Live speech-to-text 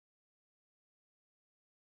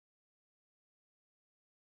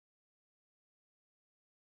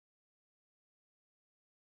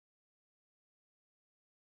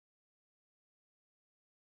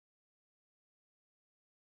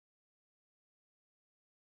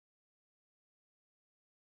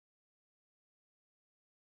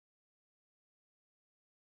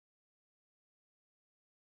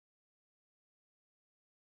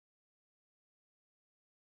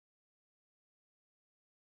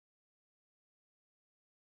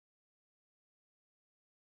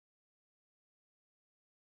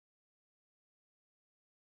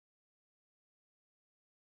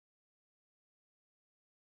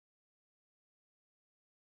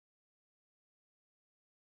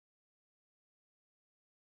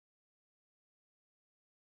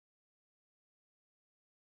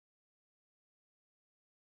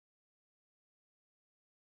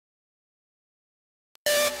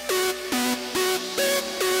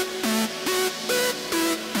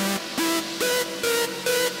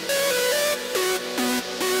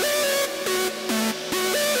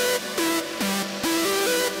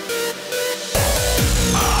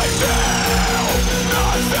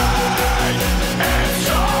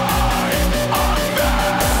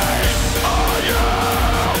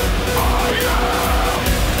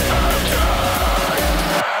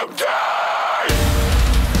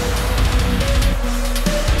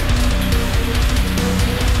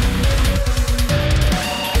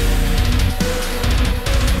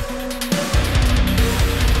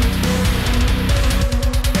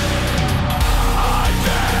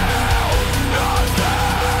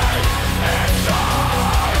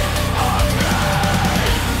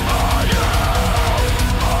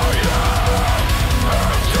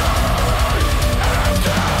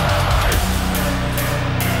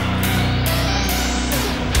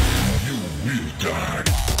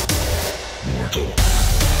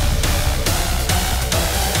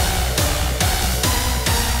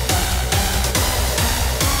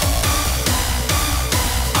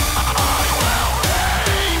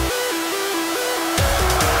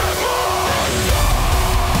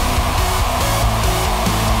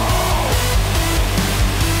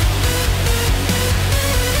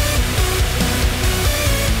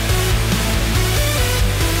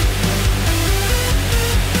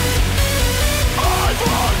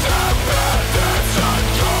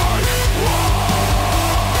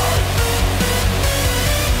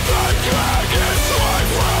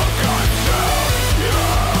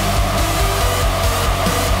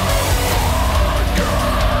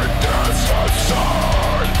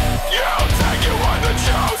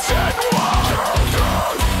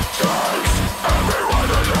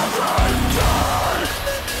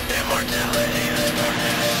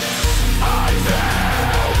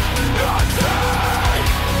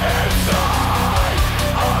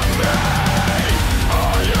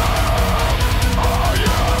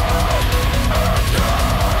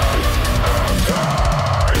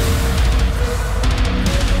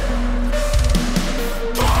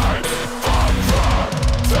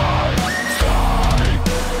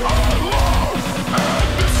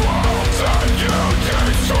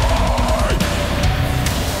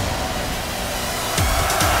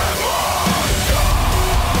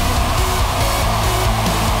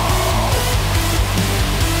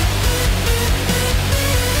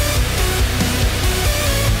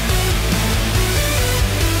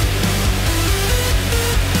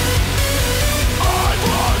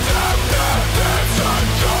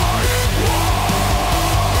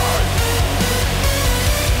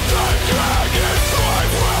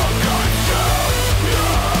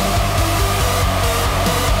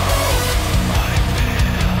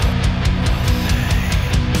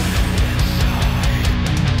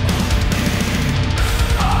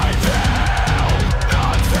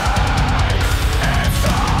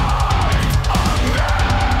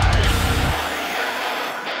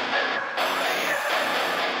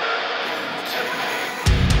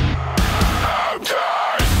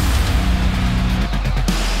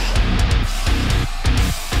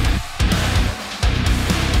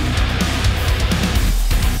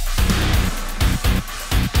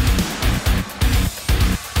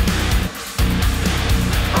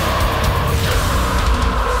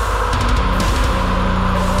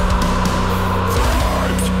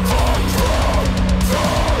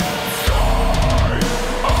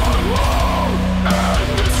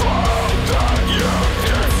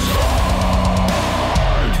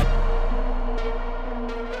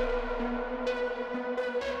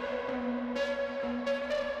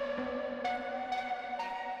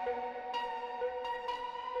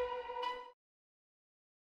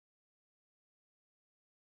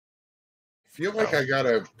feel like I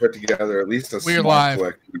gotta put together at least a We're small live.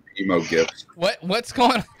 collection of emo gifts. What's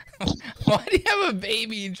going on? Why do you have a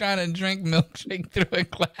baby trying to drink milkshake through a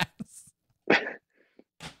glass?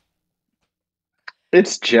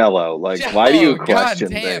 It's Jello. Like, Jello, why do you question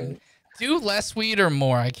God damn. things? Do less weed or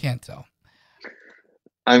more? I can't tell.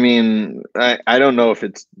 I mean, I don't know if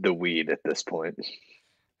it's the weed at this point.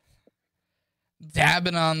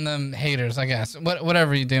 Dabbing on them haters, I guess.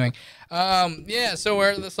 Whatever you're doing. Yeah, so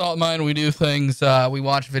we're at the Salt Mine. We do things. We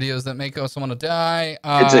watch videos that make us want to die.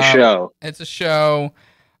 It's a show. It's a show.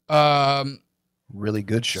 Really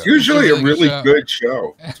good show. It's usually a really show. good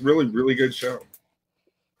show. It's really, really good show.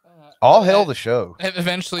 All hail the show.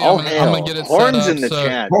 Eventually, All I'm gonna get it Horns set up. in the so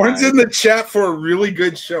chat. Horns guys. in the chat for a really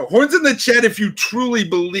good show. Horns in the chat if you truly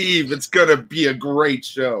believe it's gonna be a great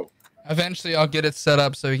show. Eventually, I'll get it set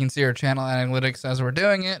up so you can see our channel analytics as we're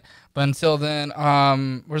doing it. But until then,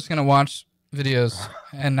 we're just gonna watch videos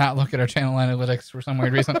and not look at our channel analytics for some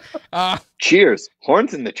weird reason. Cheers.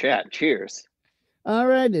 Horns in the chat. Cheers. All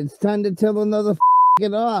right, it's time to tell another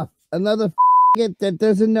it off. Another it that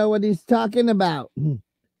doesn't know what he's talking about.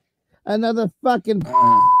 Another fucking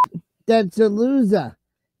that's a loser.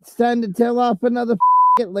 It's time to tell off another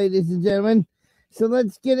it, ladies and gentlemen. So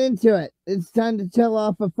let's get into it. It's time to tell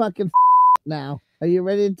off a fucking now. Are you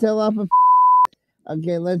ready to tell off a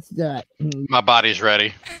Okay, let's do it. My body's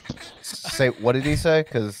ready. Say, what did he say?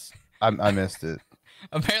 Because I missed it.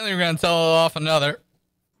 Apparently, we're gonna tell off another,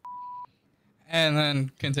 and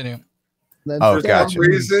then continue. Let's Oh, do gotcha. it. For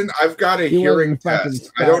some reason, I've got a You hearing wasn't fucking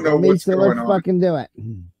test. I don't know stopping me, what's so going let's on. fucking do it.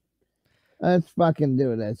 Let's fucking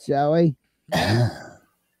do this, shall we?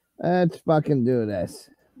 Let's fucking do this.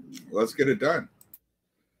 Let's get it done.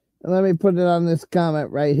 Let me put it on this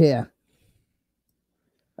comment right here.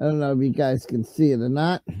 I don't know if you guys can see it or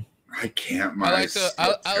not. I can't. I My like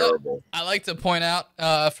to. terrible. I like to point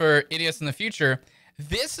out for idiots in the future,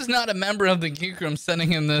 this is not a member of the Geek Room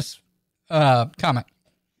sending him this comment.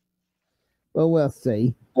 Well, we'll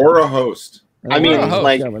see. Or a host. I mean, Or a host.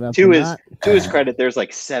 like, Shove it up to or his not. to his credit, there's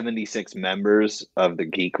like 76 members of the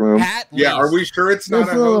Geek Room. At Yeah, are least. we sure it's not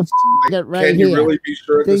This a little host? get right Can you here. really be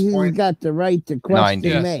sure at Thinks this he's point? got the right to question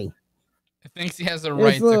 90. me. He thinks he has the This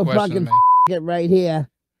right to little question fucking me. Get right here.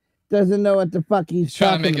 Doesn't know what the fuck he's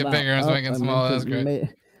Trying to talking make it about. bigger, it's making it I smaller, meant that's to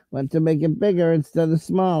great. Want to make it bigger instead of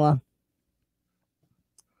smaller.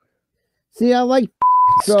 See, I like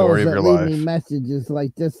trolls Story of that your leave life. me messages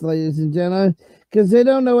like this, ladies and gentlemen, because they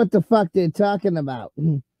don't know what the fuck they're talking about.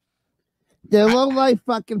 They're low-life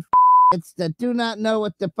fucking it's that do not know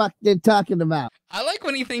what the fuck they're talking about. I like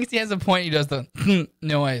when he thinks he has a point. He does the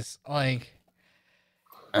noise. Like,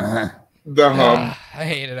 The hum. I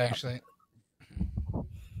hate it actually.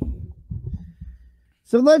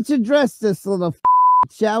 So let's address this little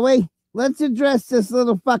shall we? Let's address this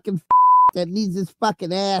little fucking that needs his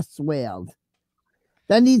fucking ass whaled.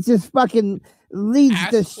 That needs his fucking leads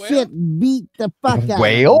Ass the whaled? shit beat the fuck out of him.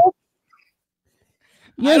 Whale?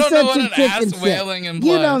 You're I don't know such what a an chicken ass shit. whaling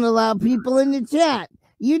implies. You don't allow people in the chat.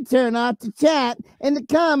 You turn off the chat in the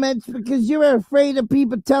comments because you're afraid of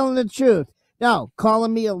people telling the truth. No,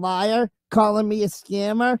 calling me a liar, calling me a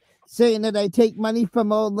scammer, saying that I take money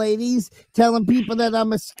from old ladies, telling people that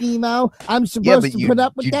I'm a schemo. I'm supposed but to you- put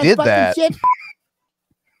up with you that did fucking that. shit.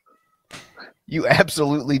 You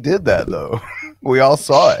absolutely did that, though. We all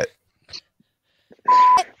saw it.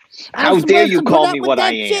 How I'm dare supposed you to put call up me with what that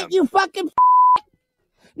I am? shit, you fucking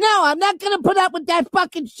No, I'm not gonna put up with that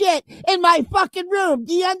fucking shit in my fucking room.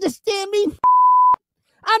 Do you understand me?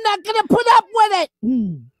 I'm not gonna put up with it.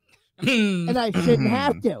 And I shouldn't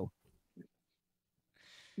have to.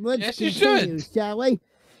 Let's Yes, you continue, should. shall we?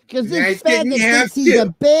 Because Yeah, this I didn't faggot have thinks he's to. a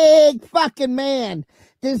big fucking man.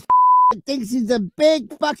 This thinks he's a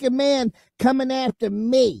big fucking man coming after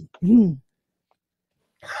me.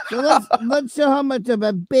 So let's show how much of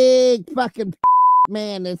a big fucking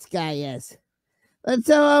man this guy is. Let's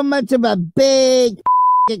show how much of a big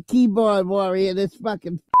keyboard warrior this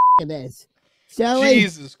fucking is. Shall we?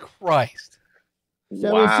 Jesus Christ.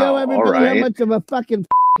 Shall we show Wow, everybody all how right. much of a fucking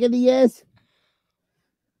he is?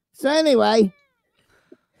 So anyway,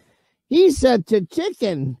 he's such a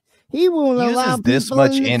chicken. He won't He allow uses this people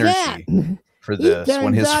much in the energy chat. for He this when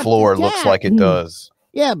turns his off the floor looks chat. like it does.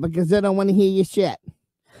 Yeah, because they don't want to hear your shit.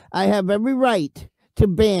 I have every right to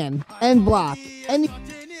ban and block any.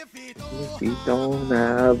 We don't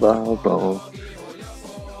have a bone.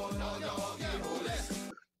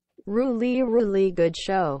 Really good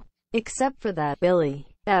show. Except for that Billy.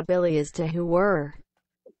 That Billy is to who were.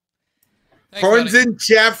 Thanks, Horns buddy. in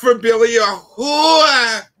chat for Billy.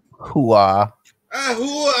 Ahua! Hooah.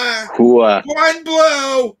 Ahua! Who, Born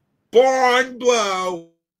blow! Born blow!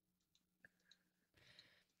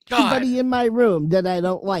 Everybody in my room that I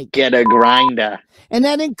don't like. Get a grinder. And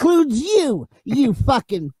that includes you, you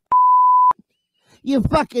fucking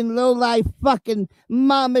low-life fucking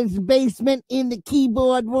mama's basement in the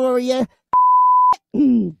keyboard warrior.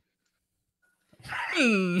 I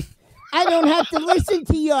don't have to listen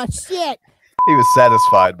to your shit. He was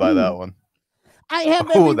satisfied by that one. I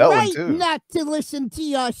have every right not to listen to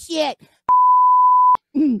your shit.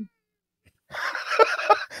 The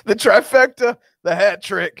trifecta, the hat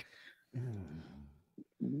trick.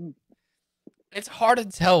 It's hard to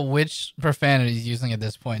tell which profanity he's using at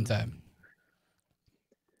this point in time.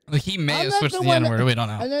 Like he may have switched the N-word. We don't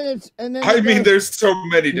know. And then I mean, there's so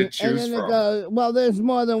many to choose and then from. It goes, well, there's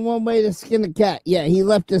more than one way to skin a cat. Yeah, he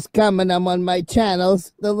left this comment on my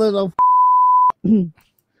channels. The little.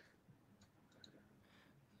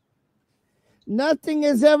 Nothing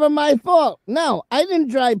is ever my fault. No, I didn't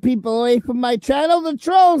drive people away from my channel. The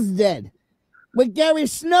trolls did. With Gary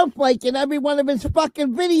Snowflake in every one of his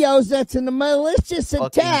fucking videos, that's a malicious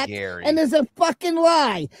attack and is a fucking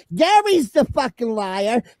lie. Gary's the fucking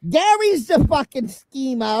liar. Gary's the fucking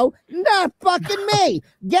schemo, not fucking me.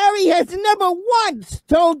 Gary has never once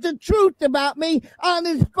told the truth about me on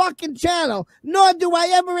his fucking channel, nor do I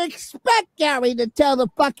ever expect Gary to tell the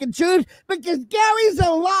fucking truth, because Gary's a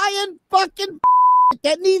lying fucking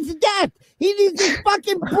that needs death. He needs his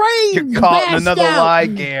fucking brains. You're caught in another lie,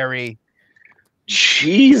 Gary.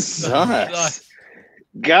 Jesus.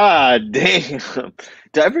 God damn.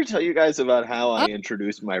 Did I ever tell you guys about how I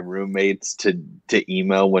introduced my roommates to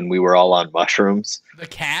emo when we were all on mushrooms? The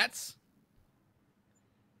cats?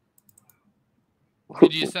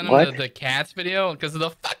 Did you send them the cats video? Because of the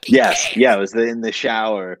fucking cats. Yeah, it was in the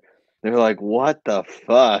shower. They were like, what the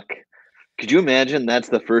fuck? Could you imagine that's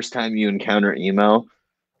the first time you encounter emo?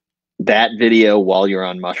 That video while you're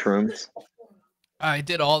on mushrooms? I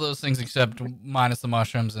did all those things except minus the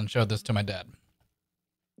mushrooms and showed this to my dad.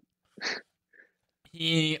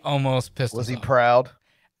 He almost pissed us off. Was he proud?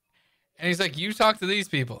 And he's like, you talk to these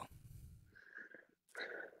people.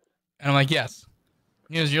 And I'm like, yes.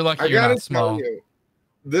 He goes, you're lucky you're not small.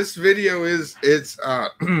 This video is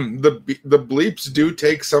the bleeps do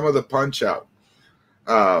take some of the punch out.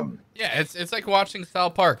 Yeah, it's like watching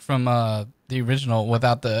South Park from the original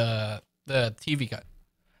without the TV cut.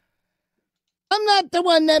 I'm not the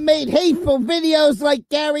one that made hateful videos like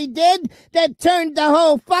Gary did that turned the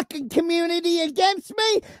whole fucking community against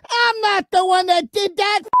me. I'm not the one that did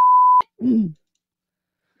that.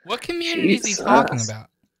 What community is he talking about?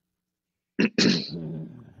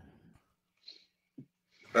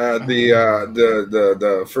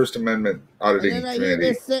 The First Amendment auditing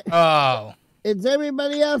committee. Oh. It's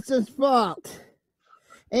everybody else's fault.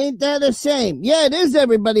 Ain't that a shame? Yeah, it is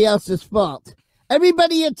everybody else's fault.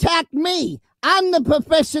 Everybody attacked me. I'm the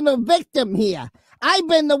professional victim here. I've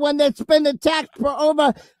been the one that's been attacked for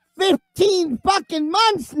over 15 fucking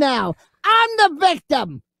months now. I'm the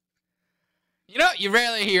victim. You know, you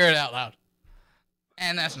rarely hear it out loud.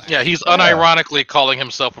 And that's nice. Yeah, he's unironically calling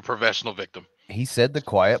himself a professional victim. He said the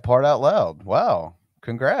quiet part out loud. Wow.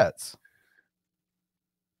 Congrats.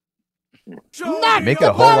 Make it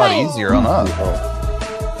a whole lot easier on us.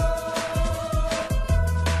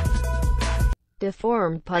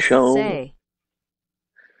 Deformed pussy.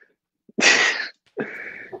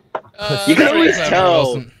 You can always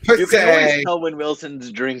tell. You can always tell when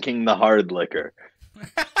Wilson's drinking the hard liquor.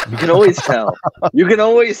 You can always tell. You can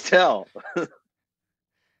always tell.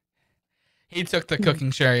 He took the cooking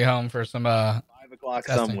sherry home for some 5 o'clock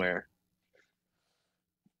testing. somewhere.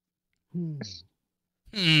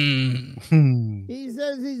 He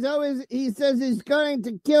says he's going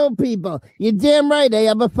to kill people. You're damn right. I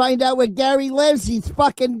ever find out where Gary lives, he's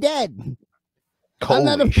fucking dead. I'm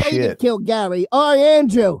not afraid to kill Gary or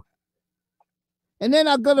Andrew. And then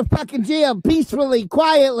I'll go to fucking jail peacefully,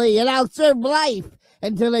 quietly, and I'll serve life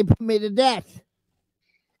until they put me to death.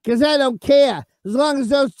 Because I don't care. As long as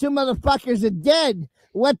those two motherfuckers are dead,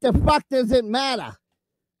 what the fuck does it matter?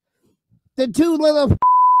 The two little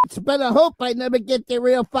better hope I never get their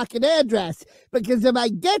real fucking address. Because if I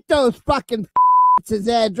get those fucking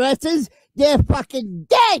addresses, they're fucking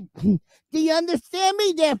dead. Do you understand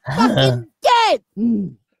me? They're fucking dead.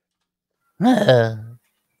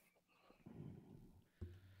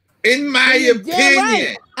 In my opinion,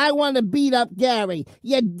 right, I want to beat up Gary.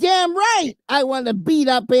 You're damn right I want to beat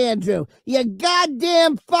up Andrew. You're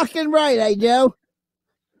goddamn fucking right I do.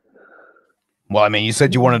 Well, I mean, you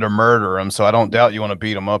said you wanted to murder him, so I don't doubt you want to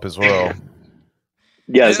beat him up as well.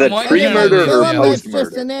 Yeah, is that pre-murder or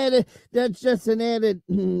post-murder? That's just an added.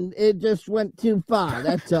 It just went too far.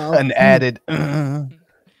 That's all. An added.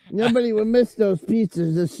 Nobody would miss those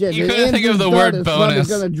pieces of shit. You And couldn't think of Andrew's the word daughter's probably bonus.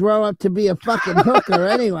 gonna grow up to be a fucking hooker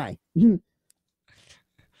anyway.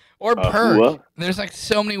 Or perk. what? There's like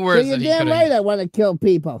so many So words you're that he damn could right have. I want to kill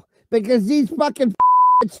people because these fucking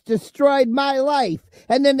destroyed my life,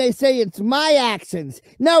 and then they say it's my actions.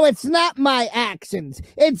 No, it's not my actions.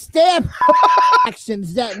 It's their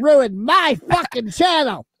actions that ruined my fucking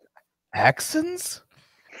channel. Accents?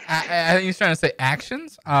 I think he's trying to say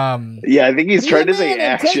actions. Yeah, I think he's Be trying a to say man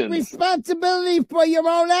and take actions. responsibility for your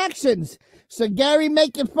own actions. So Gary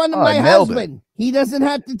making fun of Oh, I my nailed it. husband. He doesn't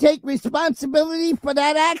have to take responsibility for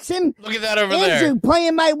that action. Look at that over Andrew there.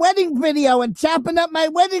 playing my wedding video and chopping up my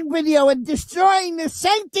wedding video and destroying the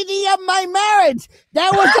sanctity of my marriage.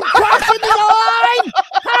 That was a crossing the line.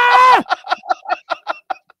 Ah!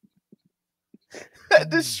 That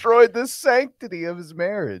destroyed the sanctity of his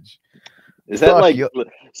marriage. Is that Fuck like? you.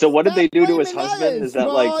 So what did they do to his Stop blaming husband? others Is that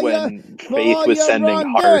for like all when for Faith all was your sending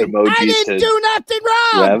heart wrongdoing. I emojis didn't to do nothing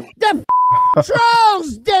wrong. Rev? The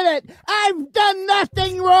trolls did it. I've done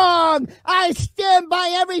nothing wrong. I stand by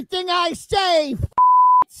everything I say.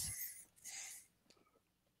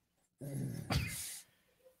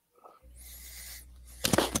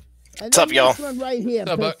 What's up, y'all? This one right here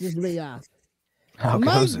What's up, Buck? pisses me off. How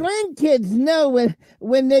My goes it? grandkids know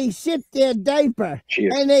when they shit their diaper,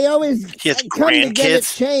 Cheers. and they always He has come to get it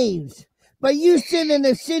grandkids? changed. But you sit in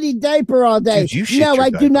a shitty diaper all day. Dude, you shit No, your I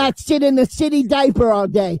do diaper. not sit in a shitty diaper all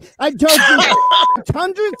day. I told you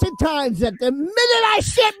hundreds of times that the minute I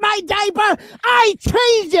shit my diaper, I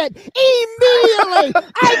change it immediately.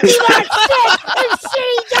 I do not sit in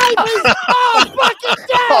shitty diapers all fucking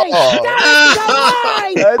day. Oh. That is a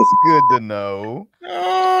lie. That's good to know.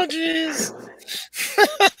 Oh, jeez.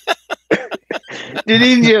 Did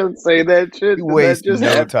he just say that shit? You Did waste that just no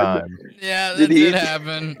happen? time. Yeah, that Did he- did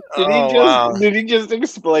happen. Did he just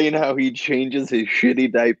explain how he changes his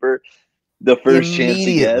shitty diaper the first chance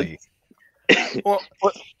he Immediately. gets?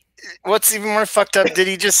 What's even more fucked up? Did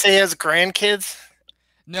he just say he has grandkids?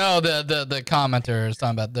 No, the commenter is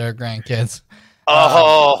talking about their grandkids.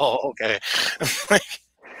 Oh, okay.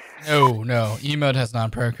 No. Emote has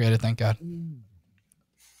not procreated, thank God.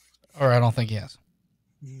 Or I don't think he has.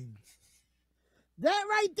 That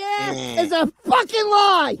right there is a fucking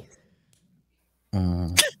lie.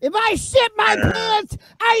 If I shit my pants,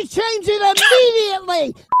 I change it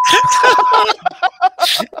immediately.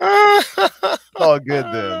 All good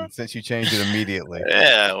then, since you changed it immediately.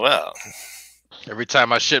 Yeah, well. Every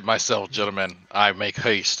time I shit myself, gentlemen, I make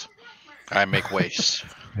haste. I make waste.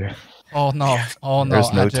 Oh no! Oh no!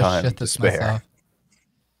 There's no I just time shit to this spare. myself.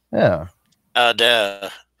 Yeah. Oh, duh.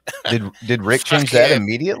 Did Rick change Fuck that it.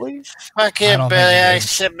 immediately? Fuck I it, don't Billy. think he I did.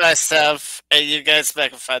 shit myself, and you guys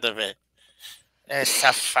make fun of it. It's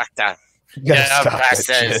so fucked up. You gotta Yeah, stop that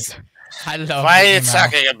bastards. shit. I love What are you email.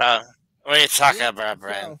 talking about? What are you talking about,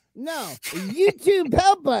 Bran? No, YouTube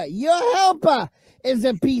helper, your helper is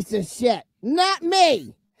a piece of shit, not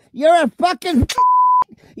me. You're a fucking.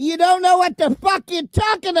 You don't know what the fuck you're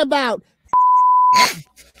talking about.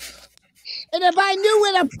 And if I knew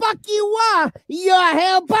where the fuck you were, your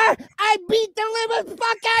helper, I'd beat the living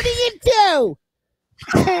fuck out of you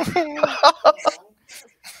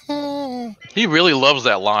too. He really loves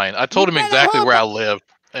that line. I told him You better exactly hope where I live,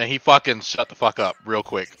 and he fucking shut the fuck up real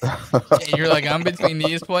quick. Yeah, you're like, I'm between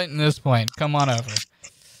these point and this point. Come on over.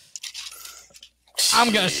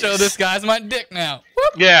 I'm gonna show this guy's my dick now.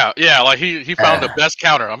 Whoop. Yeah, like he found the best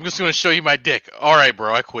counter. I'm just gonna show you my dick. All right,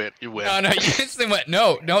 bro, I quit. You win. No, you instantly went.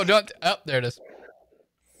 No, don't. Up there it is.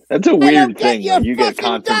 That's a don't weird get thing your when you get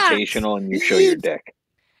fucking confrontational and you show your dick.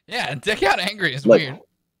 Yeah, dick out angry is Like- weird.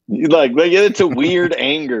 Like it's a weird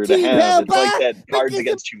anger to Gee, have. It's like Papa, that Cards because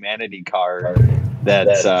Against Humanity card.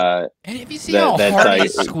 That's And if you see that- how that's hard like he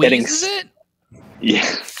squeezes getting- it, yeah.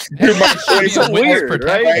 that should be It's a witness weird,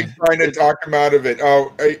 right? protection. Trying to talk him out of it.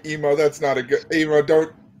 Oh, hey, emo, that's not a good emo.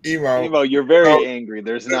 Don't emo. Emo, you're very Oh. angry.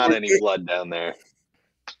 There's not any blood down there.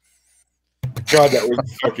 God, that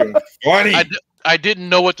was fucking funny. I didn't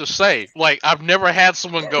know what to say. Like, I've never had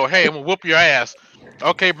someone go, "Hey, I'm gonna whoop your ass."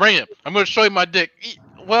 Okay, bring it. I'm gonna show you my dick.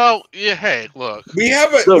 Well, yeah. Hey, look. We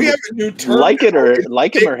have a new term. Like it or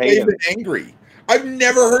hate him. Waving angry. I've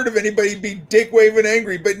never heard of anybody be dick waving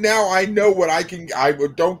angry, but now I know what I can.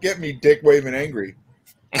 Don't get me dick waving angry.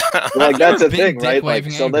 Like that's never the been thing, dick right? Like,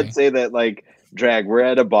 waving so angry. let's say that like Drag, we're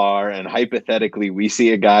at a bar and hypothetically we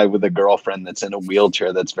see a guy with a girlfriend that's in a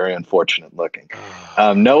wheelchair that's very unfortunate looking.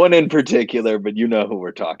 No one in particular, but you know who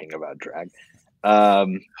we're talking about, Drag.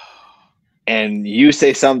 And you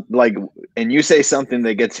say something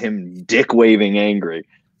that gets him dick waving angry.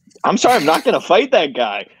 I'm sorry, I'm not gonna fight that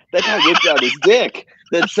guy. That guy whipped out his dick.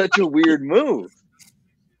 That's such a weird move.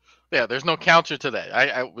 Yeah, there's no counter to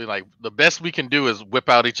that. We like the best we can do is whip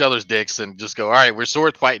out each other's dicks and just go, all right, we're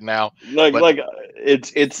sword fighting now.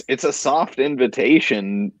 It's a soft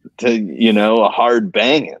invitation to, you know, a hard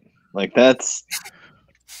banging. Like that's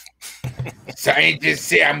Scientist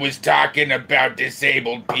Sam was talking about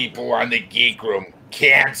disabled people on the Geek Room.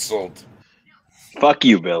 Cancelled. fuck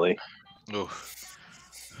you, Billy. Oof.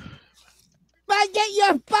 Get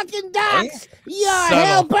your fucking docs! You're a Subtle.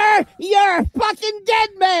 helper! You're a fucking dead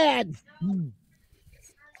man!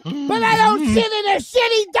 But I don't sit in a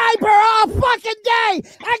shitty diaper all fucking day!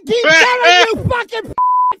 I keep telling you fucking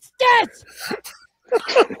this!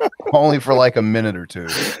 Only for like a minute or two.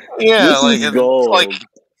 Yeah, This like is it's gold. like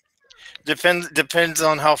depends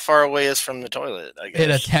on how far away is from the toilet. I guess. It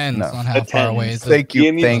attends No. on how far away is it. Thank He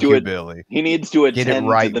you, needs thank to you, ad- Billy. He needs to Get attend it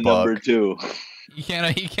right, to the Buck. number 2. You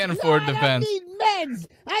can't afford I don't defense. need meds!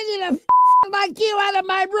 I need a like you out of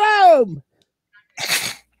my room!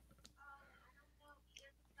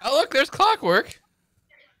 Oh look, there's Clockwork.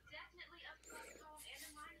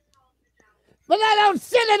 But I don't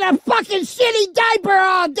sit in a fucking shitty diaper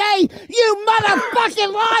all day! You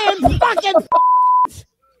motherfucking lying fucking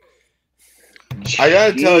I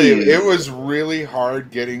gotta tell you, it was really hard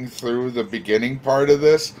getting through the beginning part of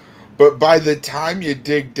this, but by the time you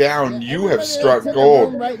dig down, you have struck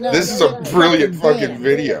gold. This is a brilliant fucking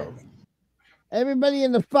video. Everybody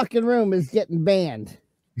in the fucking room is getting banned.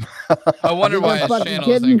 I wonder I'm why not his fucking channel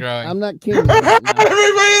kidding. isn't growing. I'm not kidding. Right now. Everybody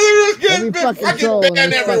in the room is getting Every banned. fucking troll Fucking in ban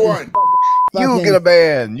this everyone. You fucking- get a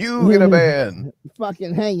ban. You get a ban.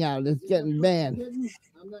 Fucking hangout is getting banned.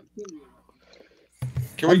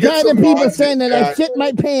 Can we I'm get tired of some people mods saying in that I chat? shit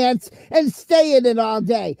my pants and stay in it all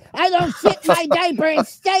day. I don't shit my diaper and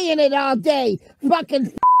stay in it all day.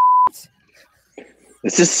 Fucking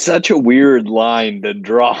This is such a weird line to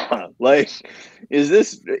draw. Like, is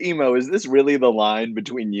this really the line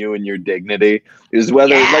between you and your dignity? Is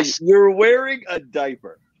whether like you're wearing a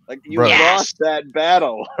diaper. Like you Bro. lost that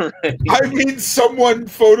battle already. I mean, someone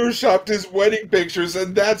photoshopped his wedding pictures,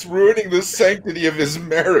 and that's ruining the sanctity of his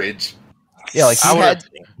marriage. Yeah, like I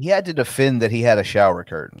he had to defend that he had a shower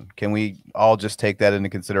curtain. Can we all just take that into He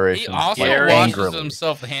consideration? also Like, washes angrily?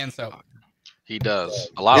 himself with hand soap. He does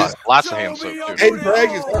lots of ham soap too. Hey,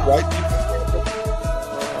 Greg, is that right?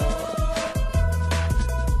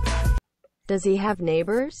 Does he have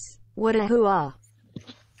neighbors? What a hooah.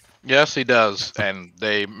 Yes, he does, and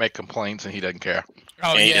they make complaints, and he doesn't care.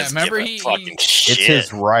 Oh He yeah, doesn't remember give a he fucking It's shit.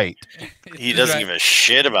 his right. He doesn't give a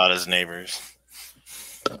shit about his neighbors.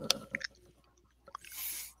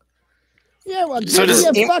 yeah, well, So give does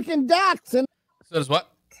me he- a fucking docs and So does what?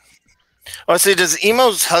 Oh, see, does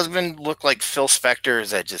Emo's husband look like Phil Spector? Or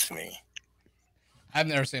is that just me? I've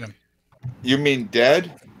never seen him. You mean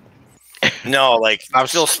dead? No, like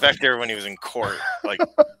Phil Spector when he was in court, like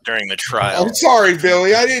during the trial. I'm sorry,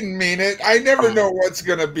 Billy. I didn't mean it. I never know what's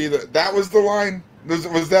gonna be that was the line.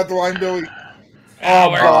 Was that the line, Billy?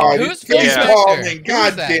 Oh God! Who's He's Phil calling. Spector? God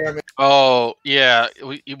Who's that? damn it! Oh yeah,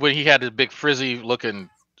 when he had his big frizzy looking,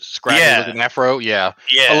 scraggly looking afro. Yeah,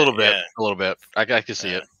 Yeah, a little bit, yeah. a little bit. I can see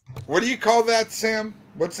it. What do you call that, Sam?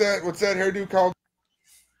 What's that hairdo called?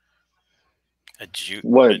 A Jew.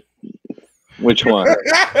 What? Which one?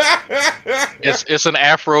 It's an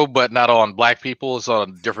afro, but not on black people. It's on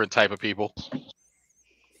a different type of people.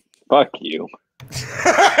 Fuck you.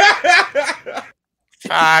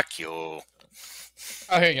 Fuck you.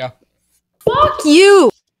 Oh, here you go. Fuck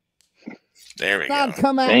you! There we I'll go.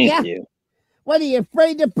 come at Thank ya. you. What are you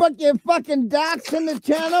afraid to put your fucking docs in the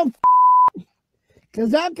channel?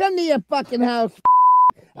 Cause I'll come to your fucking house.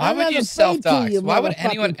 Why I'm would not you afraid self-dox? to, you Why would motherfucker.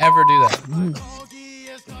 anyone ever do that?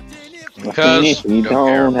 Because we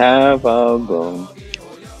don't have a bone.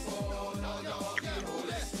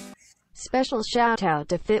 Special shout out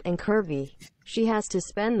to Fit and Curvy. She has to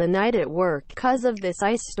spend the night at work 'cause of this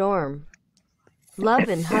ice storm. Love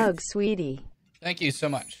and hug, sweetie. Thank you so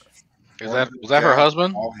much. was that her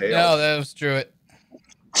husband? All hail. No, that was Druid.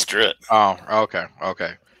 Strut. Oh, okay.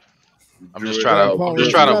 I'm just Druid. trying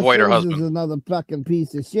to avoid her Customs husband. is another fucking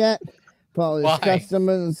piece of shit. Polish Why?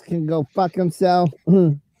 customers can go fuck themselves.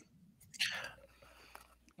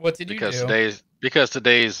 What did you Because do? today is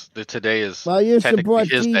Well, you technically support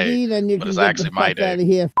his TV, day, then you but can it's get actually the my fuck day. out of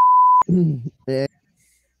here.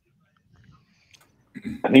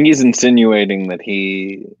 I think he's insinuating that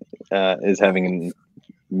he is having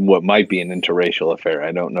what might be an interracial affair.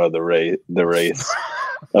 I don't know the race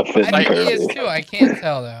of Fit I and think he is Curvy. too. I can't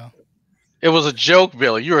tell though. It was a joke,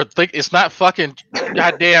 Billy. You were it's not fucking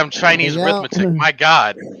goddamn Chinese Yeah. arithmetic. My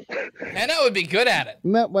God. Hannah would be good at it.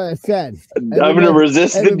 Meant what I said. I'm gonna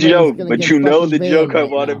resist the joke, gonna but get you know the fucking joke I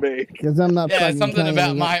banned want to now. make. Because I'm not Yeah, fucking something telling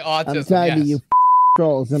about you. my I'm autism. tired of Yes. you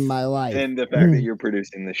trolls in my life. And the fact that you're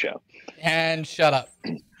producing the show. And shut up.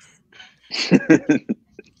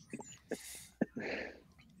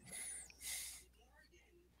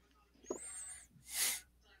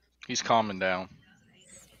 He's calming down.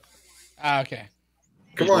 Okay.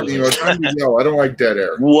 Come on, Nemo. Time to yell. I don't like dead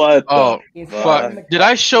air. What? Oh, the fuck. Did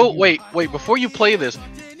I show? Wait. Before you play this.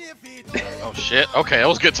 Oh shit. Okay, that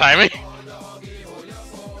was good timing.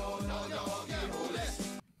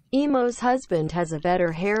 Emo's husband has a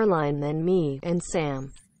better hairline than me and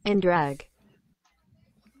Sam and Drag.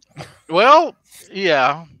 Well,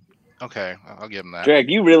 yeah. Okay, I'll give him that. Drag,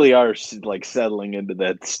 you really are like settling into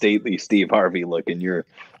that stately Steve Harvey look in your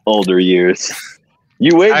older years.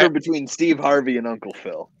 You waver between Steve Harvey and Uncle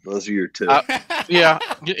Phil. Those are your two. Yeah,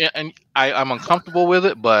 and I'm uncomfortable with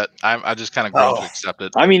it, but I just kind of grown to accept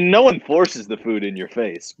it. I mean, no one forces the food in your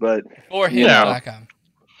face, but Or him, Yeah. Blackham.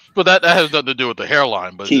 But that has nothing to do with the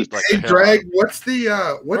hairline. But it's just like Hey, the hairline. Drag,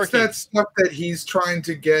 what's that stuff that he's trying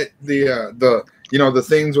to get the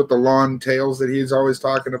things with the long tails that he's always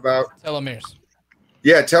talking about? Telomeres.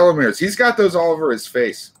 Yeah, telomeres. He's got those all over his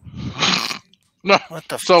face. No, What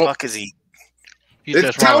the fuck is he? he's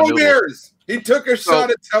It's just ramen noodles. telomeres. He took a shot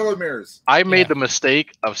at telomeres. I made the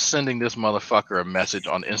mistake of sending this motherfucker a message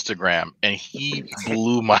on Instagram, and he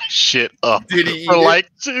blew my shit up Did he for eat it? like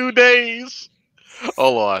 2 days.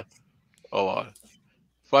 Hold on.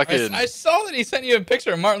 Fucking. I saw that he sent you a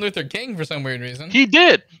picture of Martin Luther King for some weird reason. He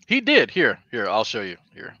did. Here. I'll show you.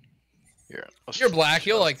 Here. You're black.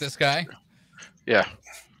 You'll like this guy. Yeah.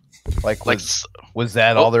 Like, Like, was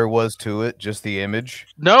that all there was to it? Just the image?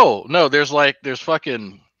 no. There's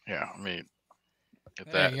fucking. Yeah. I mean,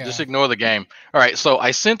 get There that. you Just go. ignore the game. All right. So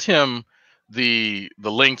I sent him the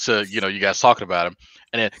link to you guys talking about him,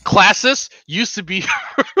 and then classes used to be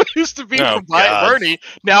Oh, for God. Bernie.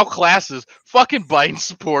 Now classes, fucking Biden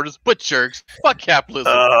supporters, but jerks, fuck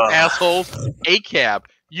capitalism, assholes, ACAB.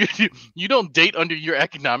 You don't date under your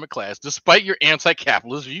economic class, despite your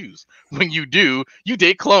anti-capitalist views. When you do, you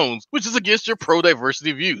date clones, which is against your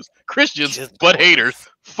pro-diversity views. Christians, but haters,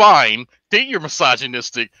 fine. Date your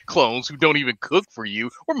misogynistic clones who don't even cook for you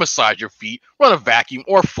or massage your feet, run a vacuum,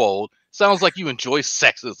 or fold. Sounds like you enjoy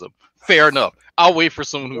sexism. Fair enough. I'll wait for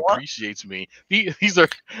someone who appreciates me. These are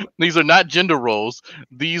not gender roles.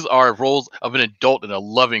 These are roles of an adult in a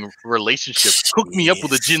loving relationship. Cook me up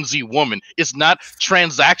with a Gen Z woman. It's not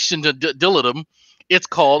transaction dilladum. It's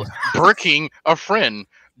called burking a friend.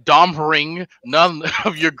 Domhering none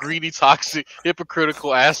of your greedy, toxic,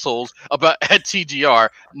 hypocritical assholes about at TGR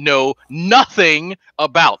know nothing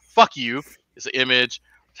about. Fuck you. It's an image.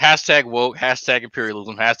 Hashtag woke, hashtag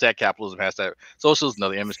imperialism, hashtag capitalism, hashtag socialism,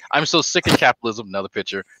 another image. I'm so sick of capitalism, another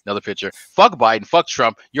picture. Fuck Biden, fuck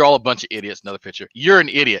Trump. You're all a bunch of idiots, another picture. You're an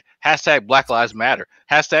idiot. Hashtag Black Lives Matter.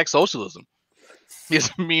 Hashtag socialism. It's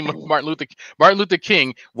a meme of Martin Luther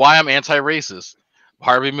King, why I'm anti-racist.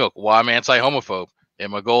 Harvey Milk, why I'm anti-homophobe.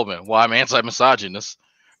 Emma Goldman, why I'm anti-misogynist.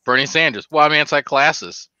 Bernie Sanders, why I'm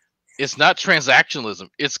anti-classist. It's not transactionalism.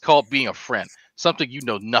 It's called being a friend. Something you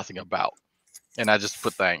know nothing about. And I just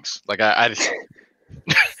put thanks. Like I just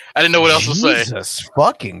I didn't know what else to say. Jesus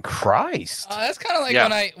fucking Christ. That's kind of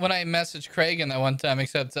like when I messaged Craig in that one time,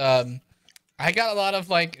 except I got a lot of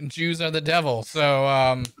like Jews are the devil,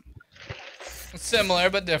 so similar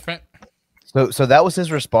but different. So that was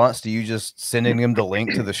his response to you just sending him the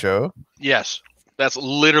link to the show? Yes, that's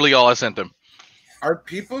literally all I sent them. Are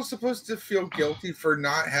people supposed to feel guilty for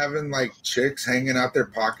not having like chicks hanging out their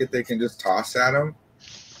pocket they can just toss at them?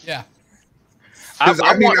 Yeah. Because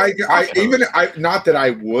not that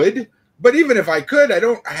I would, but even if I could, I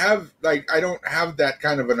don't have that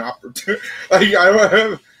kind of an opportunity. Like I don't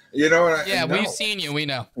have, We've seen you. We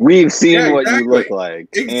know. We've seen what you look like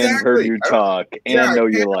and heard Exactly. you talk and know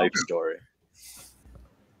your life story.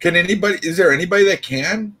 Is there anybody that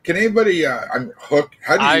can? Can anybody hook?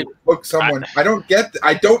 How do you hook someone? I don't get.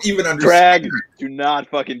 I don't even understand. Drag, do not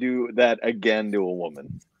fucking do that again to a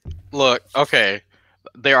woman. Look, okay.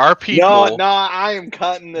 There are people. No, I am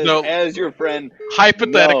cutting this as your friend.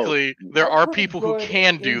 Hypothetically, there are people who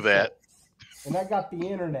can do that. And I got the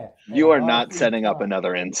internet. You are not setting up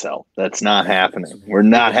another incel. That's not happening. We're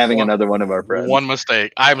not having another one of our friends. One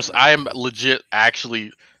mistake. I'm legit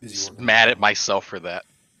actually mad at myself for that.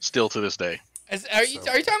 Still to this day. Are you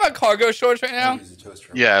talking about cargo shorts right now?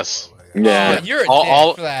 Yes. Yeah. You're a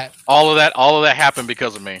dick for that. All of that happened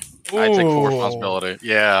because of me. I take full responsibility.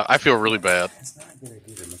 Yeah, I feel really bad.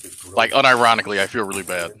 Like unironically, I feel really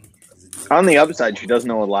bad. On the upside, she does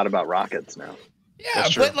know a lot about rockets now. Yeah,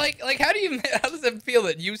 but like, how does it feel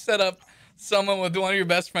that you set up someone with one of your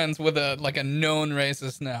best friends with a known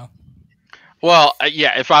racist now? Well,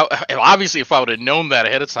 yeah. If I would have known that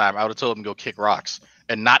ahead of time, I would have told him to go kick rocks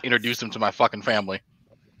and not introduce him to my fucking family.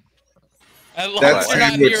 As long as you're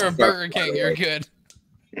not near a Burger King, you're good.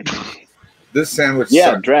 This sandwich.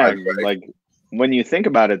 Yeah, sucks, Drag. Like when you think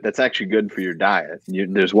about it, that's actually good for your diet.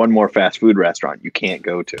 There's one more fast food restaurant you can't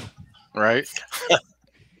go to. Right.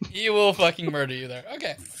 He will fucking murder you there.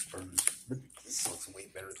 Okay.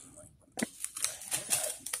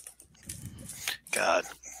 God.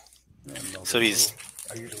 So he's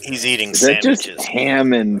eating Is that sandwiches. just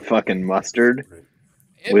ham and fucking mustard?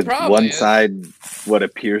 With one side what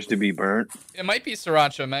appears to be burnt? It might be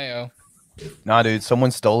sriracha mayo. Nah, dude, someone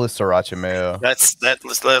stole his sriracha mayo. That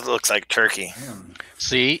looks like turkey.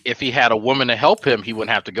 See, if he had a woman to help him, he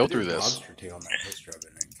wouldn't have to go through this.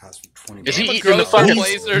 Is he eating the fucking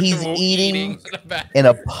He's eating in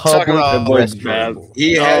a public restaurant.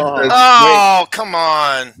 He had the, oh, come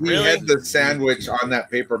on. He had the sandwich on that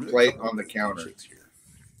paper plate on the counter.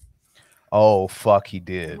 Oh, fuck, he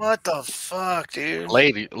did. What the fuck, dude?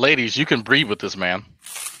 Ladies, you can breathe with this man.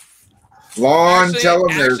 Lon, tell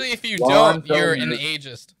him there's. Actually, if you don't, you're an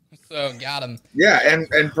ageist. So, got him. Yeah, and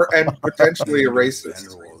potentially a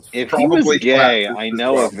racist. If he was gay, I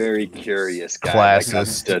know a very curious guy that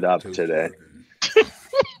stood up today.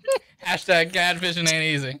 Hashtag catfishing ain't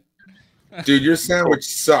easy. Dude, your sandwich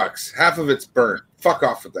sucks. Half of it's burnt. Fuck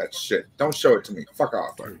off with that shit. Don't show it to me. Fuck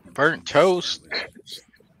off. Burnt toast.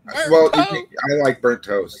 Well, I like burnt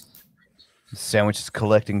toast. The sandwich is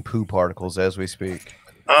collecting poo particles as we speak.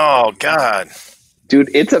 Oh, God. Dude,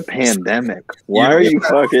 it's a pandemic. Why are you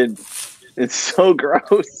fucking... It's so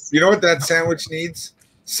gross. You know what that sandwich needs?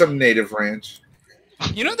 Some native ranch.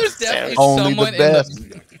 You know, there's definitely someone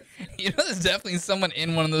there's definitely someone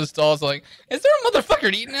in one of those stalls like, is there a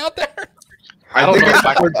motherfucker eating out there? I think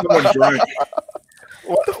I heard someone drunk.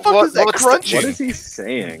 What the fuck is that crunching? What is he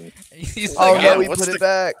saying? He's like, no, we put it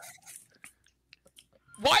back.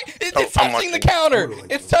 Why? It's touching the counter.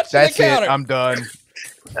 It's touching That's the counter. it. I'm done.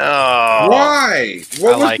 Oh. Why?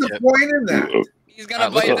 What was the point in that? He's gonna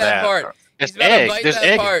bite that part. There's egg. There's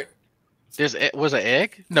egg. Was it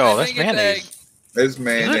egg? No, that's mayonnaise. It's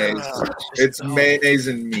mayonnaise. It's mayonnaise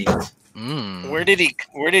and meat. Mm. Where did he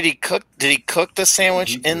cook? Did he cook the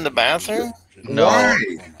sandwich in the bathroom? No. Why?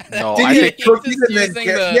 No, Did I he think cook it and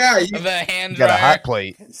then the hand got dryer. a hot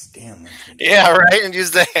plate. Yeah, right. And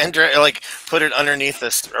use the hand dryer, like put it underneath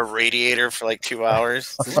a radiator for like 2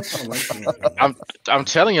 hours. I'm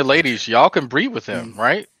telling you, ladies, y'all can breathe with him,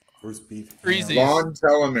 right? Freezies. Long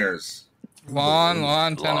telomeres. Long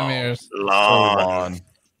telomeres. Long.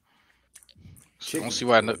 I don't see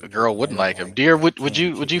why a girl wouldn't like him. Dear, would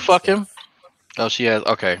you fuck him? Oh, she has.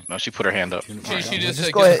 Okay, no, she put her hand up. She just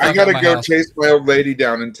go ahead. I gotta go chase my old lady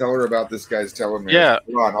down and tell her about this guy's telomeres. Yeah.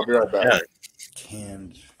 Come on, I'll be right back. Yeah.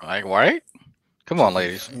 Like, right? Come on,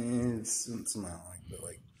 ladies.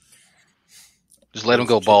 Just let him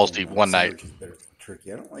go balls deep one night.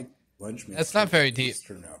 That's not very deep.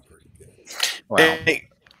 Wow.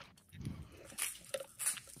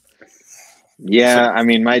 Yeah, I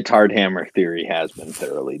mean, my Tard Hammer theory has been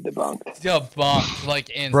thoroughly debunked. Debunked, like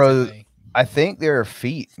instantly. Bro, I think there are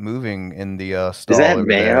feet moving in the stall. Is that over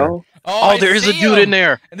mayo? Oh, there is a dude in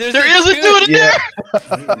there. There is a dude in there.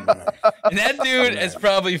 And that dude is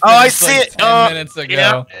probably I see it. 10 minutes ago.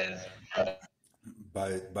 Yeah.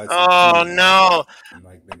 Oh no!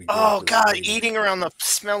 Oh God! Eating around the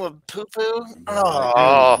smell of poo poo.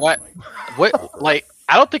 Oh, what? Like,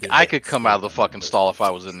 I don't think I could come out of the fucking stall if I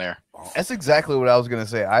was in there. That's exactly what I was gonna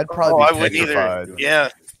say. I'd probably I be wouldn't petrified. either. Yeah.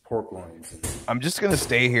 I'm just gonna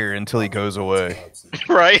stay here until he goes away.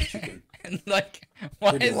 Right? And like,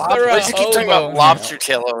 why is Why there a does he keep talking about hobo? lobster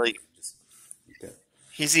tail? Like,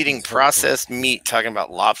 he's eating processed meat. Talking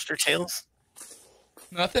about lobster tails.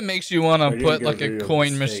 Nothing makes you want to put like a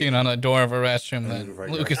coin machine on a door of a restroom than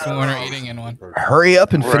Lucas Werner eating in one. Hurry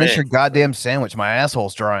up and finish your goddamn sandwich. My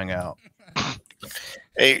asshole's drying out.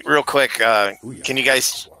 Hey, real quick, can you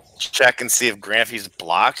guys check and see if Grampy's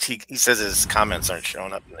blocked? He says his comments aren't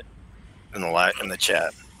showing up in the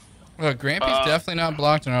chat. Well, Grampy's definitely not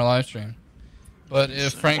blocked in our live stream. But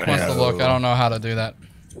if Frank wants to look, I don't know how to do that.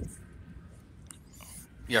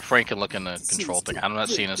 Yeah, Frank can look in the control thing. I'm not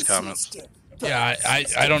seeing his comments. Yeah,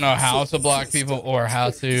 I don't know how to block people or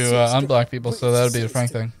how to unblock people, so that would be a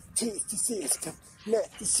Frank thing.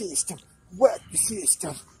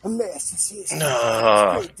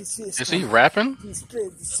 Is he rapping?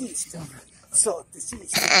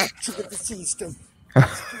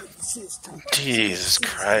 Jesus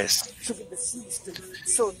Christ.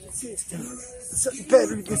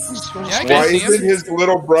 Why isn't his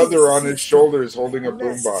little brother on his shoulders holding a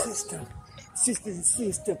boombox?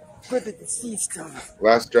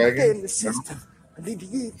 Last Dragon? No?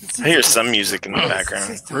 I hear some music in the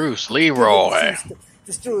background. Bruce Leroy.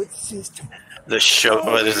 The show.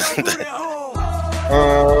 What is it?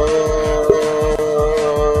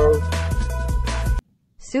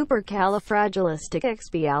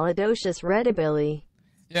 Supercalifragilisticexpialidocious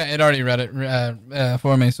Yeah, it already read it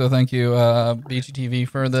for me, so thank you, BGTV,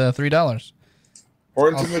 for the $3.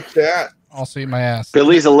 Horns in the chat. I'll sweep my ass.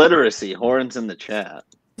 Billy's illiteracy. Horns in the chat.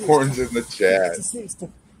 Horns in the chat.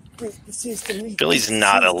 Billy's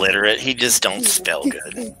not illiterate. He just don't spell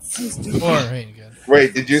good. Or ain't good.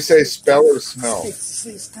 Wait, did you say spell or smell?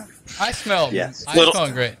 I smelled. Yes. I smell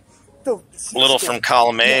great. Little from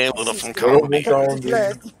column A, little from column B.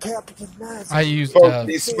 I used.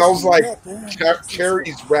 He smells like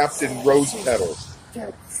cherries wrapped in rose petals.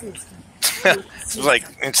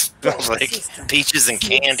 it smells like peaches and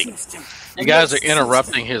candy. You guys are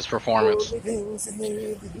interrupting his performance.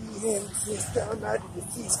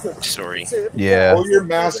 Sorry. Yeah. Pull your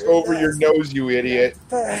mask over your nose, you idiot.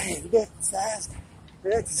 And you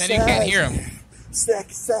can't hear him.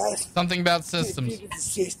 Something about systems.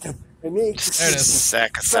 There it is.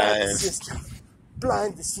 Sack of size.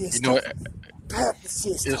 You know what?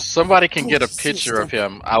 If somebody can get a picture of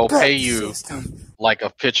him, I will pay you like a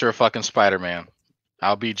picture of fucking Spider-Man.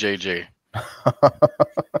 I'll be JJ.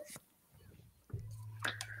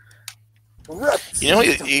 You know,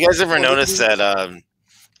 you guys ever notice that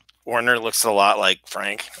Werner looks a lot like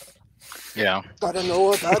Frank? Yeah.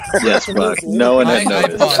 Yes, but no one had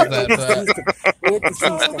noticed.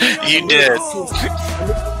 You did.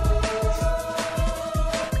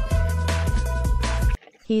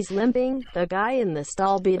 He's limping. The guy in the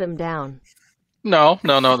stall beat him down. No.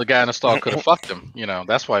 The guy in the stall could have fucked him. You know,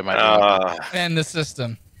 that's why he might be. And the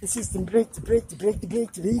system. Horns in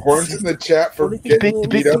the chat for getting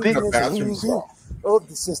beat up in a bathroom stall. Of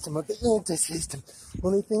the system, of the anti-system.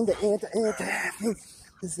 Only thing the anti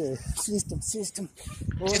is a system.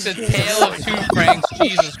 It's a tale of two Franks.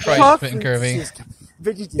 Jesus Christ, Fit and Curvy.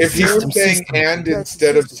 If he was saying "and"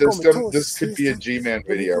 instead of "system," this could be a G-Man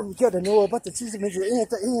video. You gotta know about the system. Is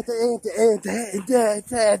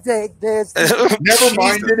Never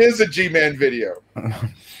mind, it is a G-Man video.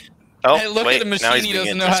 Oh, Hey, look wait, at the now machine he's he being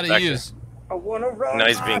doesn't know how to introspective. use. Now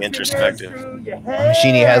he's being introspective.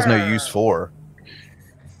 Machine he has no use for.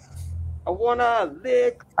 I wanna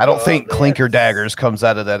lick. I don't think Clinker Daggers comes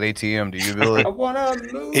out of that ATM. Do you, Billy? I wanna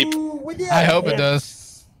move with I hope it does.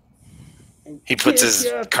 He puts his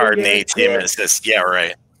card in the ATM and it says, "Yeah,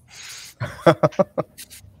 right."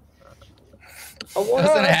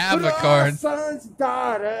 Doesn't have a card. Sons and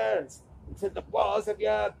daughters into the walls of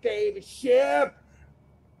your baby ship,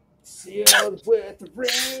 sealed with a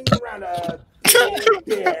ring around a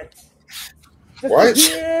bit. What?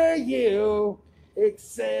 Just to hear you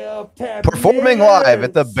exhale, Performing live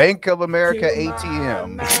at the Bank of America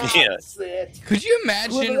ATM. Yeah. Could you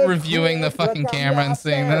imagine reviewing the fucking camera and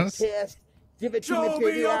seeing this? Give it to me,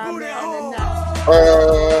 baby, I'm man,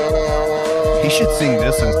 He should sing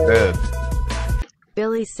this instead.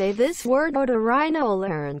 Billy, say this word to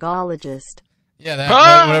rhinolaryngologist. Yeah,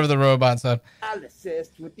 that whatever the robot said.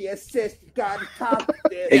 with the assist, you gotta top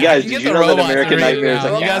this. Hey guys, You did get you the know that robots American right Nightmare is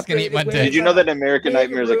now. a You guys cop? can eat my dick. Did you know that American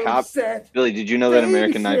Nightmare is a cop? Billy, did you know that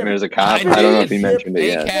American Nightmare is a cop? I I don't know if did. he mentioned it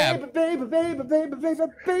yet.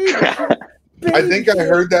 I think I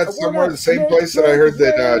heard that somewhere, the same place that I heard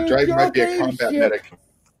that Dragon might be a combat medic.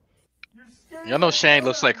 Y'all know Shane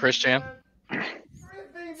looks like Christian.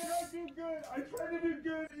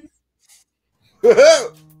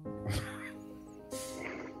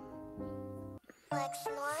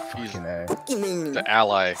 He's the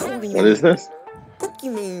ally. What is this?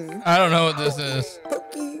 I don't know what this is.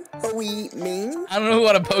 I don't know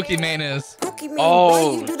what a Pokemon is.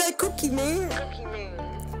 Oh,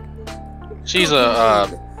 she's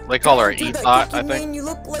a they call her an e-thought, I think.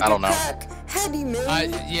 I don't know.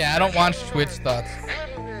 I don't watch Twitch thoughts.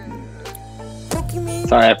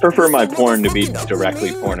 Sorry, I prefer my porn to be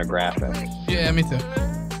directly pornographic. Yeah, me too.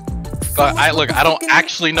 But I don't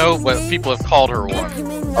actually know what people have called her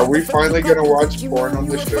one. Are we finally gonna watch porn on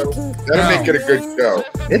the show? That'll make it a good show.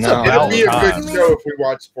 It'll be a good show if we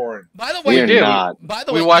watch porn. By the way, We're not. By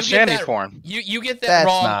the We way, watch you get Shanny's that- porn. You get that That's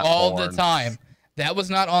wrong not all porn. the time. That was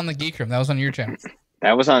not on the Geek Room. That was on your channel.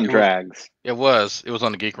 That was on Drags. It was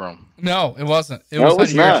on the Geek Room. No, it wasn't. It No, was it was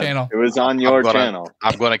on your not. channel. It was on your channel.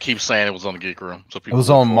 I'm gonna keep saying it was on the Geek Room. So It people was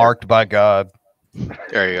look on for Marked by God.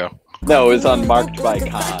 There you go. No, it was on Marked by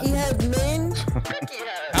Cod.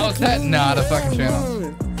 How is that not a fucking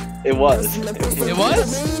channel? It was. It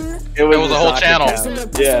was? It was a whole Socka channel.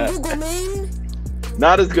 Count. Yeah.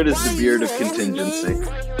 Not as good as the Beard of Contingency.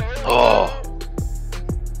 Oh.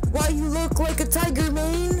 Why you look like a tiger,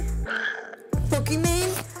 man? Fucking man.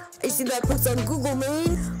 I see that post on Google,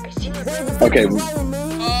 man. Okay.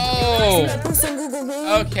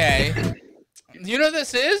 Oh. Okay. You know what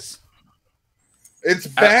this is? It's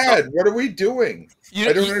bad. What are we doing?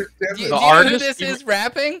 I don't understand this. Do you know who this is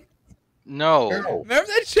rapping? No. Remember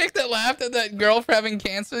that chick that laughed at that girl for having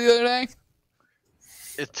cancer the other day?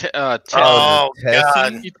 Oh,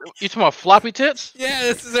 God. You talking about floppy tits? Yeah,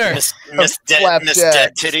 this is her. Miss Dead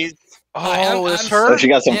Titties. Oh, it's her? Oh, she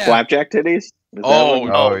got some flapjack titties? Is that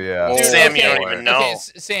what- Oh, yeah. Dude, Sam, you don't even know. Okay,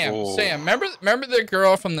 Sam, remember the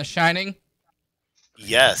girl from The Shining?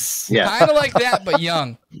 Yes. Yeah. Kind of like that, but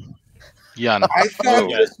young. Young. I thought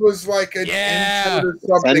this was like an insert or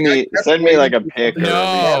something. Send me like a pic or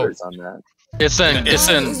No. videos on that.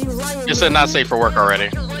 It's in not safe for work already.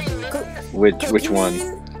 Which one?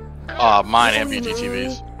 Mine and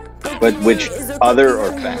BTTVs. But which other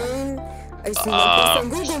or fact?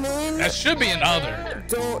 That should be an other.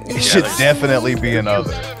 It should definitely be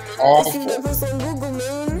another. Awful.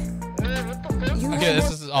 Okay, this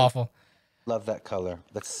is awful. Love that color.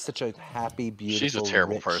 That's such a happy, beautiful. She's a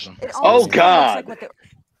terrible rich person. Oh God!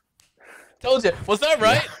 Told you. Was that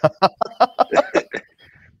right?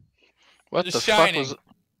 What The the Shining. fuck was?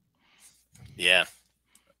 Yeah.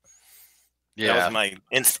 Yeah. That was my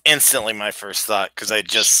instantly my first thought because I had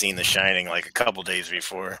just seen The Shining like a couple days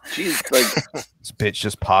before. She's like, This bitch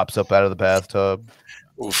just pops up out of the bathtub.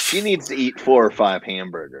 she needs to eat 4 or 5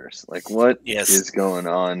 hamburgers. Like, what Yes. is going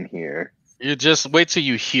on here? You just wait till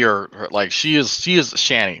you hear her. Like she is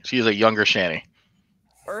Shanny. She is a younger Shanny.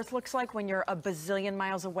 Earth looks like when you're a bazillion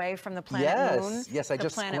miles away from the planet Yes, Moon. yes, I The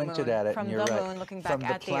just planet squinted Moon. at it, From and you're the right. Moon, looking back From the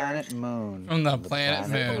at the Earth. planet Moon. From the planet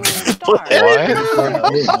Moon.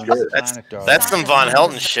 That's some Von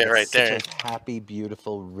Helden shit right there. Such a happy,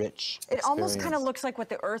 beautiful, rich. It almost kind of experience. looks like what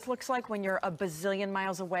the Earth looks like when you're a bazillion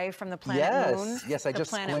miles away from the planet Yes, Moon. yes, I The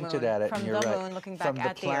just planet squinted Moon. at it, From and you're the right. Moon, looking back From the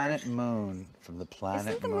at the planet Earth. Moon. From the planet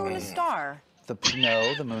Isn't the Moon. Moon a star?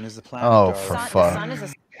 No, the Moon is the planet. Oh, darling. for The fuck. sun is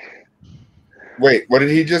a Wait, what did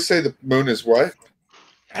he just say? The moon is what?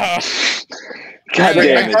 God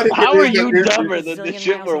damn it! How are you Bazillion dumber than the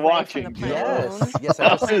shit we're watching? Yes, yes, I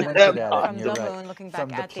just squinted at it, and you're right. From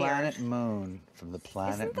the planet Moon. From the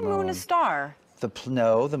planet Isn't the Moon a star?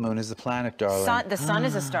 No, the Moon is the planet, darling. The sun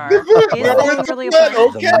is a star. The moon Is the Moon really a planet?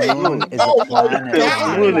 Okay. The Moon is Oh a my planet.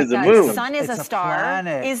 The moon is a moon. The sun is It's a a star.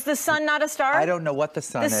 planet. Is the sun not a star? I don't know what the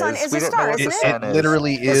sun The is. sun is We a don't know star, what the isn't it? sun It is.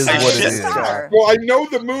 literally The is sun what is it a is. star. Well, I know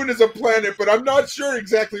the moon is a planet, but I'm not sure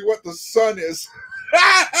exactly what the sun is.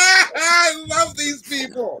 I love these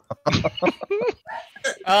people.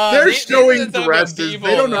 They're these showing are some dresses. people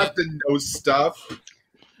They don't that- have to know stuff.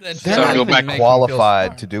 that They're don't not go even even back- make me feel qualified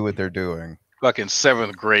smart. to do what they're doing. Fucking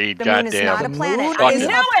 7th grade. The moon is not a Goddamn. planet. Fuck I it. knew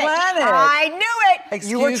it. I knew it.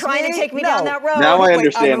 You were Excuse trying me? to take me No. down that road. Now I Wait,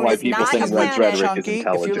 understand why it's people not think a Red planet. Rhetoric is Chunky, if you're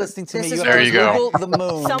intelligent. listening to me, This you is have There to you go. Google the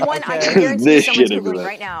moon. Someone, I okay? can guarantee This someone's shit is Googling right.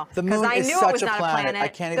 right now. The Because moon I is knew it such was a not planet. a planet. I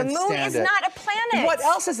can't the even moon stand is it. not a planet. What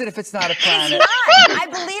else is it if it's not a It's planet? not. I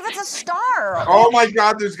believe it's a star. Oh my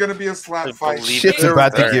God, there's gonna be a slap fight. Shit's They're-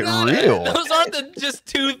 about to they're- get real. Those aren't just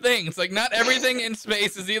two things. Like, not everything in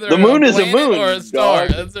space is either The moon is a planet moon, or a star.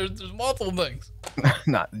 dog. There's multiple things.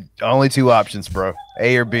 Not only 2 options, bro.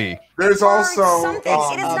 A or B. There's also something.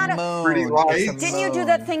 It is not a pretty lights. Didn't you do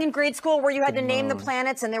that thing in grade school where you had to name the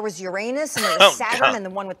planets and there was Uranus and there was Saturn God. and the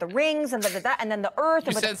one with the rings and and then the Earth? You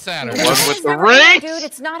and said Saturn. One with the Never- rings? Dude,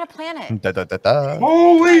 it's not a planet. Da, da, da, da.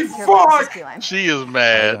 Holy Here, let me fuck! just keep She is I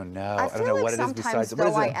mad. don't know. I I don't feel know like what it is sometimes, besides. What though,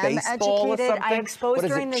 is I it? am Baseball or educated. I something? exposed What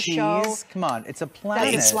is during it? the Cheese? show Come on, it's a that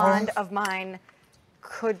planet. this blonde of mine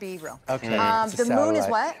could be real. Okay. It's a The moon is satellite.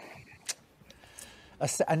 what?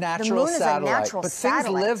 A natural moon is a satellite, natural but things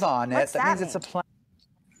satellite. live on it. What's that that means it's a mean?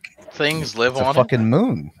 planet. Things live It's a on it. fucking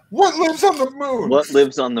moon. What lives on the moon? What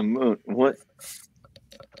lives on the moon? What?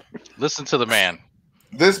 Listen to the man,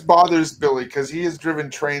 This bothers Billy because he has driven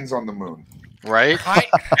trains on the moon. right?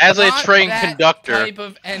 As a Not train that conductor. type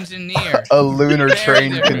of engineer. A lunar Very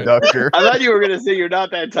train different. conductor. I thought you were gonna say you're not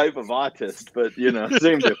that type of autist, but you know,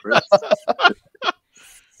 same difference.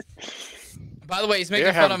 By the way, he's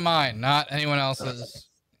making fun of mine, not anyone else's.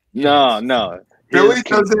 No. Billy His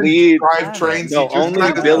doesn't complete- drive trains. No, he just only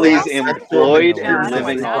drives Billy's sexual employed material. and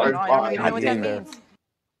living I don't on. know what that means.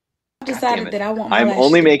 Decided that I want my I'm lashes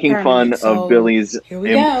only to be making fun permanent, of so Billy's here we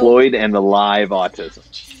go. employed and alive autism.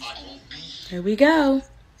 Here we go.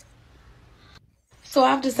 So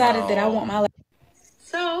I've decided that I want my.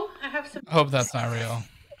 So I have some. I hope that's not real.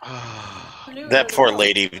 That poor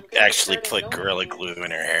lady actually put Gorilla Glue in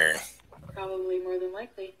her hair. Probably more than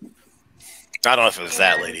likely. I don't know if it was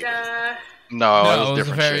that lady. No, it was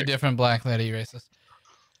a very different black lady, you racist.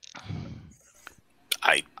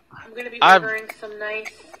 I'm going to be ordering some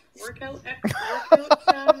nice workout equipment,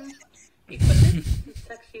 some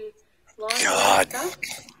sexy laundry stuff.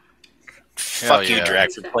 Fuck you,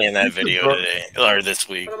 Drag, for playing that video today or this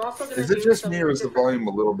week. Is it just me, or is the volume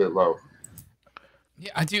a little bit low?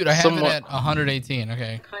 Yeah, dude, I have it at 118.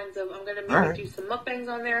 Okay. Kinds of. I'm gonna maybe do some mukbangs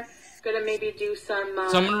on there. Gonna maybe do some.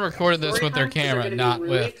 Someone recorded this with their camera, not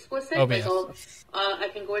really with explicit. OBS. Like I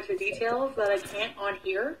can go into details that I can't on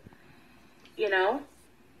here. You know,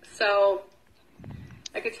 so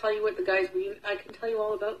I could tell you what the guys. I can tell you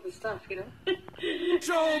all about the stuff. You know.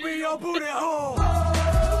 Show me your booty hole.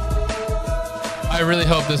 I really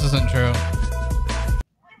hope this isn't true.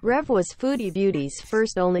 Rev was Foodie Beauty's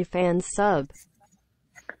first OnlyFans sub.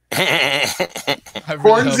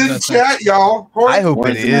 Horns in chat, y'all. I hope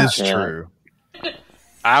it is true.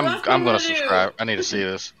 I'm gonna subscribe. I need to see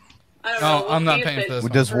this. No, I'm not paying for this.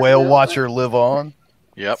 Does Whale Watcher live on?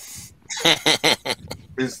 Yep.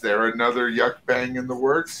 Is there another yuck bang in the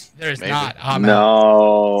works? There's not.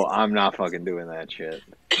 No, I'm not fucking doing that shit.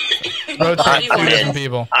 Rotate two different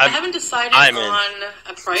people. I haven't decided on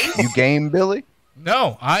a price. You game, Billy?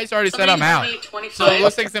 No, I already said I'm out. So it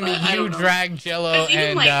looks like it's gonna be you, Drag, Jello,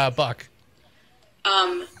 and Buck.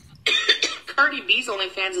 Cardi B's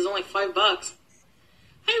OnlyFans is only $5.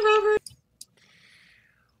 Hey, Robert.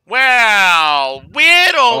 Well,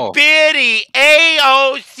 little bitty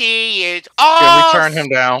AOC is all. Can we turn him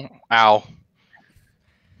down? Ow.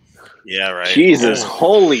 Yeah, right. Jesus,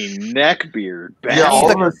 holy neckbeard. Yeah,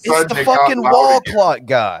 all of a sudden It's the it got fucking loud wall again. clock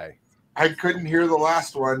guy. I couldn't hear the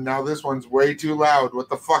last one. Now this one's way too loud. What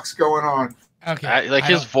the fuck's going on? Okay.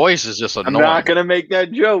 His voice is just I'm annoying. not gonna make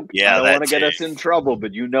that joke. Yeah, I don't that want to get too. us in trouble,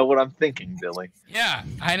 but you know what I'm thinking, Billy. Yeah,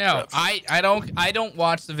 I know. I don't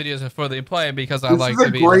watch the videos before they play because I This like is to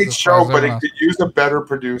a be great as show, far as but it everyone could use a better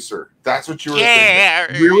producer. That's what you were Yeah,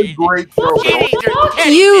 thinking. Really great show. She needs her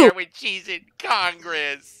teddy You. bear when she's in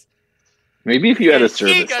Congress. Maybe if you had a She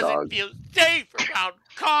service doesn't dog. feel safe around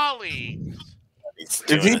colleagues.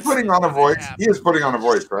 Is he putting on a voice? He is putting on a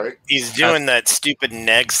voice, right? He's doing that stupid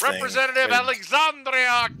negs thing. Representative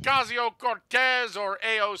Alexandria Ocasio-Cortez, or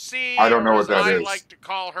AOC. I don't know or what as that I is. like to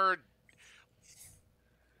call her.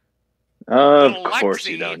 Of Little course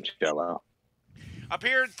Lexi. you don't, Jello.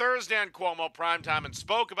 Appeared Thursday on Cuomo Primetime and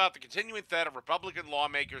spoke about the continuing threat of Republican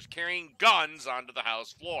lawmakers carrying guns onto the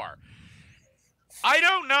House floor. I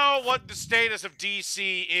don't know what the status of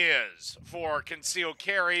D.C. is for concealed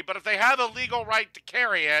carry, but if they have a legal right to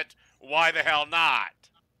carry it, why the hell not?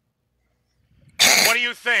 What do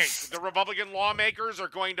you think? The Republican lawmakers are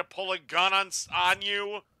going to pull a gun on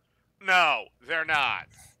you? No, they're not.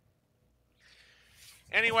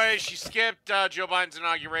 Anyway, she skipped Joe Biden's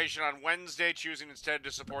inauguration on Wednesday, choosing instead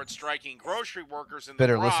to support striking grocery workers in the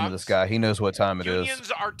Better Bronx. listen to this guy. He knows what time it is.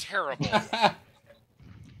 Unions are terrible.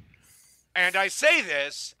 And I say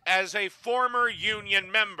this as a former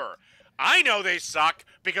union member. I know they suck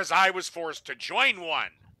because I was forced to join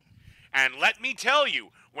one. And let me tell you,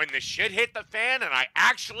 when the shit hit the fan and I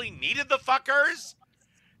actually needed the fuckers,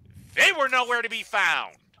 they were nowhere to be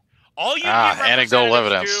found. All union anecdotal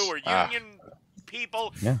representatives evidence. do are union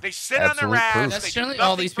people. Yeah, They sit on their absolute ass. proof. That's They do generally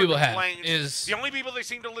all nothing these for people have complaints. is the only people they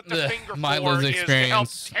seem to lift the the finger my for lived is to help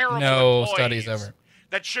experience, terrible no employees studies ever.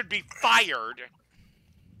 that should be fired.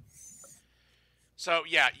 So,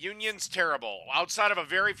 yeah, unions terrible. Outside of a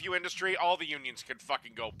very few industry, all the unions could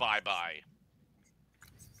fucking go bye-bye.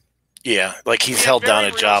 Yeah, like he's Yeah, held down very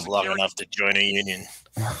a real job long security. enough to join a union.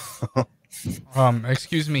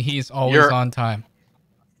 Excuse me, he's always You're- on time.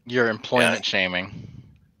 You're employment shaming.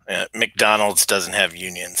 Yeah, McDonald's doesn't have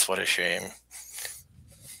unions. What a shame.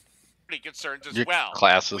 Concerns as Your well.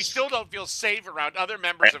 classes. We still don't feel safe around other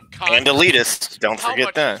members of And Congress. elitists. Don't How forget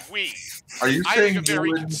much that. is we? Are you I saying think a you very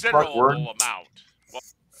wouldn't fuck considerable word? amount. Well,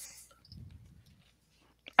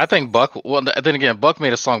 I think Buck. Well, then again, Buck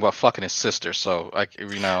made a song about fucking his sister. So,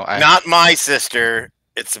 Not my sister.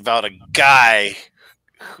 It's about a guy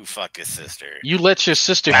who fucked his sister. You let your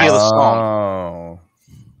sister hear the song. Oh.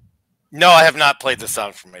 No, I have not played the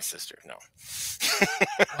song for my sister. No.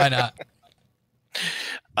 Why not?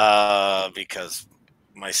 Because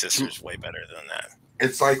my sister's way better than that.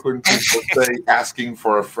 It's like when people say asking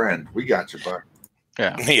for a friend. We got you, Buck.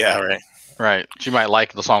 Yeah. Yeah, right. Right. She might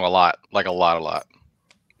like the song a lot. Like a lot.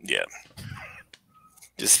 Yeah.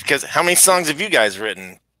 Just because, how many songs have you guys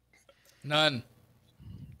written? None.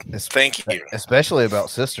 Thank you. Especially about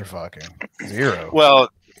sister fucking. 0. Well,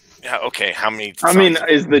 yeah, okay. How many? I mean,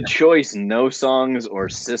 is the choice no songs or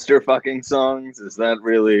sister fucking songs? Is that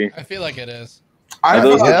really? I feel like it is. I've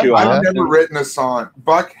never written a song.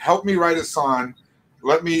 Buck, help me write a song.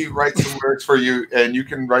 Let me write some lyrics for you, and you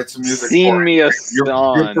can write some music. Sing me a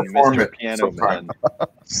song, perform Mr. it Piano Man.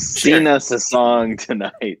 Sing us a song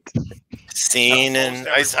tonight. Seen and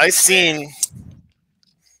I seen.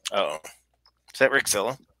 Oh, is that Rick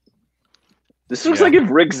Zilla? This looks like if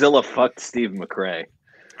Rick Zilla fucked Steve McRae.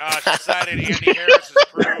 Decided Andy Harris is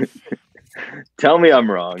proof. Tell me I'm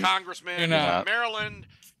wrong. Congressman from Maryland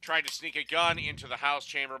tried to sneak a gun into the House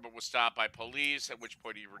chamber, but was stopped by police. At which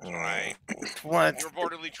point he returned. What? He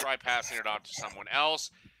reportedly tried passing it on to someone else.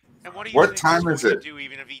 And what do you What think time he's is going it? to do,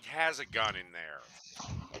 even if he has a gun in there?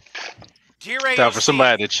 Dear AOC, Time for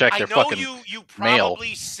somebody to check their I know fucking you mail.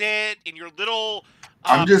 probably sit in your little.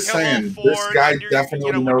 I'm just pillow saying, fort this guy under-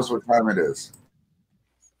 definitely knows what time it is.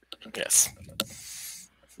 Yes.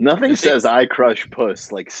 Nothing says I crush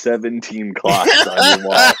puss like 17 clocks on your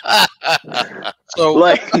wall. So,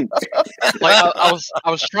 like I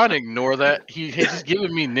was trying to ignore that. He's just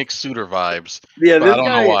giving me Nick Suter vibes. Yeah, but this I don't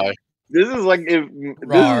guy, know why. This is like this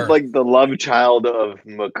is like the love child of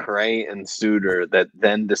McRae and Suter that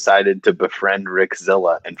then decided to befriend Rick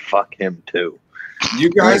Zilla and fuck him too. You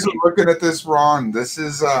guys are looking at this wrong. This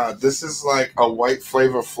is like a white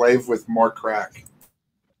Flavor Flav with more crack.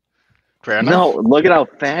 No, look at how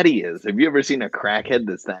fat he is. Have you ever seen a crackhead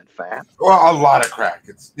that's that fat? Well, a lot of crack.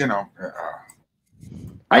 It's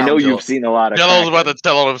I know you've seen a lot of. Jello's about to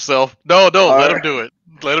tell on himself. No, let him right. do it.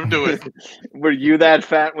 Let him do it. Were you that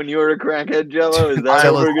fat when you were a crackhead, Jello? Is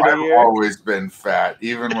that what we're gonna I've hear? always been fat,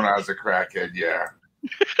 even when I was a crackhead. Yeah.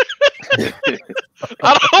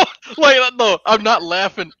 I don't like. No, I'm not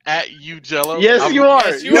laughing at you, Jello. Yes, you are.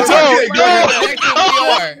 Yes, you are.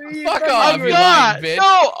 Fuck off, you lying bitch.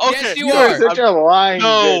 No, okay. Yes, you You are. are such a lying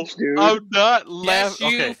No, bitch, dude. I'm not Yes, laughing.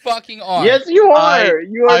 you Okay. fucking are. Yes, you are.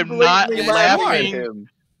 You are I'm not blatantly laughing at laughing. him.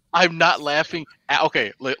 I'm not laughing at.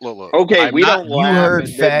 Okay, look. Okay, I'm we not, don't You laugh heard at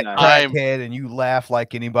fat midnight. crackhead and you laugh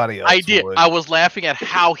like anybody else. I did. would. I was laughing at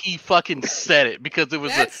how he fucking said it because it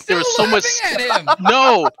was there was so much. At him.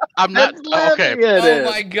 No, I'm not. That's Okay, laughing at Oh him.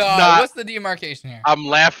 my god. Not- What's the demarcation here? I'm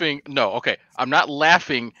laughing. No, okay, I'm not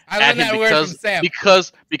laughing I at learned him that word from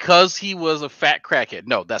Sam. because he was a fat crackhead.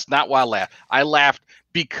 No, that's not why I laughed. I laughed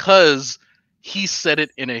because he said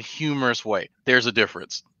it in a humorous way. There's a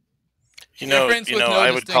difference. Difference with no I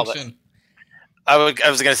would call it. distinction. I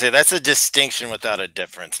was gonna say that's a distinction without a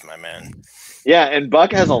difference, my man. Yeah, and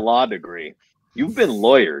Buck has a law degree. You've been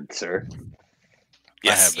lawyered, sir.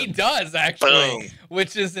 Yes. He does actually, Boom.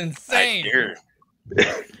 which is insane.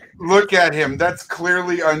 Look at him. That's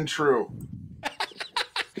clearly untrue.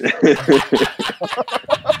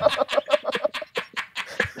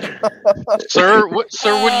 Sir, what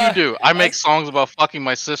do you do? I make songs about fucking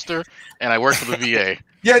my sister, and I work for the VA.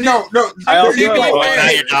 Yeah, no. I also- Wait, now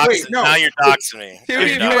you're doxing. wait, no. Now you're doxing me. To be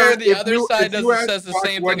If fair, you- the if other you- side if you ask says the Buck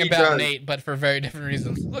same what thing he about does- Nate, but for very different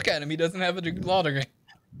reasons. Look at him; he doesn't have a law degree.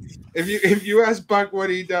 If you ask Buck what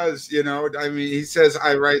he does, I mean, he says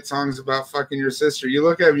I write songs about fucking your sister. You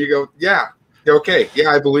look at him, you go, yeah, okay, yeah,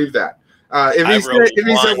 I believe that. If he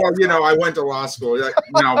said, well, I went to law school, you're like,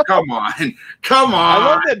 no, come on. I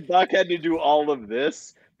love that Buck had to do all of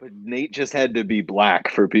this, but Nate just had to be black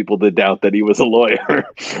for people to doubt that he was a lawyer.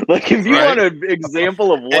 Like, if you want an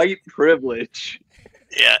example of white privilege.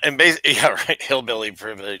 Yeah, and basically, yeah, right, hillbilly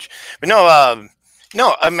privilege. But no,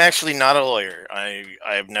 I'm actually not a lawyer.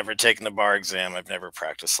 I've never taken the bar exam. I've never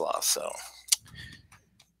practiced law, so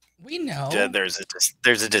we know there's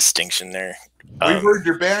a distinction there. We heard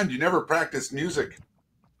your band. You never practiced music.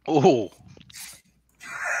 Oh,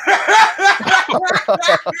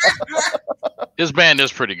 his band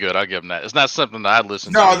is pretty good. I'll give him that. It's not something that I'd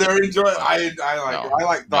listen to. No, they're enjoying. I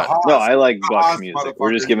like the Haas. No, I like the Buck's Haas music.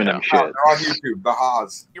 We're just giving him motherfuckers. shit. They're on YouTube. The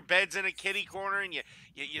Haas. Your bed's in a kitty corner, and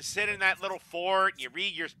you sit in that little fort. And you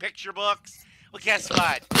read your picture books. Well, guess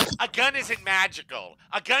what? A gun isn't magical.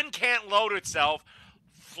 A gun can't load itself,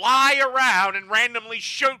 fly around, and randomly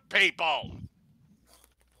shoot people.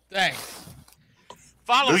 Thanks.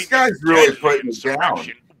 Following This guy's the really deadly putting it down.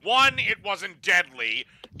 insurrection, 1, it wasn't deadly.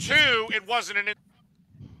 2, it wasn't an.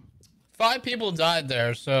 5 people died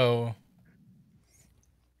there, so.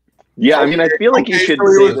 Yeah, I mean, I feel like you should so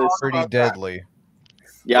he say was this. Pretty deadly.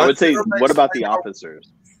 Yeah, I would say, Let's give him what about the explain-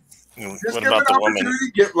 officers? Just What give about an the woman?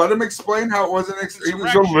 opportunity. Let him explain how it wasn't. He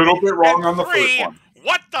was a little bit wrong on the first 3, one.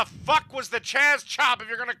 What the fuck was the Chaz Chop if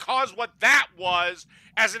you're going to cause what that was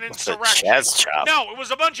as an insurrection? Chaz Chop? No, it was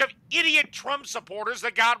a bunch of idiot Trump supporters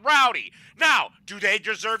that got rowdy. Now, do they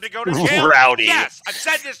deserve to go to jail? Rowdy. Yes, I've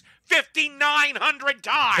said this 5,900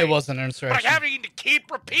 times. It wasn't an insurrection. But I having to keep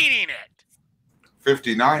repeating it.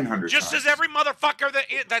 5,900 Just times. as every motherfucker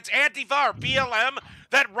that's Antifa or BLM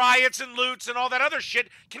that riots and loots and all that other shit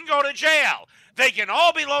can go to jail. They can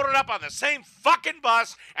all be loaded up on the same fucking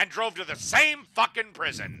bus and drove to the same fucking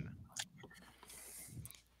prison.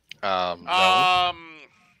 No.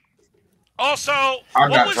 Also, I'm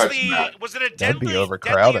what not was touching the that. was it a That'd be deadly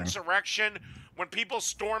overcrowding. insurrection when people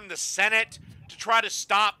stormed the Senate to try to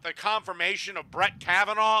stop the confirmation of Brett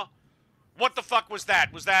Kavanaugh? What the fuck was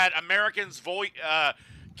that? Was that Americans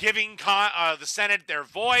giving the Senate their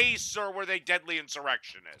voice, or were they deadly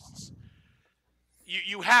insurrectionists?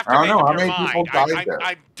 You have to I make don't know. up How your many mind. people died there?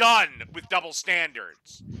 I'm done with double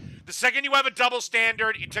standards. The second you have a double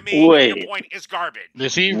standard, to me, your point is garbage.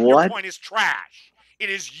 Your point is trash. It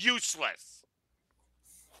is useless.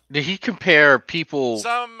 Did he compare people?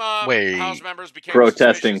 Some House members became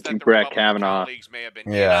protesting suspicious that the Brett Republican Kavanaugh. colleagues may have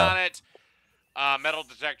been Yeah. in on it. Metal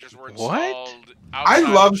detectors were What? installed. I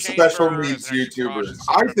outside love the special chamber needs as an extra YouTubers.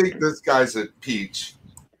 precaution. I think this guy's a peach.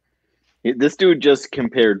 This dude just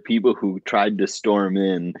compared people who tried to storm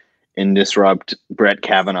in and disrupt Brett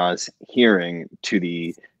Kavanaugh's hearing to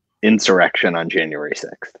the insurrection on January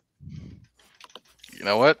 6th. You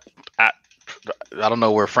know what? I don't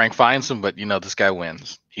know where Frank finds him, but this guy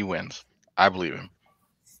wins. He wins. I believe him.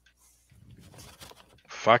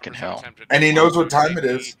 Fucking hell. And he knows what time it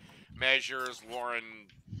is. Measures. Lauren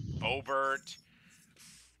Boebert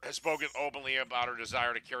has spoken openly about her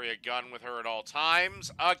desire to carry a gun with her at all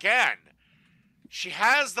times. Again, she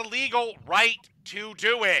has the legal right to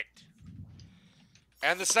do it.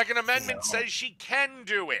 And the Second Amendment says she can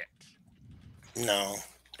do it. No.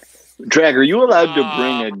 Drag, are you allowed to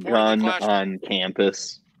bring a gun on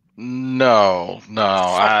campus? No.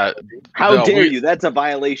 How no, dare we- you? That's a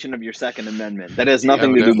violation of your Second Amendment. That has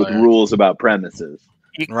nothing to do with Evidently. rules about premises.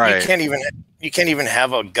 You Right. can't even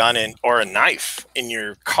have a gun or a knife in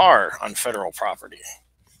your car on federal property.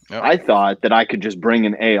 Yep. I thought that I could just bring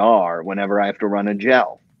an AR whenever I have to run a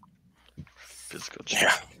gel. Physical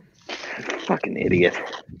Yeah. Fucking idiot.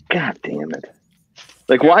 God damn it.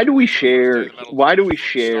 Like, why do we share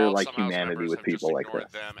like humanity with people like this?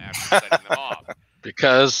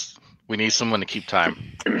 Because we need someone to keep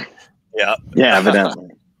time. Yeah. Yeah, evidently.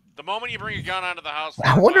 The moment you bring a gun onto the house,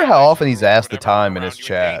 I wonder how often he's asked the time in his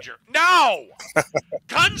chat. no!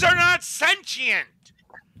 Guns are not sentient.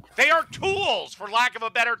 They are tools, for lack of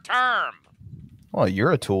a better term. Well,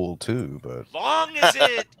 you're a tool too, but Long as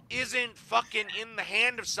it isn't fucking in the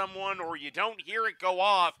hand of someone or you don't hear it go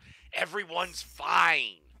off, everyone's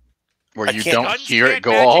fine. Where you can't- don't Guns hear it can't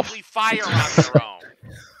go off. magically fire on their own.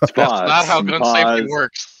 That's not how gun safety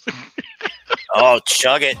works. Oh,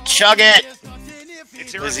 chug it. Chug it.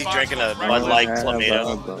 It's Is he irresponsible drinking a for Bud Light everyone.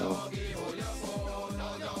 Clamato?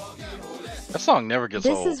 That song never gets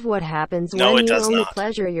This old. is what happens No, when it you does only not.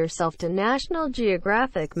 pleasure yourself to National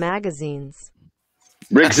Geographic magazines.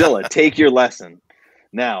 Rickzilla, take your lesson.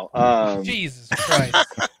 Now, Jesus Christ.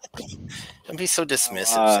 Don't be so dismissive.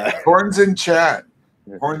 Sam. Horns in chat.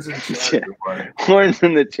 Horns in chat. everybody. Horns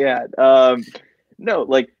in the chat. No,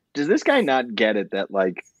 like, does this guy not get it that,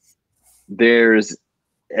 like, there's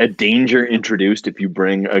a danger introduced if you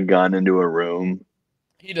bring a gun into a room?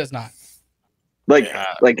 He does not. Like, Yeah.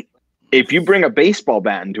 like, if you bring a baseball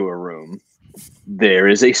bat into a room, there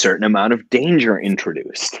is a certain amount of danger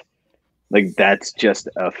introduced. Like, that's just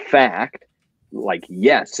a fact. Like,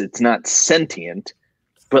 yes, it's not sentient,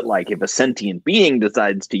 but like, if a sentient being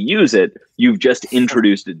decides to use it, you've just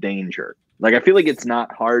introduced a danger. Like, I feel like it's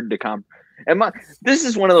not hard to this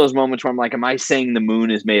is one of those moments where I'm like, am I saying the moon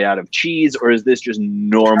is made out of cheese, or is this just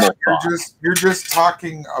normal thought? You're just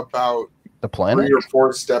talking about the planet. 3 or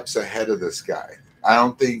 4 steps ahead of this guy. I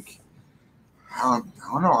don't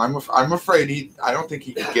know. I'm afraid I don't think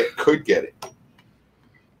he could get it.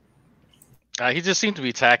 He just seemed to be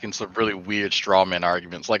attacking some really weird straw man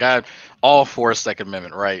arguments. Like, I'm all for Second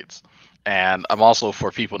Amendment rights, and I'm also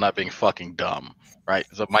for people not being fucking dumb, right?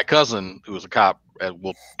 So my cousin, who is a cop,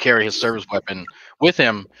 will carry his service weapon with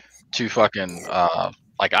him to fucking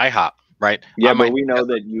like IHOP, right? Yeah, but we know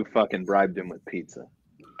that you fucking bribed him with pizza.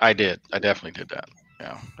 I did. I definitely did that.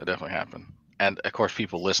 Yeah, that definitely happened. And of course,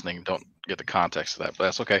 people listening don't get the context of that, but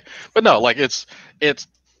that's okay. But no, like it's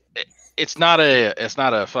not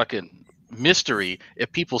a fucking mystery if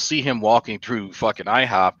people see him walking through fucking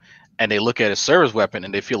IHOP and they look at his service weapon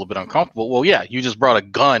and they feel a bit uncomfortable. Well, yeah, you just brought a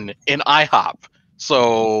gun in IHOP,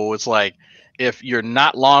 so it's like if you're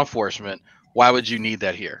not law enforcement, why would you need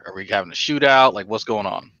that here? Are we having a shootout? Like, what's going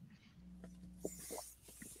on?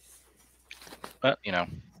 But, you know,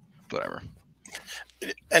 whatever.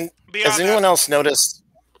 And has anyone else noticed?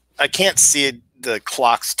 I can't see the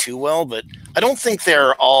clocks too well, but I don't think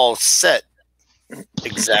they're all set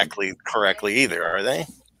exactly correctly either, are they?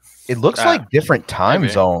 It looks like different time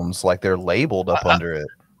zones, like they're labeled up under it.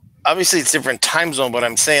 Obviously, it's different time zone, but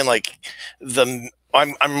I'm saying like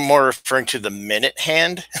I'm more referring to the minute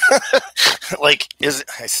hand. Like,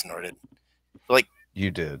 I snorted. Like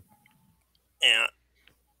you did. Yeah.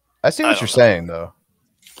 I see what you're saying, though.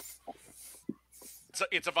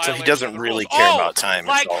 It's a violation. So he doesn't really care about time.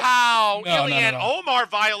 Like how No, Ilhan no. Omar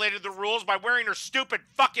violated the rules by wearing her stupid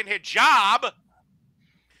fucking hijab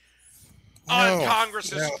on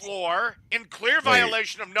Congress's floor in clear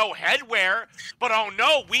violation of no headwear. But oh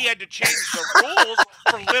no, we had to change the rules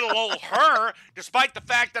for little old her, despite the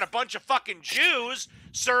fact that a bunch of fucking Jews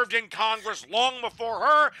served in Congress long before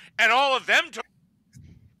her, and all of them took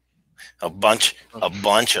a bunch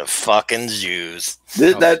of fucking Jews.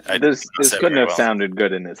 This couldn't have sounded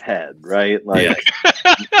good in his head, right? Like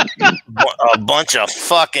a bunch of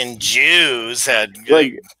fucking Jews had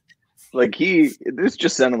this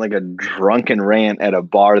just sounded like a drunken rant at a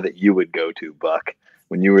bar that you would go to, Buck,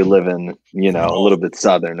 when you were living, you know, a little bit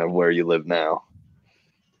southern of where you live now.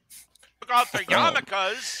 took off their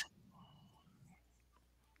yarmulkes.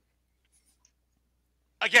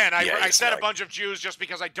 Again, I said a bunch of Jews just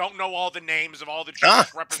because I don't know all the names of all the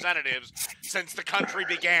Jewish representatives since the country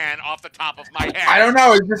began off the top of my head. I don't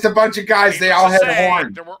know. It's just a bunch of guys. They all had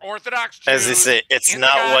horns. There were Orthodox Jews. As they say, it's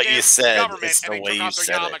not what you said. It's the way you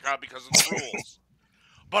said it. Because of the rules.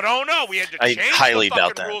 But oh no, we had to I change highly the doubt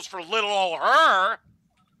fucking that. rules for little old her,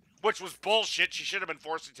 which was bullshit. She should have been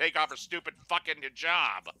forced to take off her stupid fucking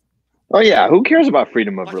hijab. Oh yeah, who cares about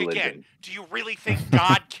freedom of Look, religion? again, do you really think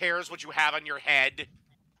God cares what you have on your head?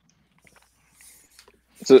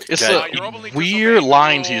 So, It's weird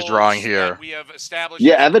lines he's drawing here.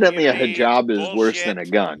 yeah, evidently a hijab is worse than a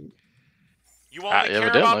gun. You only care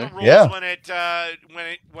about the rules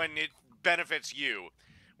when it benefits you,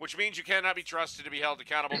 which means you cannot be trusted to be held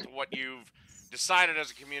accountable to what you've decided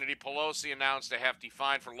as a community. Pelosi announced a hefty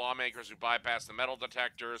fine for lawmakers who bypass the metal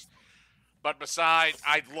detectors. But besides,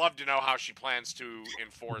 I'd love to know how she plans to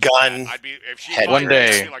enforce gun. that. If she One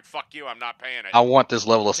day, I'd be like, fuck you, I'm not paying it. I want this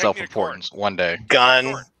level of self-importance one day.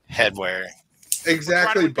 Gun, headwear.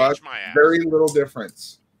 Exactly, Buck. Very little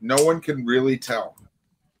difference. No one can really tell.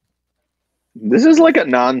 This is like a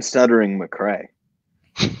non-stuttering McCrae.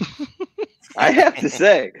 I have to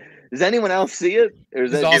say. Does anyone else see it? Or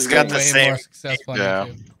is He's got the same. Yeah.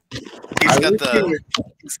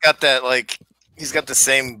 He's got the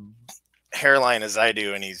same hairline as I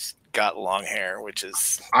do, and he's got long hair, which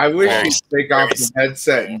is. I wish he'd take off the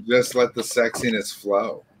headset and just let the sexiness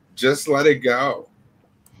flow. Just let it go.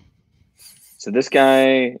 So this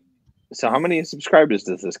guy. So how many subscribers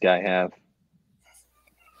does this guy have?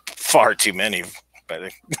 Far too many, but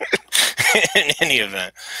in any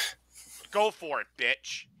event. Go for it,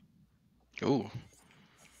 bitch. Ooh.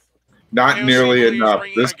 Not nearly enough.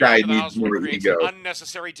 This guy needs more ego.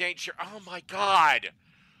 Unnecessary danger. Oh my god.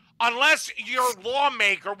 Unless your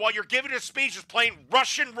lawmaker, while you're giving a speech, is playing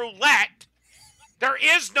Russian roulette, there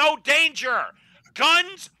is no danger.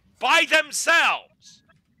 Guns by themselves,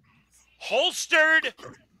 holstered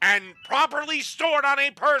and properly stored on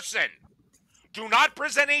a person, do not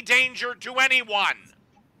present a danger to anyone.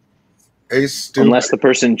 Unless the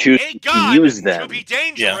person chooses to use them. To be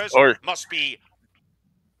dangerous must be.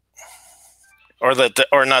 Or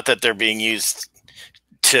not that they're being used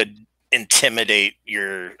to intimidate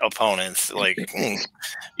your opponents, like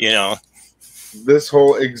you know. This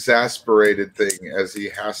whole exasperated thing, as he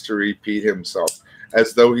has to repeat himself,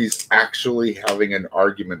 as though he's actually having an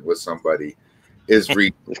argument with somebody, is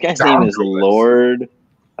This guy's name is Lord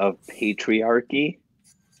of Patriarchy.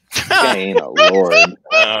 This guy ain't a lord.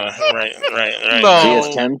 Right. No. He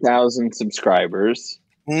has 10,000 subscribers.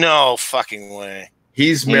 No fucking way.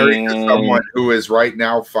 He's married to someone who is right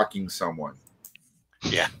now fucking someone.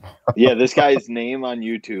 Yeah. Yeah, this guy's name on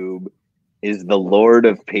YouTube is the Lord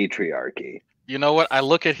of Patriarchy. You know what? I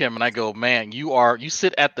look at him and I go, man, you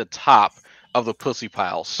sit at the top of the pussy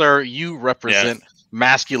pile. Sir, you represent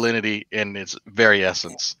masculinity in its very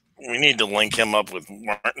essence. We need to link him up with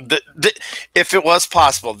if it was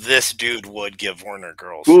possible, this dude would give Werner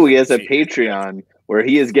girls. Ooh, he has a Patreon where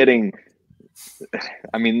he is getting,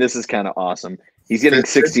 I mean, this is kind of awesome. He's getting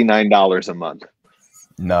 $69 a month.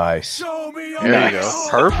 Nice. There you go.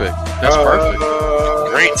 Perfect. That's perfect.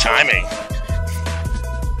 Great timing.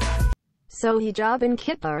 So hijab and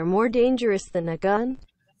kippah are more dangerous than a gun?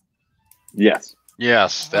 Yes.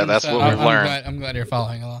 Yes, that's what we've learned. I'm glad you're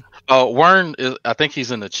following along. Oh, Wern is. I think he's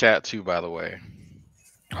in the chat too, by the way.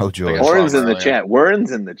 Oh, joy. Warren's in the chat. Warren's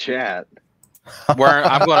in the chat.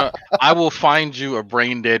 Wern, I will find you a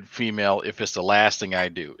brain dead female if it's the last thing I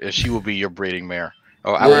do. If she will be your breeding mare.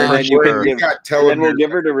 Oh, I will And her. then we'll give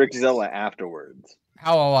her to Rickzilla afterwards.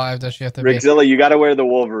 How alive does she have to be? Rickzilla, you got to wear the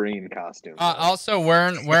Wolverine costume. Also,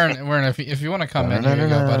 Wern, if you want to come in, here you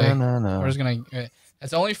go, buddy. We're just gonna.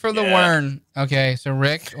 It's only for the Wern. Okay, so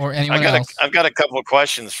Rick or anyone else. I've got a couple of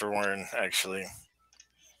questions for Wern, actually.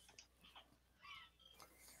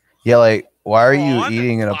 Yeah, like, why are you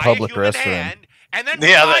eating in a public restroom? And then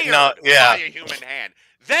by a human hand.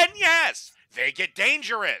 Then yes, they get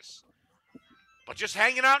dangerous. But just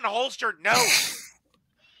hanging out in a holster, no.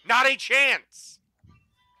 Not a chance.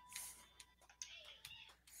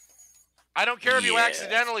 I don't care if you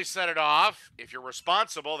accidentally set it off. If you're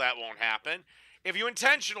responsible, that won't happen. If you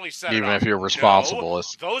intentionally set it off, even if you're responsible, no,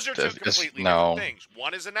 those are two completely different things.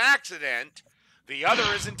 One is an accident. The other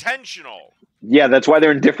is intentional. Yeah, that's why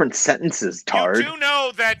they're in different sentences, Tard. You do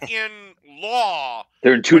know that in law,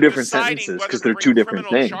 they're in two different sentences because they're two different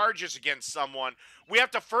things. Charges against someone, we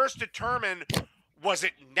have to first determine was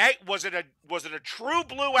it a true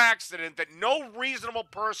blue accident that no reasonable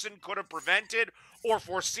person could have prevented or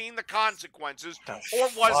foreseen the consequences, or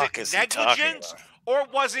was it negligence, or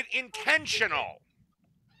was it intentional?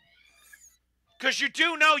 Because you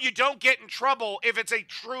do know you don't get in trouble if it's a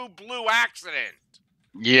true blue accident.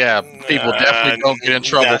 Yeah, people definitely don't get in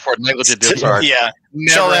trouble for negligent discharge. Yeah,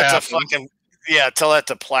 tell that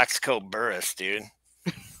to Plaxico Burress, dude.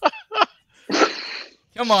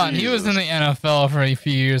 Come on, he was in the NFL for a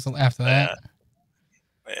few years after that.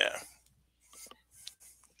 Yeah.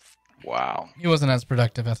 Wow. He wasn't as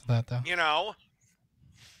productive after that, though. You know,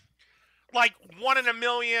 like 1 in a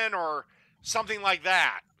million or something like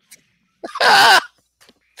that. Yeah,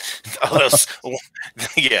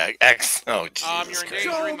 Jesus you're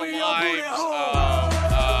endangering the lives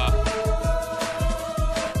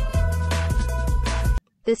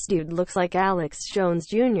This dude looks like Alex Jones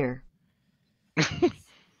Jr.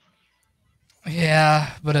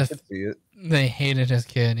 Yeah, but if they hated his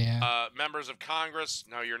kid, members of Congress,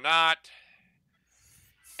 no, you're not.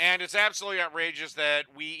 And it's absolutely outrageous that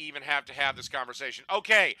we even have to have this conversation.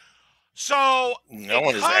 Okay, so no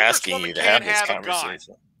one is asking you to have this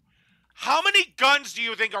conversation. How many guns do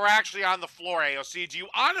you think are actually on the floor, AOC? Do you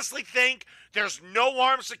honestly think there's no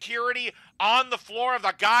armed security on the floor of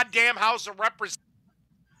the goddamn House of Representatives?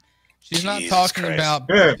 She's not talking about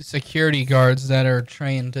security guards that are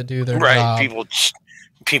trained to do their job.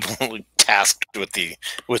 People tasked with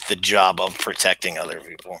the job of protecting other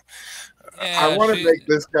people. Yeah, I want to make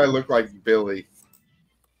this guy look like Billy.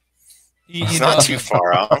 He's not too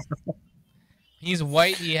far off. He's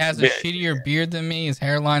white. He has a shittier beard than me. His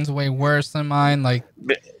hairline's way worse than mine. Like,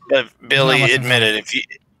 but Billy admitted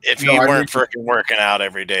if you weren't freaking working out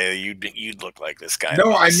every day, you'd look like this guy.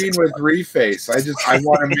 No, I mean with reface. I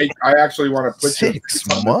actually want to put 6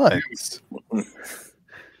 months.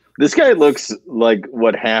 This guy looks like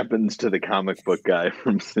what happens to the comic book guy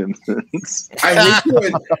from Simpsons. I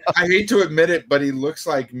hate to admit it, but he looks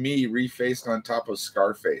like me refaced on top of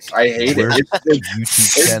Scarface. I hate it.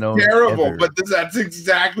 It's terrible, but that's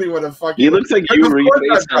exactly what a fucking... He looks like you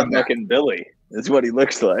refaced on fucking Billy. That's what he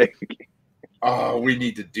looks like. Oh, we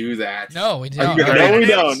need to do that. No, we don't. No, we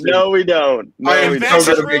don't. No, we don't. No, if that's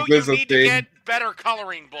true, you need to get better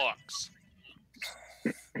coloring books.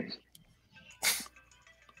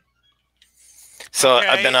 So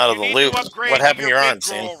I've been out of the loop. What happened to your arm,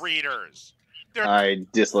 Sam? I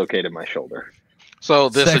dislocated my shoulder. So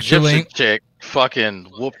this Egyptian chick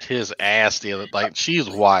fucking whooped his ass the other. Like, she's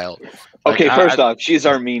wild. Okay, first off, she's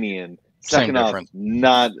Armenian. Second off,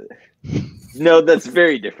 not. No, that's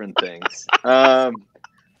very different things.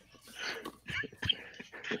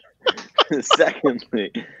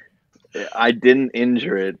 Secondly, I didn't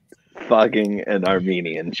injure it fucking an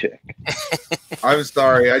Armenian chick. I'm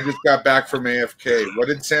sorry. I just got back from AFK. What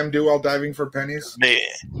did Sam do while diving for pennies? Be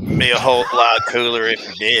a whole lot cooler if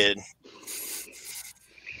you did.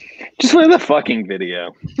 Just play the fucking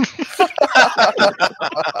video.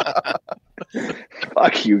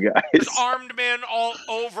 Fuck you guys. There's armed men all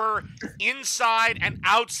over, inside and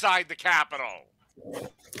outside the Capitol.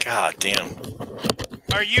 God damn.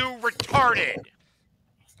 Are you retarded?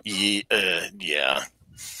 Yeah.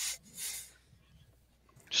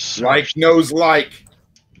 Like knows like.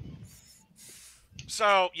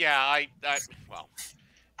 So yeah, well,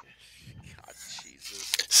 God,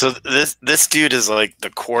 Jesus. So this dude is like the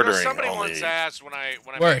quartering. Somebody only. once asked when I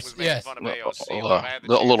Worse, was making yes. fun of AOC, A if I had the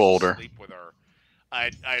little chance to older. sleep with her,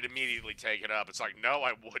 I'd immediately take it up. It's like, no,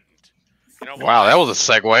 I wouldn't. You know, Wow, that was a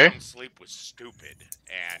segue. Sleep was stupid,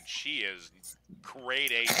 and she is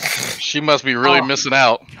grade A. She must be really missing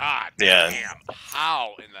out. God Yeah. damn!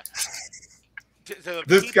 How in the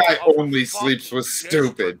This guy only sleeps with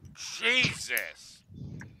stupid. Jesus!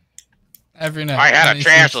 Every night. I had and a he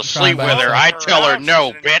chance sleeps to sleep crying with by her. himself. I tell her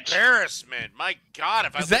no, Perhaps it's an bitch. Embarrassment. My God!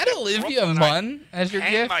 If I Is that lived in Olivia Brooklyn, Munn as your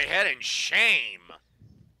hang gift? my head in shame.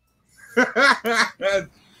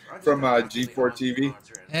 From G4 TV.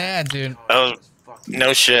 Yeah, dude. Oh,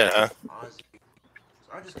 no shit, huh?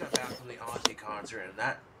 I just got back from the Ozzy concert, and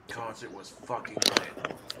that concert was fucking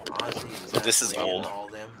lit. Ozzy was This is old. all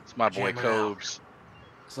them It's my boy jamming out. Cobes.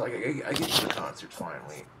 So I get to the concert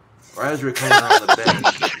finally. Right as we were coming around the bend,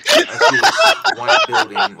 I see this white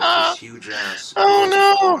building with this huge ass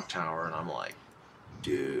clock tower, and I'm like,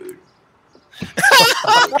 dude. So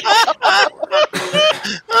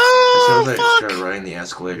I started riding the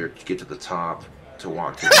escalator to get to the top to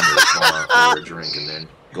walk to the bar for a drink and then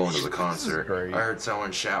go into the concert. I heard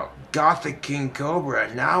someone shout, "Gothic King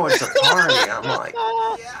Cobra, now it's a party." I'm like,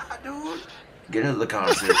 yeah, dude. Get into the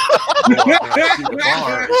concert. Go up and see the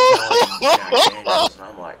bar. It's selling Jack Daniels, and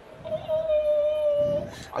I'm like,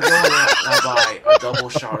 I go in there and I buy a double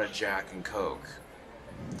shot of Jack and Coke.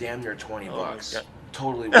 Damn near $20.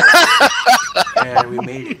 Totally worth it. And we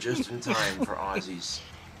made it just in time for Ozzy's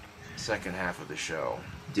second half of the show.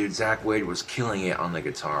 Dude, Zach Wade was killing it on the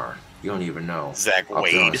guitar. You don't even know. Zach Up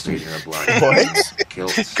there on Wade. stage in a black What?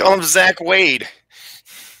 kilt. Call him Zach Wade.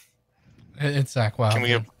 It's Zach Wild. Can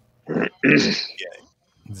we?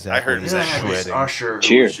 I heard Then I Zach had this Wade. usher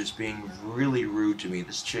who was just being really rude to me.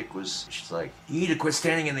 This chick she's like, "You need to quit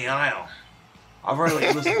standing in the aisle. I've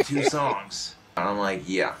already listened to 2 songs." And I'm like,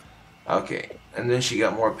 yeah, okay. And then she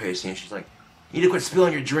got more pacey and she's like, "You need to quit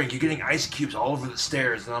spilling your drink. You're getting ice cubes all over the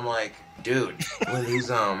stairs." And I'm like, dude, when these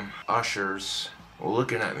ushers were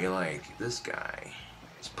looking at me like, this guy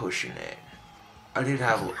is pushing it. I did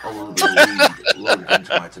have a little bit of weed loaded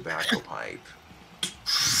into my tobacco pipe.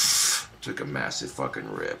 Took a massive fucking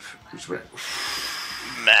rip. Just went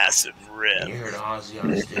massive rip. You heard Ozzy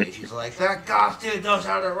on stage. He's like, "That goth dude knows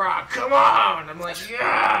how to rock. Come on!" I'm like,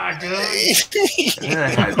 "Yeah, dude." And then I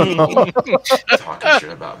had people talking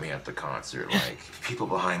shit about me at the concert. Like people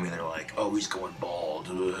behind me, they're like, "Oh, he's going bald."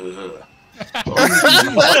 Who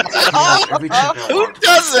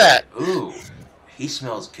does that? Ooh, he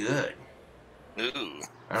smells good. Ooh.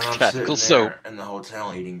 And I'm Tactical sitting there soap. in the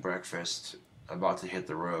hotel eating breakfast, about to hit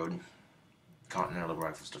the road. Continental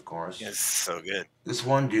breakfast, of course. It's so good. This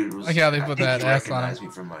one dude was. Like how they I put think that he ass on recognized him.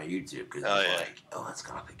 me from my YouTube because Oh, he's yeah. like, "Oh, that's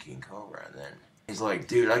Gothic King Cobra." And then he's like,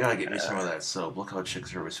 "Dude, I gotta get me some of that soap. Look how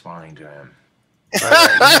chicks are responding to him." Right,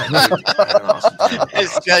 I had an awesome time at the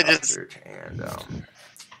This Ozzy guy just- concert, and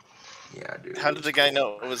yeah, dude. How did the guy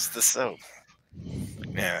know it was the soap?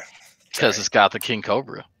 Yeah. Because it's got the King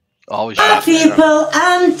Cobra. Always. People,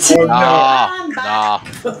 and today I'm Nah. back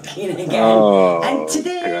cooking again. Oh, and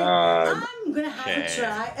today God. I'm gonna have a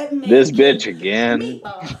try at making This bitch again.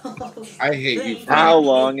 meatballs. I hate you. How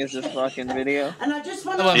long is this fucking video? And I just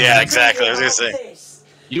want to Yeah, exactly. I was gonna say.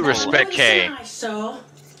 You Now, respect once K. I saw,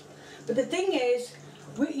 but the thing is,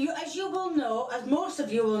 as you will know, as most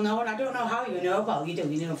of you will know, and I don't know how you know, well, you do,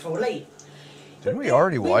 you know for late. Didn't we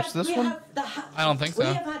already watch this one? I don't think so.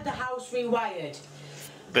 We have had the house rewired.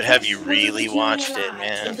 But have you This really was watched originally it, light,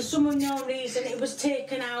 and man? for some unknown reason, it was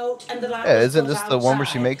taken out, and the light Yeah, was isn't put this the one where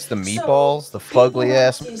she outside. makes the meatballs? The fugly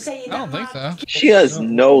ass. I don't think so. She has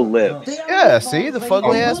no lips. Yeah, see? The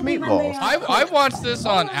fugly ass meatballs. I watched this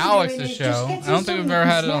on Alex's show. I don't think we've ever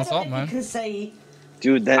had it on Salt Mine.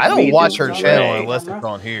 Dude, that I don't meat watch is her great. channel unless it's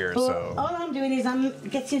on here, so. All I'm doing is I'm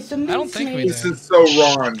getting some I don't think we mincemeat. do. This is so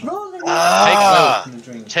wrong. Rolling it Ah.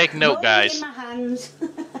 Take note, in guys. my hands.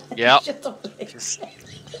 Yep. Shut up.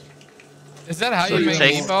 Is that how So you you make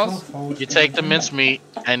take- meatballs? You take the mincemeat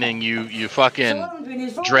and then you fucking All I'm doing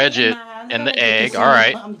is rolling dredge in it my hands. in I the don't think egg. you see All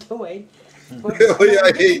right. what I'm doing. Really,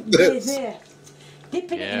 I hate this. Dip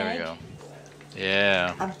it in There we egg. go.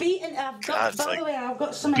 Yeah. I've got, God, it's by like- the way, I've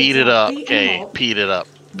got some Beat eggs, it I've up, beaten okay. them up. Beat it up.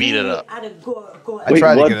 Beat it up. Had a go I Wait,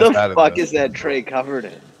 tried to what get us out the of fuck this. is that tray covered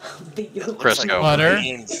in? beat you up. Crisco. Butter.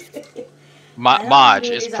 Beans. Marge.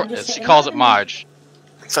 She calls it Marge.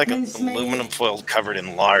 It's like aluminum foil covered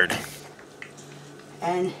in lard.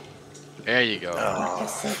 And There you go.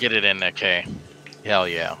 Oh. Get it in there, Kay. Hell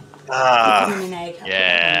yeah. Ah. put 'em in an egg. I put 'em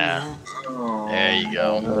Yeah. in There you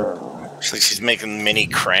go. It's like she's making mini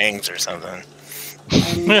crangs or something.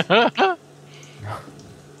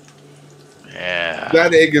 Yeah.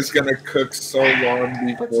 That egg is gonna cook so long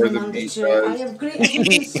before the meat does.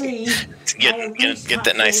 Get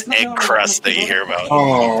that nice egg crust that you hear about.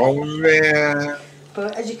 Oh man!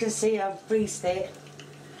 But as you can see, I've freezed it.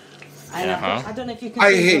 I don't know if you can.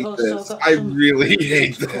 I hate this. I really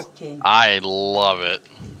hate this. I love it.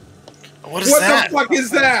 What is that? What the fuck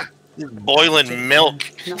is that? Boiling milk.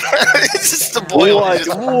 It's just the boiling.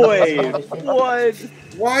 Wait, what?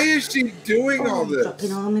 Why is she doing all this?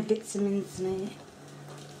 Dropping all my bits of mincemeat.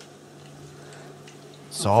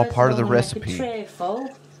 It's all part of the recipe. She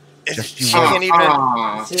can't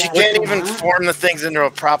even form the things into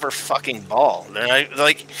a proper fucking ball. They're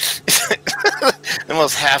like the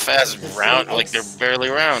most half-assed round, like they're barely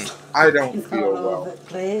round. I don't feel well.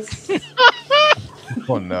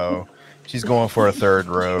 Oh no, she's going for a third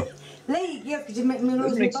row.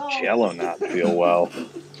 This makes Jello not feel well.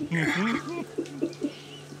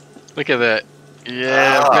 Look at that.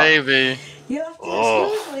 Yeah, baby.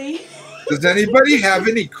 Oh. Does anybody have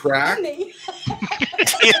any crack? Because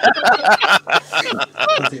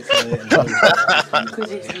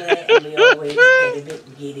it's late and we always get a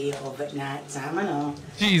bit giddy over at night time, I know.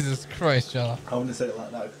 Jesus Christ, Jello. I want to say it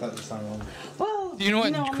like that because that does sound wrong. Well, do you know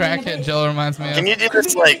what crackhead Jello reminds me of? Can you do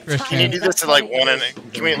this like? Can you do this at like one and?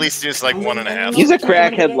 Can we at least do this like 1.5? He's a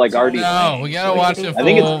crackhead like Artie. No, we gotta watch it. I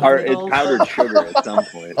think it's powdered sugar at some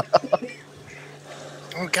point.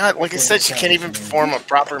 Oh God! Like I said, she can't even perform a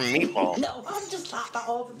proper meatball. No, I'm just like that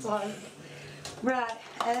all the time. Right.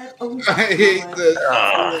 I hate this.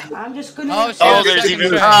 I'm just gonna. Oh, there's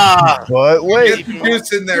even. But wait. Get the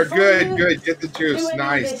juice in there. Good, good. Get the juice.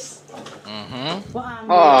 Nice.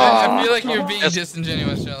 I feel like you're being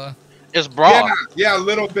disingenuous, Jello. It's broth. Yeah, a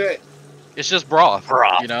little bit. It's just broth.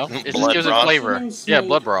 You know, it just gives it flavor. Yeah,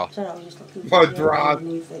 blood broth. Blood broth.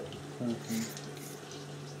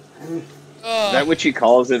 Is that what she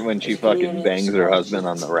calls it when she fucking bangs her husband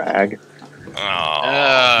on the rag? Get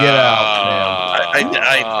out,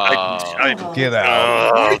 man. Get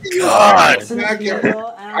out. Oh, God.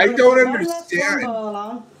 I don't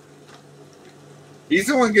understand. He's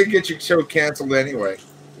the one gonna get your show canceled anyway.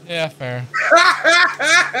 Yeah, fair.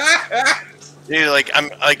 Dude,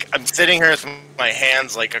 I'm sitting here with my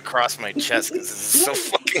hands like across my chest because this is so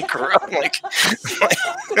fucking gross.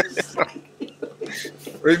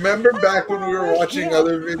 Remember back when we were watching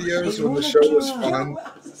other videos when the show was fun?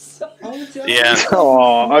 Yeah.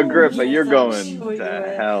 Oh, Agrippa, you're going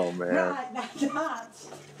to hell, man.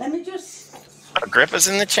 Let me just. Agrippa's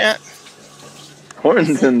in the chat?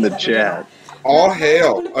 Horn's in the chat. All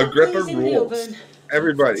hail. Agrippa rules.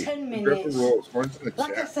 Everybody. Agrippa rules. Horn's in the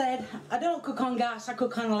Like I chat. said, I don't cook on gas, I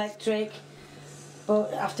cook on electric.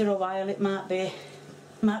 But after a while it might be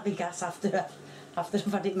gas after I've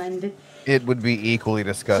had it mended. It would be equally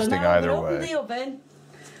disgusting either way. Open the oven.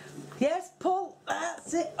 Yes, pull.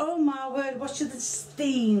 That's it. Oh my word, watch the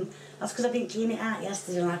steam. That's because I didn't clean it out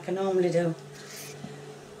yesterday like I normally do.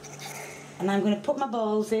 And I'm going to put my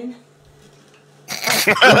balls in.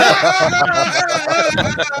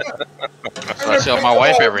 I tell my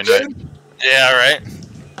wife every night. Yeah, right.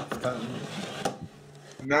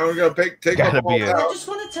 Now we're gonna take Gotta a ball be I out. just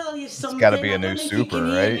want to tell you something. It's got to be I a don't new know if you super, can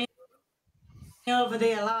hear right? me over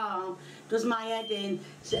the alarm does my head in.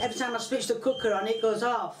 So every time I switch the cooker on, it goes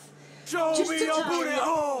off. Show Just me to your tell booty you.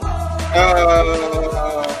 hole.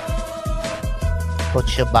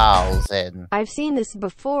 Put your balls in. I've seen this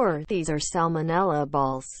before. These are salmonella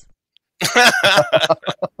balls.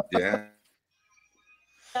 Yeah.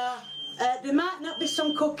 There might not be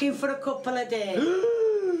some cooking for a couple of days.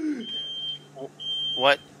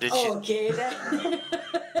 What did she? Okay then.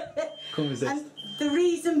 And the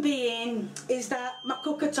reason being is that my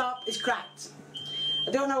cooker top is cracked.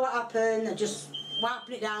 I don't know what happened. I just wiped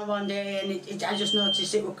it down one day and I just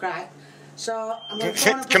noticed it was cracked. So I'm going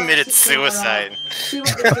to Committed suicide. See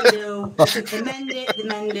what they can do. If they can mend it, they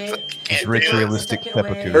mend it. It's rich, realistic Her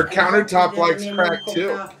pepper. countertop likes crack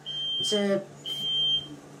too. To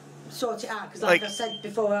sort it out, because like I said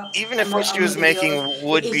before, Even if what she was making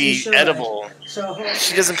would be edible,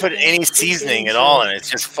 she doesn't put any seasoning at all in it. It's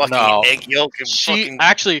just fucking egg yolk and fucking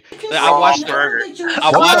actually, I watched burger.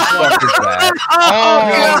 I watched What the fuck is that?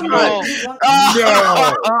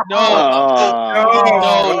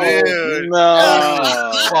 No.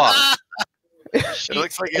 It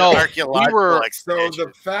looks like an archaeological So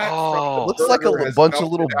the fat from the Looks like burger a has bunch of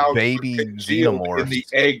melted little out baby and sealed in xenomorphs. the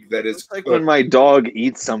egg that is It's like when my dog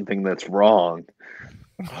eats something that's wrong.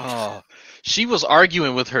 Oh, she was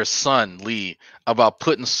arguing with her son Lee about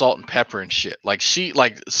putting salt and pepper and shit. Like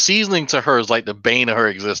seasoning to her is like the bane of her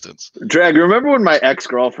existence. Drag, remember when my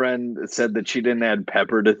ex-girlfriend said that she didn't add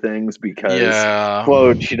pepper to things because,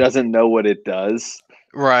 quote, she doesn't know what it does?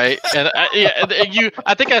 Right, and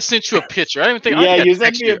I think I sent you a picture. I didn't think. Yeah, you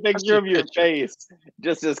sent me a picture of your face,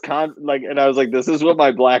 just as and I was like, "This is what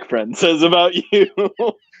my black friend says about you."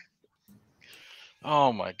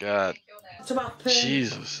 Oh my god,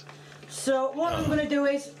 Jesus! So what I'm gonna do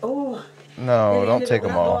is, no, don't take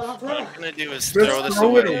them off. What I'm gonna do is Just throw this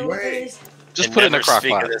throw it away. away. Just put it in a crock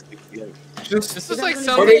pot. This is like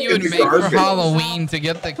something you would make for Halloween to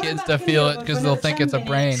get the kids to feel it because they'll think it's a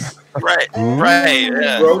brain. Right, right.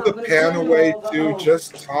 Yeah. Throw the pan away too.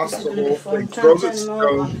 Just toss the whole thing. Throw the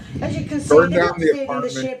stove. As you can see, Burn they're down not the staying in the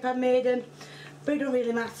apartment. shape I made them, but it don't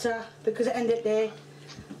really matter because at the end of the day.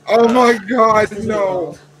 Oh my God,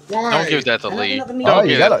 no! Why? Don't give that to Lee. Oh,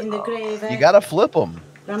 you gotta flip them.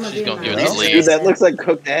 She's gonna give it to Lee. Dude, that looks like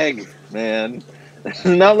cooked egg, man. Does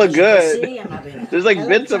not look good. There's like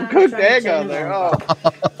bits of cooked egg on there. Oh.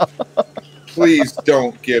 Please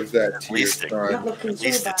don't give that to your son. At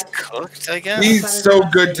least it's cooked, I guess. He's so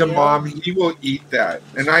good to mom. He will eat that,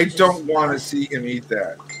 and I don't want to see him eat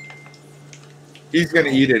that. He's gonna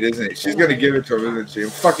eat it, isn't he? She's gonna give it to him, isn't she?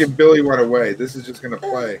 And fucking Billy went away. This is just gonna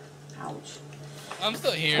play. I'm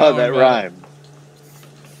still here. Oh, that rhyme.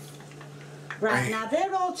 Right, now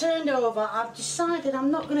they're all turned over. I've decided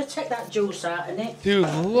I'm not going to take that juice out of it. Dude,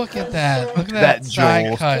 look at that. Look at that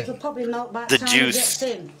side cut. It'll probably melt by the time it juice. gets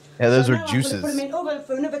in. Yeah, those So are now I'm gonna juices. put them in oven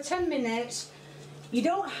for another 10 minutes. You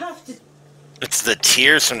don't have to. It's the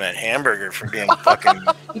tears from that hamburger from being fucking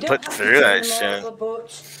put through that shit.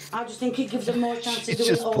 But I just think it gives them more chance to It's do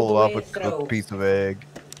just it all pull the off way a through. cooked piece of egg.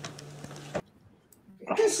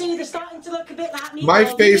 You can see they're starting to look a bit like meatballs. My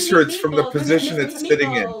face hurts from the position it's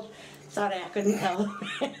sitting in. Sorry, I couldn't help.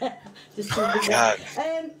 Just too big. God.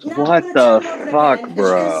 Now What I'm gonna the turn over fuck, again. As you can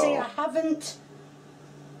bro? see, I haven't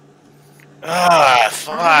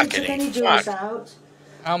took any Fuckity juice fuck. out.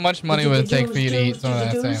 How much money would it take for you to eat some of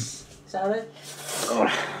that, Sam? Sorry. So I'm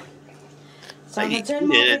Like, gonna turn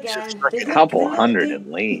them over again. A couple hundred at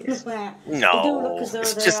least. No,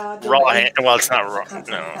 it's just raw. Well, it's not raw.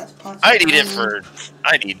 No, I'd eat it for.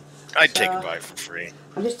 I'd take a bite for free.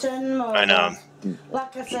 I'm just turning them over. I know.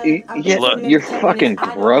 Like I said, Yeah, Look, you're fucking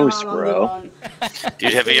gross, bro.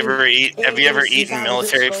 Dude, have you ever eaten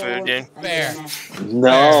military food, dude? Fair.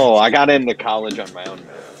 No, I got into college on my own.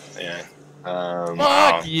 Yeah.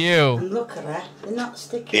 Fuck you. And look at her. They're not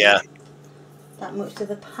sticking Yeah. that much to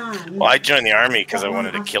the pan. Well, I joined the army because I That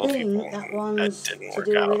wanted to one, kill think people. That That one's didn't to work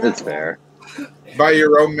do out. with That's that one. fair. By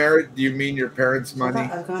your own merit, do you mean your parents' money?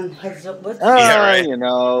 I've gone heads upwards. Yeah, right. You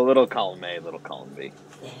know, little column A, little column B.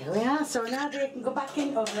 There we are. So now they can go back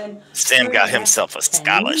in oven. Sam got for himself a 10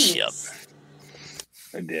 scholarship. minutes.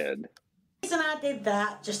 I did. The reason I did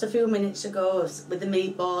that just a few minutes ago with the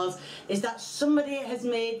meatballs is that somebody has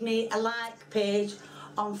made me a like page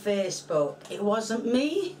on Facebook. It wasn't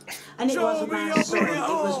me, and it wasn't my son. It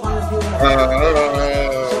was one of your. So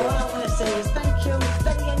all I want to say is thank you. It's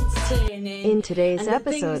very entertaining. In today's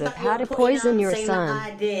episode of How to Poison Your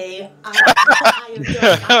Son.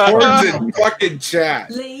 Horns in fucking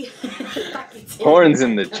chat. Horns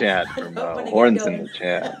in the chat, bro. Horns in the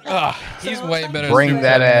chat. He's way better. Bring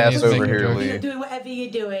that ass He's over making here, jokes. You're Lee. doing whatever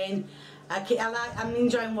you're doing. I'm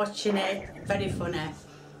enjoying watching it. Very funny.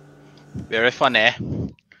 Very funny.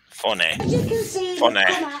 Funny. As you can see, they come Funny.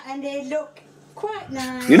 out and they look quite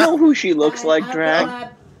nice. You know who she looks like, I've Drag?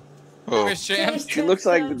 got Oh. Chris Sham. She looks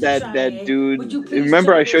like that dude.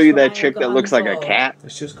 Remember I show you that chick that looks like a cat?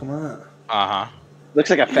 It's just come out. Uh huh. Looks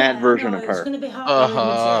like a fat version of It's her. gonna be hard,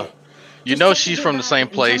 Uh-huh. isn't it? You know she's from the same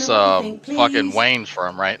place fucking Wayne's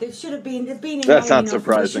from, right? They should have been. They've been in That's long not enough,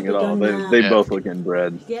 surprising they at should all. be done They now. both look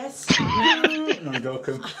inbred. Yes.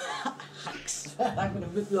 Goku. I'm gonna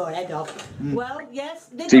rip your head off. Well, yes.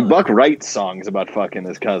 They See, don't. Buck writes songs about fucking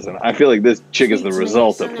his cousin. I feel like this chick is the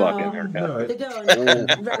result of fucking her cousin. They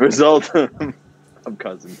don't. Result of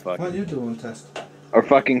cousin What are fucking. you doing, Test? Or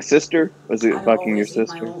fucking sister? Was it fucking your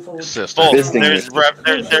sister? Sister. Both.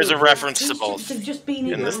 Fisting There's a reference to These both chips have just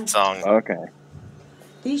been in this my- song. Okay.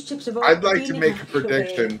 These chips have all I'd like been to in make my a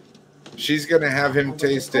prediction. She's gonna have him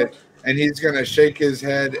taste it, and he's gonna shake his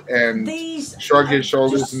head and These shrug his are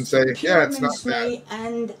shoulders just and say, pure "Yeah, it's not bad." mincemeat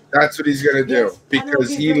and That's what he's gonna do Yes, I know because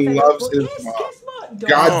he people think, loves but his yes, mom. guess what?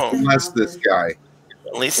 God Don't bless have this them. guy.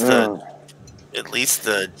 At least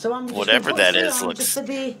the So I'm just whatever gonna that put it is on looks just to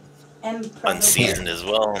be unseasoned as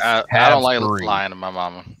well. I don't like lying to my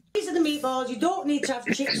mama. these are the meatballs. You don't need to have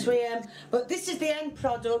chips with them, but this is the end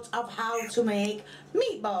product of how to make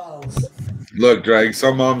meatballs. Look, Drag,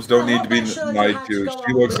 some moms don't need to be lied to.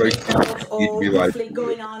 She looks like she need to be lied to.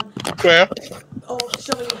 Going on. Yeah. Or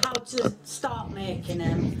show you how to start making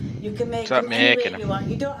them. You can make Start them any way making you want.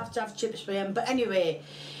 You don't have to have chips with them. But anyway,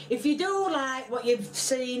 if you do like what you've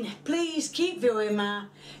seen, please keep viewing me.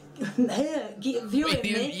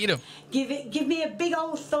 Give me a big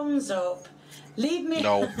old thumbs up. Leave me a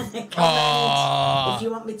comment if you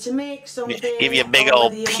want me to make something. Give you a big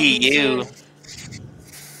old PU.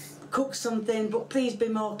 Cook something, but please be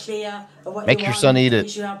more clear of what Make you your want son eat and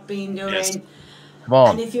it. you have been doing. Yes. Come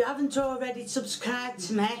on. And if you haven't already subscribed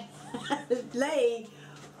to me,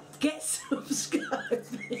 get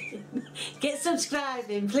subscribing. Get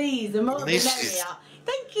subscribing, please. The more the merrier.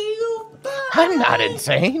 Thank you. Bye. I'm not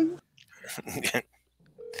insane.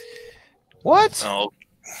 What? Oh.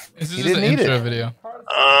 This is He just an didn't eat intro it. video.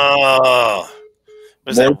 Oh.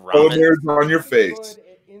 Was that More ramen? words on your face.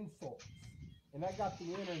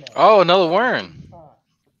 Oh, another worm.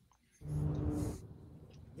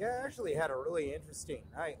 Yeah, I actually had a really interesting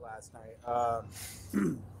night last night.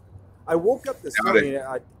 I woke up this morning.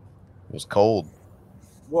 It was cold.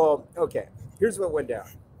 Well, okay. Here's what went down.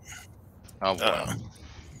 Oh, boy.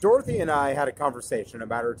 Dorothy and I had a conversation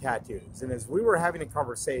about her tattoos, and as we were having a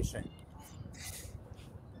conversation,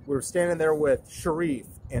 we were standing there with Sharif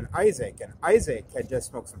and Isaac had just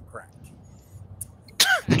smoked some crack.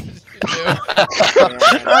 And he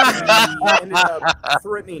ended up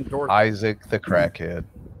threatening Dorothy. Isaac the crackhead.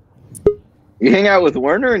 You hang out with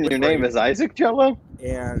Werner and your name is Isaac, Jello?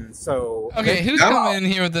 And so... Okay, who's coming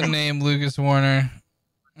in here with the name Lucas Werner?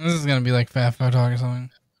 This is gonna be like Fat Photo Talk or something.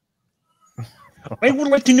 I would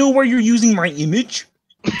like to know why you're using my image.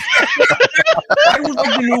 I would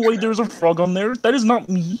like to know why there's a frog on there. That is not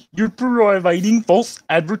me. You're providing false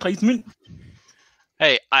advertisement.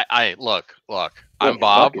 Hey, I look. I'm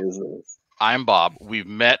Bob. I'm Bob. We've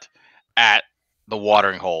met at the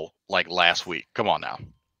watering hole like last week. Come on now.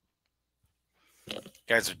 You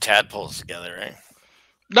guys are tadpoles together, right?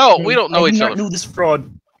 No, we don't know each other. I know this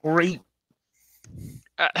fraud. Great.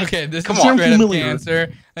 Okay, this Come is on. straight up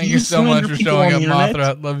cancer. Thank you so much for showing up,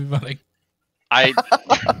 Mothra. Love you, buddy. I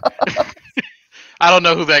don't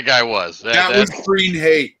know who that guy was. That was green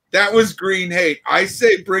hate. That was green hate. I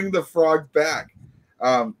say bring the frog back.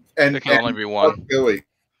 And there can only be one. Billy.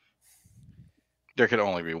 There can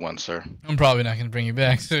only be one, sir. I'm probably not going to bring you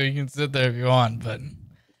back, so you can sit there if you want. But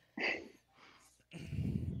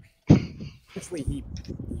Actually, he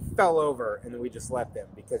fell over, and then we just left him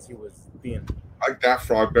because he was being... I like that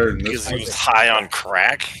frog better than this. Because he was high on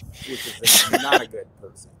crack. Which is not a good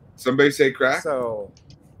person. Somebody say crack? So,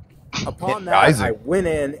 upon that, I went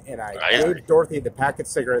in and I gave Dorothy the pack of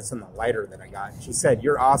cigarettes and the lighter that I got. She said,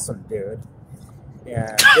 "You're awesome, dude."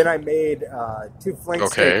 And then I made 2 flank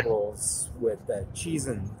steak rolls with cheese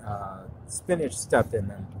and spinach stuffed in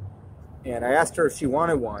them. And I asked her if she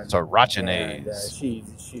wanted one. Sriracha. And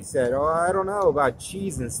she said, "Oh, I don't know about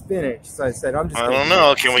cheese and spinach." So I said, "I'm just." I don't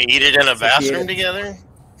know. Can we eat it in a bathroom together?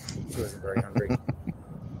 She wasn't very hungry.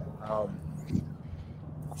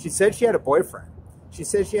 She said she had a boyfriend. She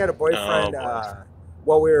said she had a boyfriend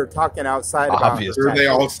while we were talking outside about. Obviously, they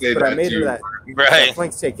all say but that I made too. her that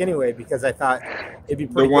flank steak anyway because I thought it'd be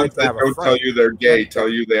pretty The ones good to that have a don't friend. tell you they're gay tell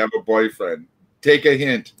you they have a boyfriend. Take a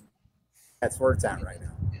hint. That's where it's at right now.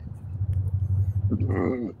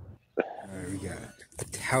 We got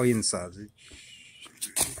Italian sausage,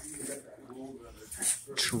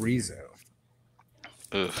 chorizo.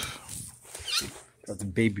 Ugh. That's a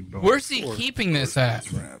baby bone. where's he keeping this at?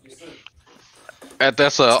 That's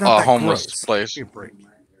It's not a that homeless gross. place.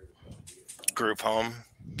 Group home,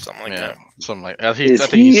 something like that. Something like that. Is I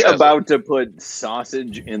think he says about to put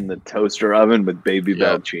sausage in the toaster oven with baby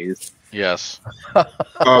bell cheese? Yes. Of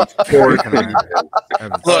course.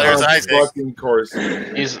 Look, there's Isaac. Fucking course.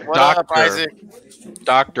 He's What up, Isaac?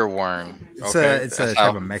 Dr. Worm. It's Okay, it's a that's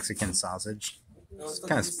type how- of Mexican sausage. It's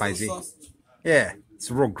kind of spicy. Yeah,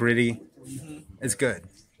 it's real gritty. It's good.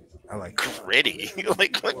 I like it. Gritty.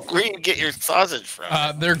 Like, where do you get your sausage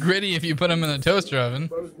from? They're gritty if you put them in the toaster oven.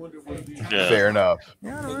 Yeah. Fair enough.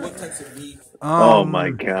 Oh my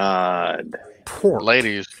god. Pork.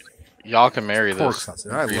 Ladies, y'all can marry Pork this.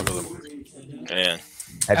 sausage. I love it. Yeah. Have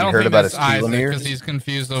I you don't heard think about a that's Isaac telomere? because he's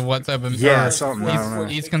confused of what type of Yeah, or something, I don't know.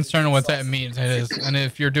 he's concerned with what type of meat it is, and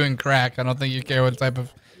if you're doing crack, I don't think you care what type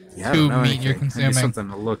of Yeah, I don't know meat you're anything. Maybe consuming. something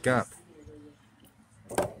to look up.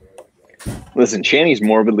 Listen, Shanny's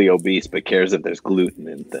morbidly obese, but cares if there's gluten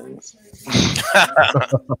in things.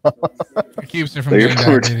 It keeps her from getting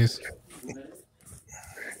diabetes.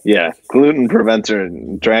 Yeah, gluten prevents her.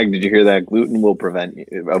 Drag, did you hear that? Gluten will prevent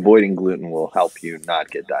you. Avoiding gluten will help you not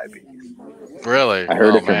get diabetes. Really? I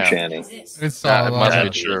heard it from man. Shanny. It's That all must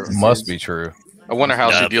about be true. Must be true. I wonder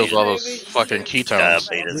how she deals with all those fucking ketones.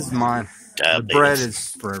 This is mine. The bread is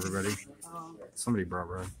for everybody. Somebody brought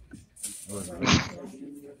bread.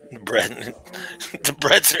 Bread. The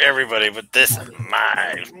bread's for everybody, but this is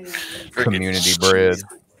mine. Community bread.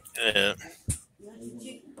 Yeah.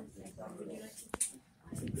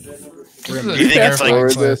 This is Do a you think it's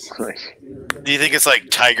terrifying like? Do you think it's like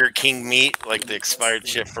Tiger King meat, like the expired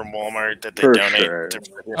shit from Walmart that they For donate? sure.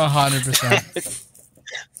 100%.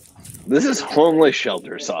 This is homeless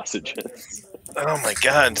shelter sausages. Oh my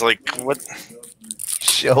god! It's like what?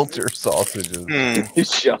 Shelter sausages.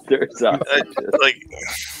 Shelter sausages. Like,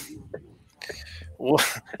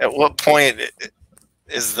 at what point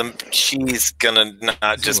is the cheese gonna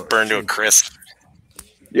not just burn to a crisp?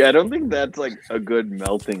 Yeah, I don't think that's like a good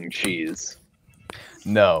melting cheese.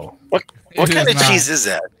 No. What kind of cheese is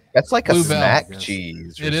that? That's like a Blue Bell. snack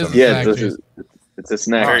cheese. or It is. something. Yeah, Snack cheese. it's a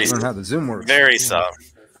snack. Very, Learn how the Zoom works. very soft.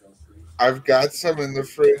 I've got some in the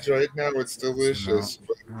fridge right now. It's delicious.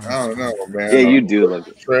 But I don't know, man. Yeah, you do look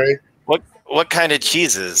it. Trey. What kind of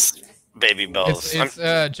cheeses, Baby Bells? It's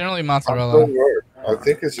generally I'm mozzarella. so worried. I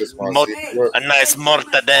think it's just mozzarella. A nice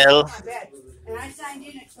mortadella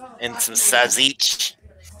and some sausage.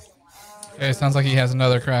 Okay, sounds like he has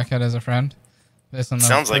another crackhead as a friend. Based on the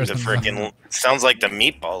Sounds like the person freaking. Sounds like the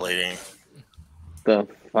meatball lady. The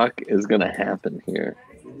fuck is gonna happen here?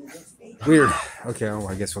 Weird. Okay, well,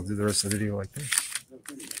 I guess we'll do the rest of the video like this.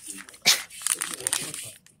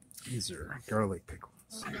 These are garlic pickles.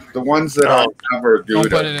 The ones that I'll never do. Don't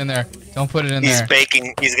put it in there. Don't put it in He's there.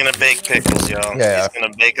 baking. He's gonna bake pickles, y'all. Yeah. He's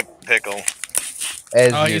gonna bake a pickle.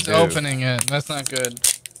 As Oh, you he's do. opening it. That's not good.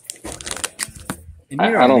 And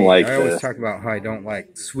I don't me, like I always this. talk about how I don't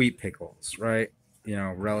like sweet pickles, right? You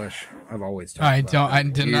know, relish. I've always talked I about don't. that I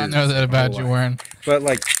did not years know that about of you, my life. Warren. But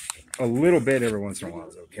like a little bit every once in a while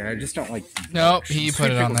is okay. I just don't like. Nope, he sweet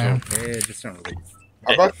put it on pickles there. are Okay, I just don't really.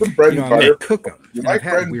 How about some bread You know, and I butter? like cook them. You And like I've had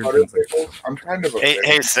bread and weird butter things like pickles? I'm kind of a Hey, fan.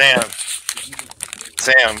 hey, Sam.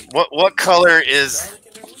 Sam, what color is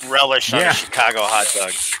relish on Yeah. a Chicago hot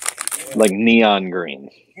dog? Like neon green.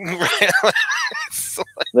 So,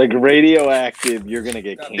 Like radioactive, you're gonna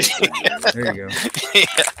get cancer. There you go. yeah.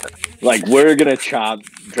 Like we're gonna chop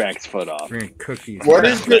Drax's foot off. We're gonna cook these. What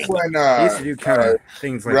is it when I used to do kind of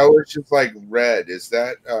things like relish is like red? Is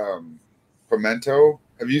that pimento?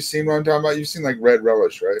 Have you seen what I'm talking about? You've seen like red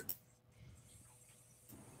relish, right?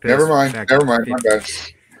 Never mind. Never mind. My bad.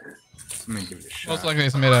 Let me give it a shot. Most likely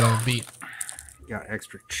it's made out of beet. Got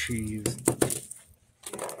extra cheese.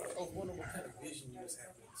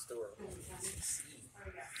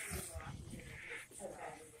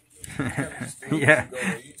 Yeah.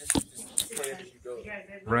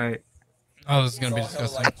 Right. Oh, this is gonna be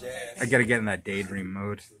disgusting. I gotta get in that daydream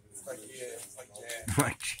mode.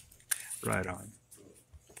 Like, right on.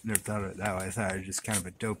 Never thought of it that way. I thought I was just kind of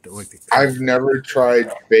a dope that liked to cook. I've never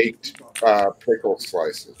tried baked pickle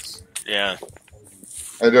slices. Yeah.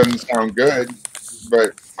 That doesn't sound good,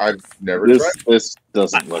 but I've never tried. This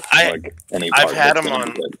doesn't look like any. I've part had that's them gonna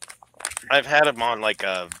on. be good. I've had them on like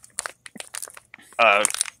a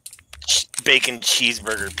bacon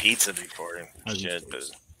cheeseburger pizza before. And shit, but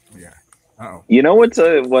Yeah. Uh-oh. You know what's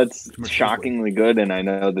shockingly good, and I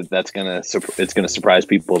know that it's gonna surprise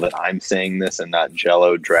people that I'm saying this and not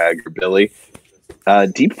Jello, Drag, or Billy.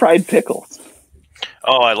 Deep fried pickles.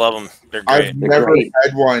 Oh, I love them. They're great. I've never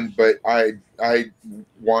had one, but I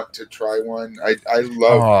want to try one. I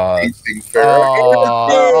love tasting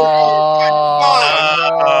Oh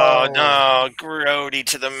no, grody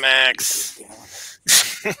to the max.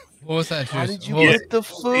 What was that juice? How did you What was- get the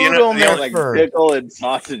food on there like first? pickle and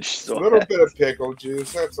sausage A sauce. little bit of pickle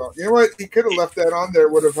juice. That's all. You know what? He could have left that on there.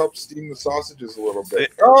 Would have helped steam the sausages a little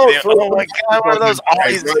bit. Oh throw my god, one of those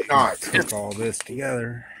always. Why not? Cook all this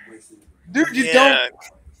together. Dude, you Yeah.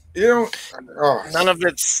 don't. Oh, None of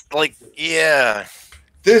it's like, yeah.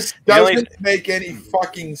 this The only- doesn't make any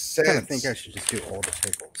fucking I kind of sense. think I should just do all the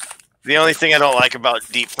pickles. The only thing I don't like about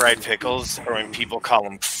deep fried pickles are when people call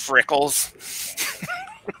them frickles.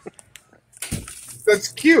 That's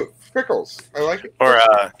cute. Pickles. I like it. Or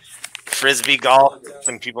frisbee golf,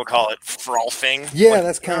 when people call it frolfing. Yeah, Like,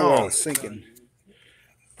 that's kind of what I no. was thinking.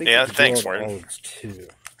 Yeah, I could do thanks, all the Warren. olives, too.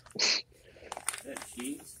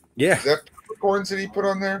 Yeah. Is that peppercorns that he put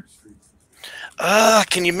on there?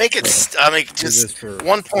 Can you make it? I mean, this just for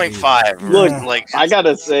 1.5. Look, like I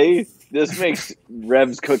gotta say, this makes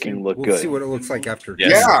Rev's cooking look We'll good. see what it looks like after.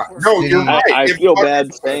 Yeah. No, you're right. I It feel fucking-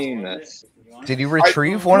 bad saying this. Did you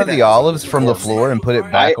retrieve one of the olives from the floor and put it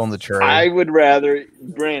back on the tray? I would rather,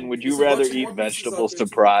 Bran, would you rather eat vegetable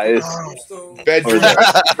surprise? Vegetable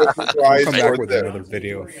surprise. Come back with another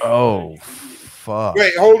video. Oh, fuck.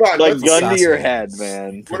 Wait, hold on. Like gun to your head,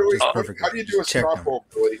 man. What do we? How do you do a straw poll,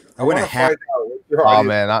 Billy? I went a half. Oh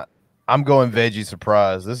man, I'm going veggie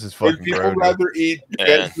surprise. This is fucking. Would people rather eat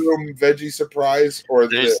bedroom veggie surprise or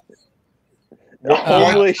this?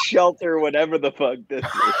 Homeless shelter, whatever the fuck this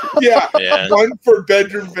is. Yeah, 1 for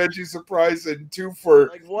bedroom veggie surprise and 2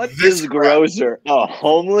 for what is grosser, a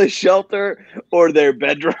homeless shelter or their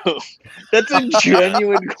bedroom? That's a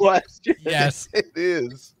genuine question. Yes, it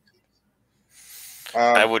is.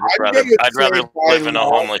 I'd rather live in a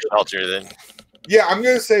homeless shelter than. Yeah, I'm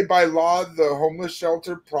gonna say by law, the homeless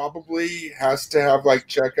shelter probably has to have like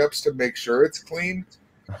checkups to make sure it's clean.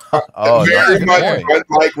 Very much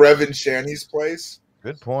like Rev and Shanny's place.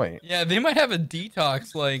 Good point. Yeah, they might have a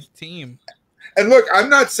detox like team. And look, I'm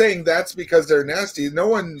not saying that's because they're nasty. No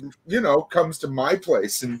one, comes to my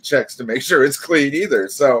place and checks to make sure it's clean either.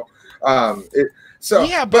 So,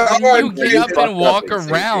 yeah, but when you get up and walk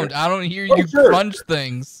around, I don't hear you crunch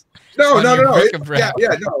things. No. No.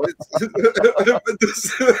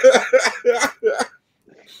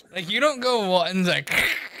 Like you don't go and like.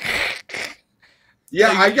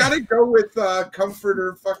 Yeah, I gotta go with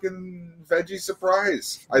Comforter fucking veggie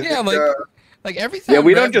surprise. I think, like every time. Yeah,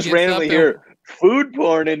 we Rev don't just gets randomly up hear food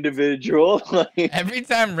porn individual. Every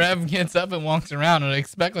time Rev gets up and walks around, I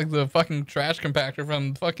expect like the fucking trash compactor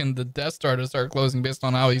from fucking the Death Star to start closing based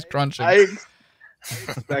on how he's crunching. I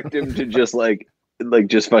expect him to just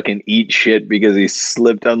just fucking eat shit because he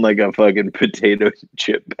slipped on like a fucking potato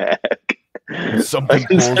chip bag. Something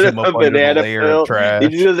pulls him up under the layer of trash. He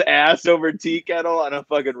just ass over tea kettle on a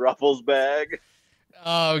fucking Ruffles bag.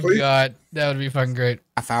 Oh god, that would be fucking great.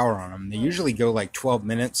 Half hour on them. They usually go like 12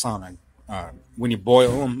 minutes on a when you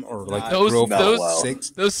boil them or like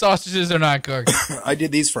those sausages are not cooked. I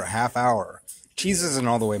did these for a half hour. Cheese isn't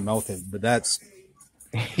all the way melted, but that's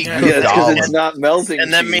because it's not melting.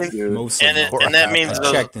 And that means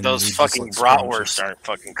those fucking bratwursts aren't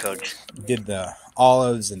fucking cooked. Did the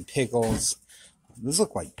olives and pickles. Those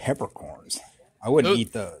look like peppercorns. I wouldn't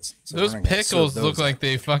eat those. So those pickles look like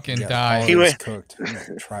they fucking died. He was cooked. I'm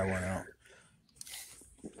gonna try one out.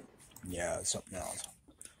 Yeah, something else.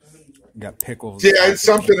 Got pickles. Yeah, it's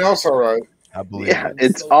something else. All right. I believe. Yeah,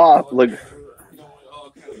 it's off. Look.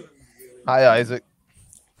 Hi, Isaac.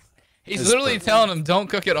 He's literally telling him, "Don't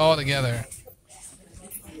cook it all together."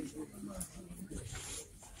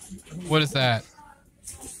 What is that?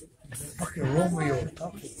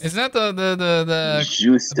 Isn't that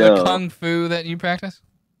the kung fu that you practice?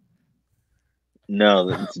 No,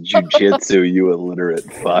 that's jujitsu. You illiterate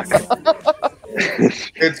fuck.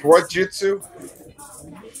 It's what jitsu?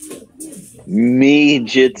 Me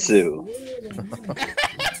jitsu.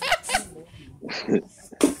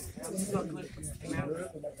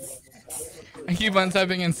 I keep on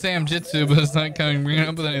typing in Sam Jitsu, but it's not bringing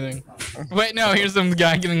up with anything. Wait, no, here's some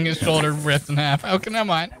guy getting his shoulder ripped in half. Oh, never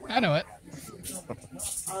mind. I know it.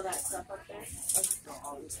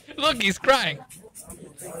 Look, he's crying.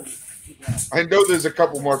 I know there's a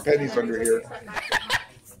couple more pennies under here.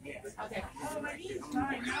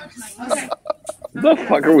 What the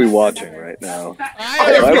fuck are we watching right now?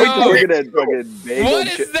 I don't know. Looking at fucking bagel. What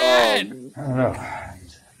is that? I don't know.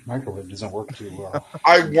 Microwave doesn't work too well.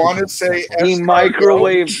 I want to say he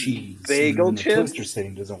microwave bagel the chips. Toaster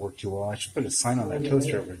setting doesn't work too well. I should put a sign on that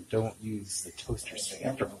toaster over. Don't use the toaster setting.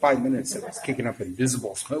 After 5 minutes, it was kicking up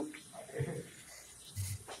invisible smoke.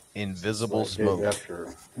 Invisible smoke.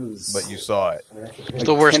 But you saw it. It's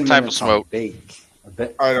the worst type of smoke.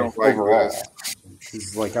 I don't like this.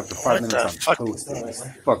 He's like after 5 minutes on toast, it's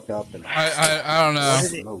fucked up. And I don't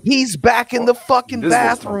know. He's back in the fucking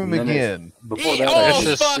bathroom again. Before that,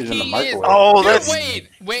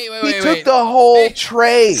 Wait. He took the whole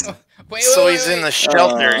tray. So he's in the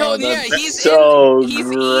shelter. No, yeah, he's gross.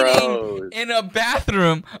 eating in a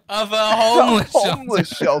bathroom of a homeless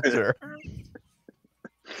shelter.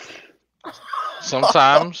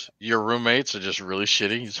 Sometimes your roommates are just really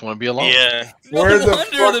shitty. You just want to be alone. Yeah. No wonder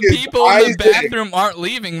the people in the bathroom aren't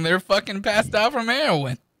leaving. They're fucking passed out from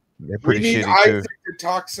heroin. They're pretty we need shitty too. Isaac to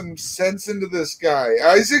talk some sense into this guy.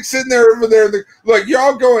 Isaac's sitting there over there. Look,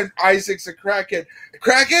 y'all going, Isaac's a crackhead.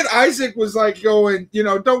 Crackhead Isaac was like going,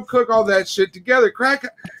 don't cook all that shit together. Crackhead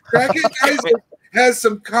Isaac has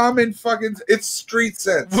some common fucking, it's street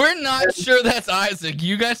sense. We're not sure that's Isaac.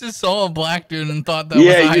 You guys just saw a black dude and thought that was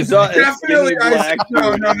Isaac. You saw Definitely Isaac.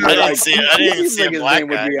 No. I didn't even see a black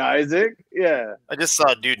guy. Would be Isaac. Yeah. I just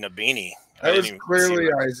saw a dude in a beanie. That was clearly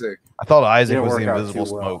Isaac. I thought Isaac was the invisible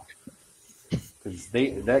smoke. because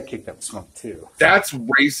that kicked up smoke too. That's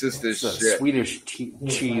racist as It's a shit. Swedish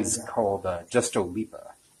cheese called Justo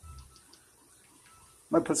Lipa.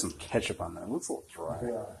 Might put some ketchup on that. It looks a little dry.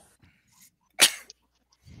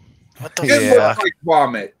 What the It looks like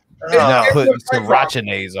vomit. You're not It putting looks like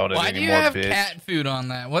srirachanes on it Why do you anymore, have bitch. cat food on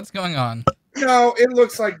that? What's going on? No, it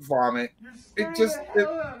looks like vomit. It just.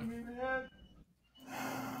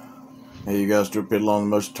 Hey, you guys, Drew Piddle on the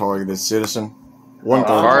most targeted citizen. 1:30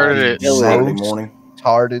 Targeted. Saturday morning.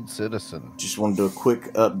 Tarded citizen. Just want to do a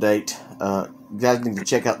quick update. You guys need to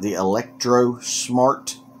check out the Electro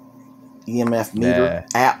Smart EMF meter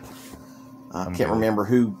app. I can't remember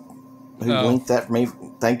who linked that for me.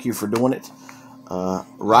 Thank you for doing it.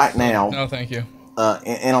 Right now. No, thank you.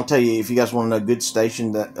 And I'll tell you, if you guys want to know a good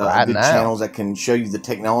station that good channels that can show you the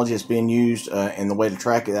technology that's being used and the way to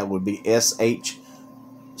track it, that would be SH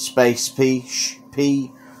space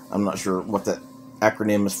P. I'm not sure what that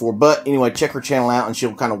acronym is for, but anyway, check her channel out and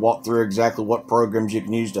she'll kind of walk through exactly what programs you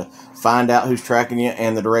can use to find out who's tracking you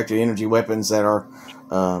and the directed energy weapons that are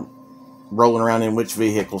rolling around in which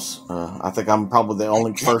vehicles. I think I'm probably the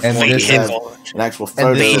only person to have an actual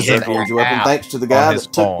photo of the directed energy weapon. Thanks to the guy that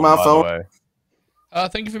took my phone.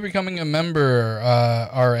 Thank you for becoming a member,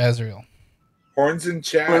 R. Azrael. Horns in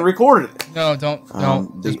chat. We recorded it. No, don't.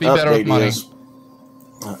 Just be better with money.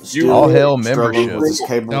 All hail membership. With this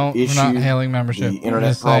cable We're not hailing membership. The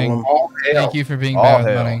internet saying, problem. Thank you for being bad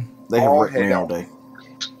with money. They have wrecked me all day.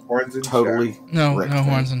 Horns in Totally. No wrecked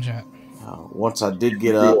horns me. in chat. Once I did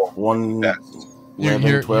get up, 11,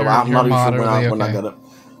 12. I'm not even sure when I got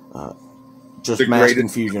up. Just mass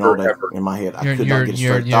confusion all day in my head. I could not get a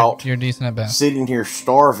straight thought. You're decent at best. Sitting here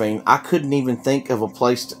starving, I couldn't even think of a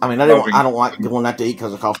place to, I mean, I don't like going out to eat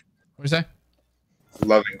because of cost. What do you say?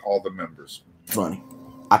 Loving all the members. Money.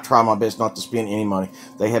 I try my best not to spend any money.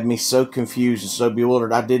 They had me so confused and so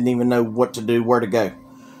bewildered, I didn't even know what to do, where to go.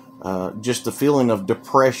 Just the feeling of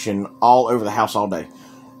depression all over the house all day.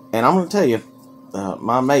 And I'm going to tell you,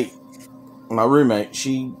 my roommate,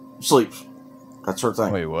 she sleeps. That's her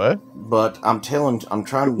thing. Wait, what? But I'm trying to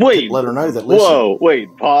let her know that, listen. Whoa,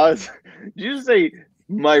 wait, pause. Did you say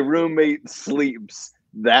my roommate sleeps?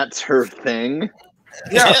 That's her thing?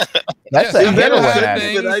 Yeah. That's Is a that a heroin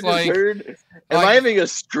thing that I just like- heard? Am I having a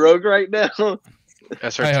stroke right now?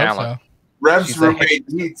 That's her I hope talent. Rev's roommate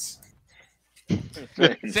eats.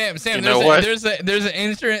 Sam, You know what? there's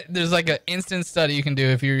like an instant study you can do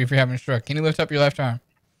if you're having a stroke. Can you lift up your left arm?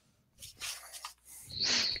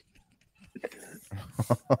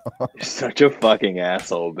 You're such a fucking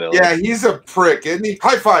asshole, Bill. Yeah, he's a prick, isn't he?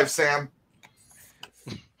 High five, Sam.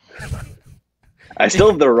 I still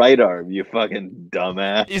have the right arm, you fucking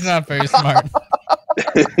dumbass. He's not very smart.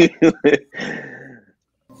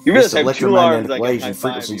 You This really have two arms. electromagnetic I waves can and high-five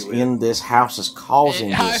frequencies you with. in this house is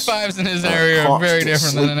causing High this, fives in his area are very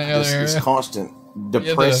different than any other this area. constant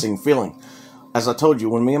depressing feeling. As I told you,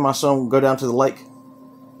 when me and my son go down to the lake,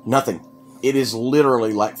 nothing. It is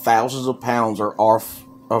literally like thousands of pounds are off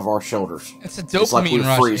of our shoulders. It's a It's like dopamine we're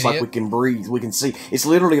rush, free. It's like idiot. we can breathe. We can see. It's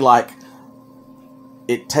literally like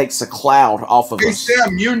it takes a cloud off of Hey, us.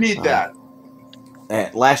 Sam, you need that.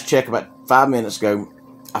 At last check about 5 minutes ago,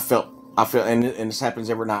 I felt, and this happens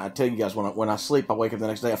every night. I tell you guys, when I sleep, I wake up the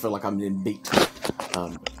next day, I feel like I'm getting beat.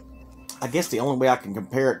 I guess the only way I can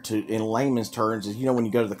compare it to, in layman's terms, is when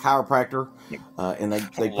you go to the chiropractor and they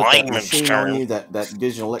put that machine on you that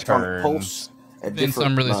gives you an electronic pulse at Vince,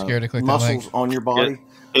 I'm really scared to click that muscles link. on your body.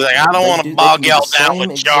 He's like, I don't want to bog y'all down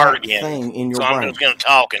with jargon, in your so I'm brain. just going to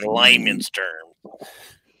talk in layman's terms.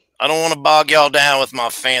 I don't want to bog y'all down with my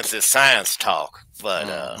fancy science talk, but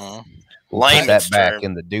We'll put layman's that back terms.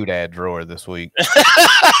 in the doodad drawer this week.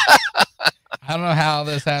 I don't know how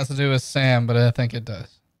this has to do with Sam, but I think it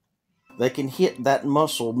does. They can hit that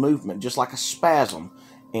muscle movement just like a spasm,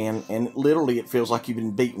 and literally it feels like you've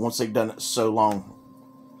been beat once they've done it so long.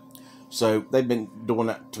 So they've been doing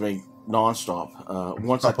that to me nonstop.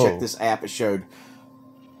 Once I checked this app, it showed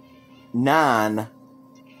 9.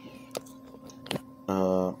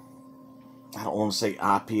 I don't want to say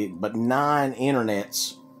IP, but 9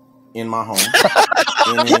 internets in my home,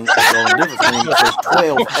 and then on a different thing, it says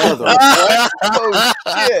 12 others. Oh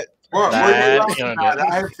shit! What are you talking about?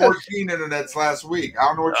 I had 14 internets last week. I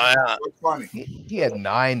don't know what's funny. He had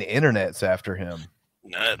 9 internets after him.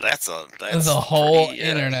 No, that's There's a whole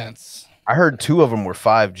internets. I heard 2 of them were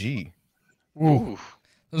 5G. Ooh.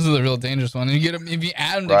 Those are the real dangerous ones. You get them, if you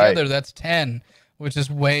add them Right. together, that's 10, which is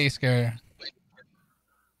way scarier.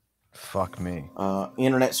 Fuck me.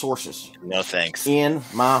 Internet sources. No thanks. In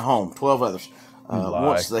my home, 12 others. lie.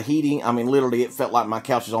 Once the heating, I mean, literally, it felt like my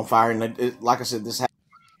couch was on fire. And like I said, this happened.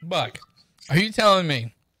 Buck, are you telling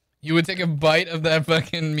me You would take a bite of that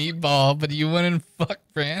fucking meatball, but you wouldn't fuck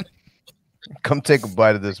Bran? Come take a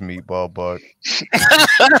bite of this meatball, Buck.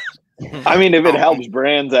 I mean, if it helps,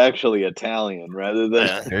 Bran's actually Italian rather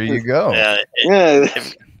than. There you go.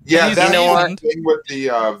 Yeah, that one thing with the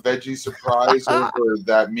veggie surprise over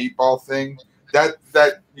that meatball thing. That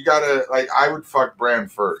you gotta like. I would fuck Bran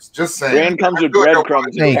first. Just saying. Bran comes with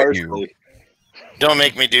breadcrumbs. Thank you. Don't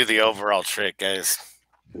make me do the overall trick, guys.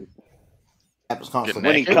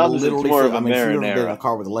 When he comes, it's more of a if you've ever been in a marinara.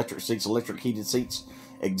 car with electric seats, electric heated seats,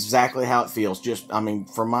 exactly how it feels. Just, I mean,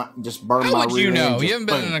 for my, just burn How my would rear you know? end, You just haven't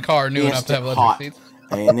been boom, in a car new enough to have instant electric hot. seats.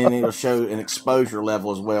 And then it'll show an exposure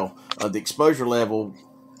level as well. The exposure level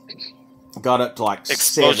got up to like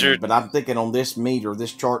 70, but I'm thinking on this meter,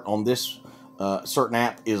 this chart on this certain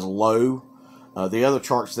app is low. The other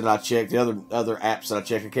charts that I checked, the other apps that I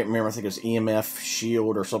checked, I can't remember. I think it's EMF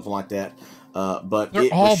Shield or something like that. But They're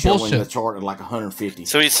it all was showing bullshit. the chart at like 150.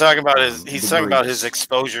 So he's talking about his degrees.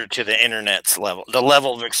 exposure to the internet's level, the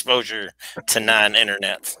level of exposure to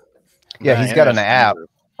non-internet. Yeah, he's got an app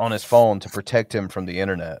on his phone to protect him from the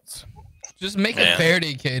internets. Just make a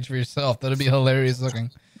parody cage for yourself. That'd be hilarious looking.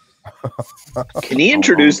 Can he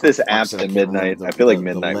introduce this app to Midnight? I feel like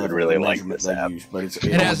Midnight would really like this app.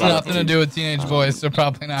 It has nothing to do with teenage boys, so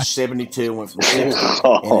probably not. 72 went from 60, and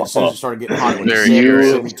as soon as it started getting hot, it went to There 70, you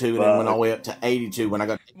 72, and then went all the way up to 82 when I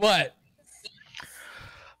got. What?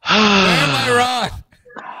 Where am I wrong?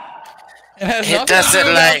 It has It nothing doesn't to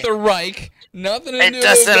do like- with the Reich. Nothing to do It with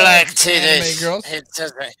doesn't like anime teenage. girls.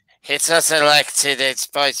 It doesn't like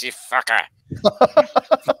teenage boys, you fucker.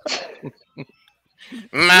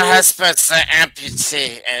 My husband's an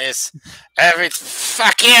amputee, and it's every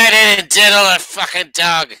fuck yeah, I didn't diddle a fucking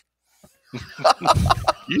dog.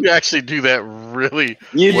 You actually do that really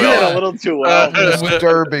You well. did a little too well.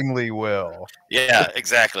 Disturbingly well. Yeah,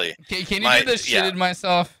 exactly. Can you do the shitted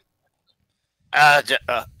myself? Oh,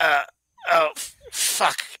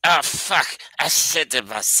 fuck. Oh, fuck. I shitted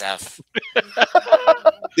myself.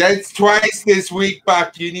 That's twice this week,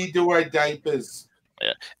 Buck. You need to wear diapers.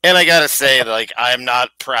 Yeah. And I gotta say, like, I'm not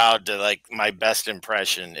proud to, like, my best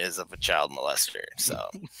impression is of a child molester. So,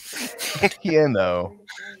 You know.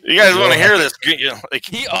 you guys want to hear this? Like,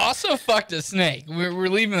 He also fucked a snake. We're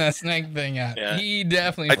leaving that snake thing out. Yeah. He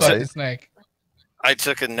definitely I fucked took- a snake. I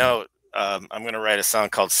took a note. I'm going to write a song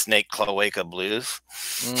called Snake Cloaca Blues.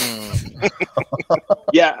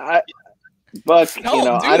 Yeah, Buck, Don't you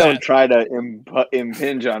know, do I don't that. try to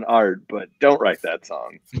impinge on art, but don't write that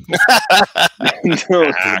song.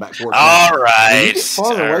 All right. When you get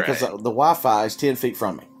farther away All because the Wi-Fi is 10 feet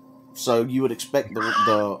from me, so you would expect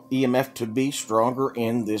the EMF to be stronger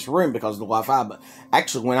in this room because of the Wi-Fi. But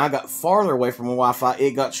actually, when I got farther away from the Wi-Fi,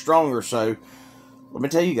 it got stronger. So let me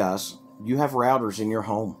tell you guys, you have routers in your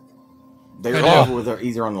home. They're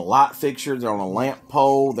either on the light fixture, they're on a lamp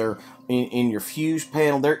pole, they're in your fuse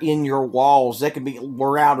panel, they're in your walls. They could be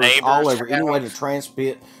routers all over. Any way to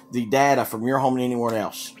transmit the data from your home to anyone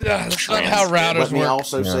else. Yeah, that's not how routers Let me work.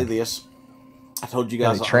 also say this. I told you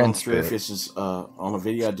guys, they I'm not sure if transmit. this is on a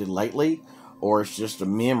video I did lately or it's just a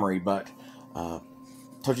memory, but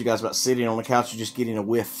told you guys about sitting on the couch and just getting a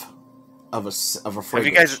whiff of a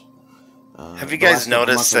fragrance. Have you guys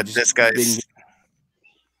noticed that this guy's...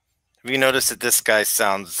 Have you noticed that this guy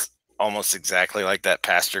sounds almost exactly like that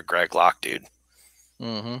Pastor Greg Locke dude?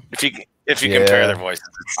 Mm-hmm. If you compare their voices,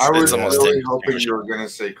 I was it's almost really hoping you were going to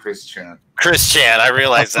say Chris Chan. Chris Chan. I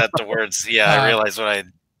realized that the words. Yeah, I realized what I.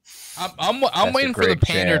 I'm waiting for the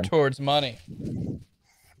pander towards money.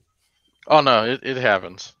 Oh no, it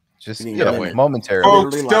happens. Just momentarily.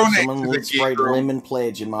 Literally like someone would sprayed lemon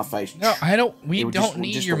pledge in my face. No, I don't. We It don't just-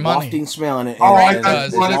 need just your a money. wafting smell in it. Oh, and- he and does.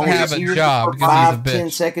 as He doesn't long have as a it's job because 5, he's a 10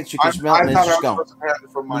 bitch. seconds, you can smell it and it's just gone.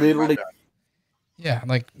 Literally. Yeah,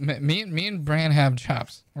 like me and Bran have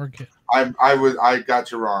jobs. We're good. I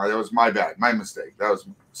got you wrong. That was my bad. My mistake. That was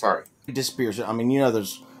sorry. It disappears. I mean, you know,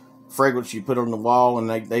 there's fragrance you put on the wall and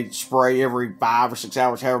they spray every 5 or 6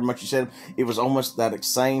 hours, however much you said. It was almost that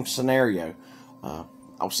same scenario.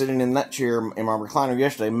 I was sitting in that chair in my recliner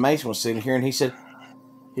yesterday. Mason was sitting here and he said,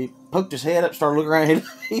 he poked his head up, started looking around.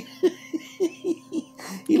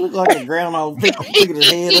 He looked like a groundhog picking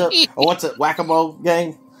his head up. Or what's that whack-a-mole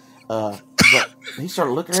game? But he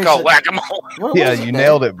started looking. It's called whack-a-mole. Yeah, you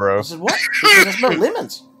nailed it, bro. I said, what? He said, I smell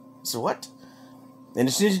lemons. I said, what? And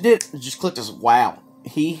as soon as he did, it just clicked. I said, wow.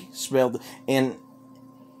 He smelled. And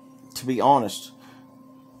to be honest,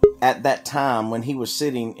 at that time when he was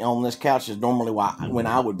sitting on this couch is normally when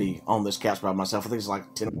I would be on this couch by myself. I think it's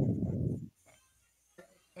like 10.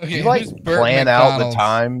 Okay, You like who's Burt plan out the McDonald's?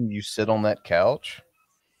 time you sit on that couch?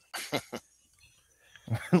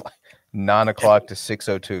 9 o'clock to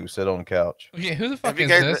 6:02. Sit on the couch. Okay, who the fuck is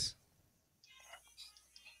this?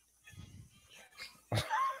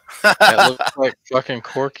 That looks like fucking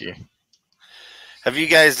Corky. Have you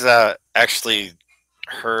guys actually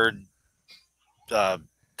heard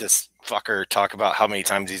this fucker talk about how many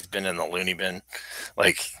times he's been in the loony bin?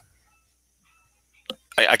 Like,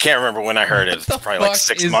 I can't remember when I heard it. It's probably like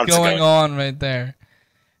 6 months ago. What's going on right there?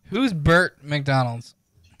 Who's Burt McDonald's?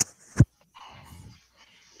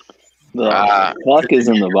 The fuck is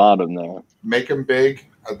in the bottom there. Make him big.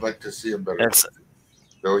 I'd like to see him better.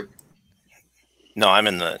 Billy? No, I'm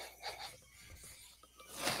in the...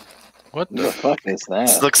 What the fuck is that?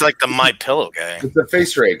 This looks like the My Pillow guy. It's a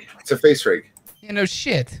face rig. It's a face rig. Yeah, no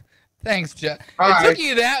shit. Thanks, Jeff. Hi. It took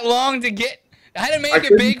you that long to get... I had to make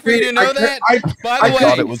it big for you to know that. By the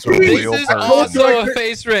way, this is also a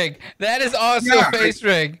face rig. That is also a face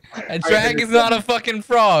rig. A drag is not a fucking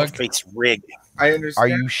frog. Face rig. I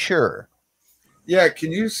understand. Are you sure? Yeah,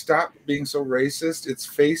 can you stop being so racist? It's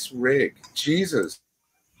face rig. Jesus.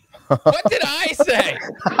 What did I say?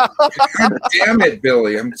 God damn it,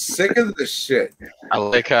 Billy. I'm sick of this shit. I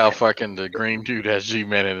like how fucking the green dude has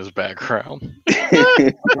G-Man in his background.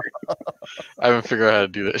 I haven't figured out how to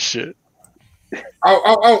do that shit.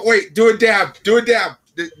 Oh, wait. Do a dab. Do a dab.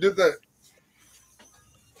 Do the...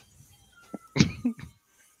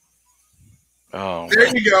 Oh.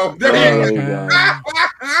 There you go. There you go.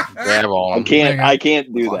 Grab on. I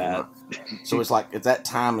can't do that. So it's like at that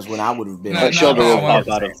time is when I would have been.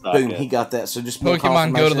 Boom, he got that. So just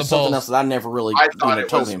Pokemon go to the something balls. else that I never really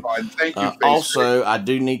told him. Thank you. Also, I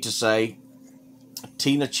do need to say,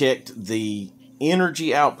 Tina checked the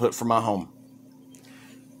energy output for my home.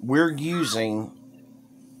 We're using,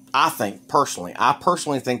 I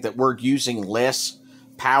personally think that we're using less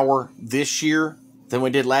power this year than we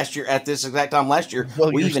did last year at this exact time last year.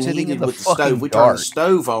 Well, we even heated with the stove. We turned the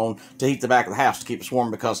stove on to heat the back of the house to keep us warm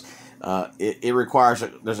because it requires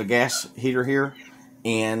there's a gas heater here,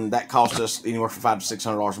 and that costs us anywhere from $500 to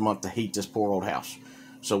 $600 a month to heat this poor old house.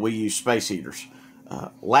 So we use space heaters.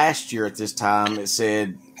 Last year at this time, it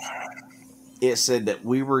said that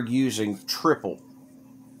we were using triple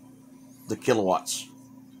the kilowatts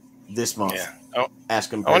this month. Yeah. I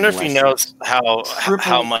wonder if he knows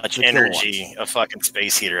how much energy a fucking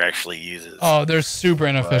space heater actually uses. Oh, they're super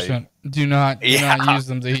inefficient. Right. Do not use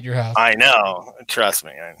them to heat your house. I know. Trust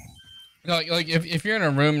me. Like if you're in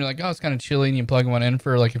a room, you're like, oh, it's kind of chilly, and you plug one in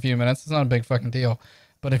for like a few minutes. It's not a big fucking deal.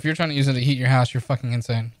 But if you're trying to use it to heat your house, you're fucking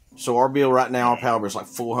insane. So our bill right now, our power bill is like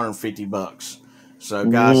 $450. So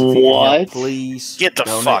guys, if you can, please get the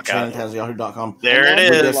fuck out. Yahoo.com. There it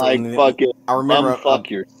is. I remember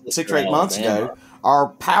 6 or 8 months ago,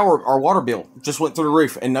 our water bill just went through the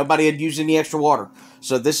roof, and nobody had used any extra water.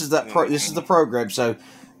 So this is this is the program. So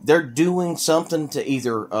they're doing something to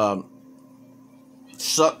either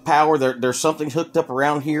suck power. There's something hooked up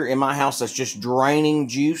around here in my house that's just draining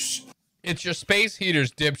juice. It's your space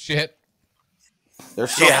heaters, dipshit.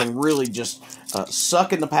 There's something really just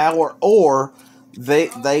sucking the power, or I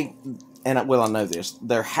know this.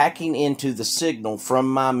 They're hacking into the signal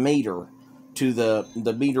from my meter to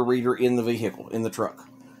the meter reader in the vehicle, in the truck.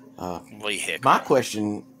 My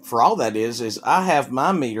question for all that is I have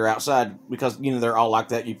my meter outside because they're all like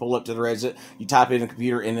that. You pull up to the exit, you type in the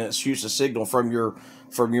computer, and it shoots a signal from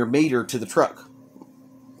your meter to the truck.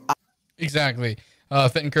 Exactly.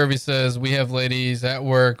 Fit and Curvy says we have ladies at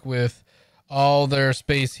work with all their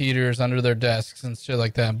space heaters under their desks and shit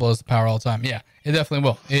like that, and blows the power all the time. Yeah, it definitely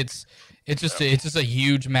will. It's just a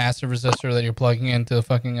huge massive resistor that you're plugging into a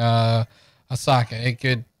fucking a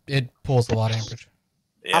socket. It pulls a lot of amperage.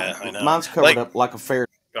 Yeah, I know. Mine's covered up like a fair.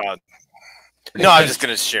 God. No, I'm just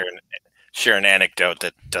gonna share an anecdote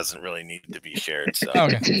that doesn't really need to be shared. So.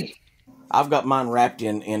 Okay. I've got mine wrapped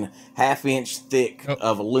in ½ thick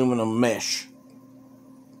of aluminum mesh.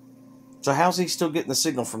 So how's he still getting the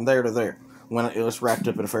signal from there to there when it was wrapped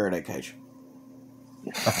up in a Faraday cage?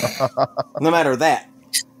 No matter that,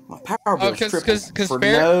 my power bill is triple for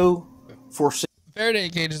no foreseen. Faraday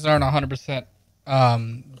cages aren't 100%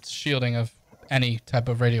 shielding of any type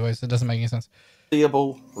of radio waves. It doesn't make any sense.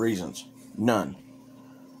 Reasons, none.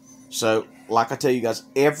 So, like I tell you guys,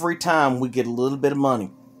 every time we get a little bit of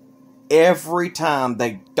money, every time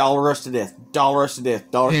they dollar us to death,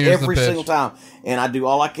 every single time, and I do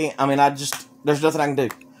all I can. I mean, there's nothing I can do.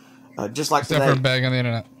 Just like except today, for begging on the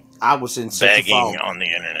internet. I was in such a fog. On the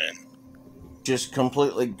internet. Just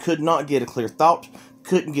completely could not get a clear thought.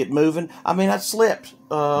 Couldn't get moving. I mean, I slept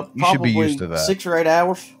probably 6 or 8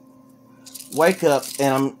 hours. Wake up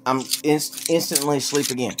and I'm instantly asleep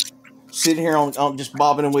again. sitting here on just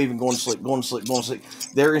bobbing and weaving, going to sleep, going to sleep, going to sleep.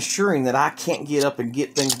 They're ensuring that I can't get up and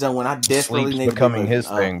get things done when I desperately need to becoming be his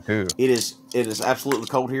thing too. It is absolutely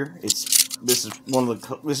cold here. This is one of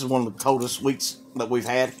the coldest weeks that we've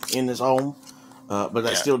had in this home. But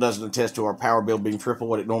that still doesn't attest to our power bill being triple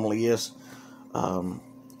what it normally is.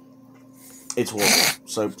 It's horrible.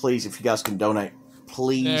 So please, if you guys can donate,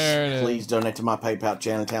 please donate to my PayPal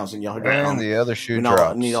channel, Townsend.Yahoo.com. And the other shoe I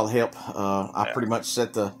drops. need all the help. I pretty much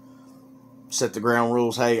set the ground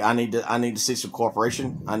rules. Hey, I need to see some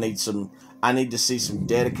cooperation. I need to see some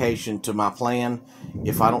dedication to my plan.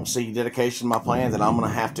 If I don't see dedication to my plan, then I'm going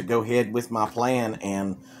to have to go ahead with my plan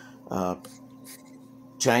and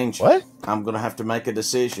change. What? I'm going to have to make a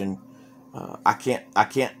decision. I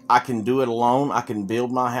can do it alone. I can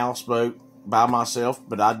build my houseboat by myself,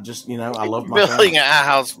 but I just, I love my family. Building a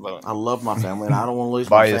houseboat. I love my family, and I don't want to lose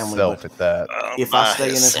by my family. Yourself at that. If I stay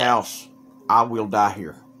in this house, I will die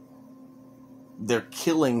here. They're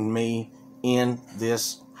killing me in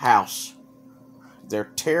this house. They're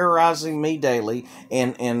terrorizing me daily,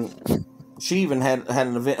 and she even had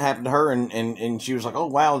an event happen to her, and she was like, "Oh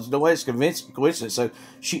wow, there's no way it's coincidence." So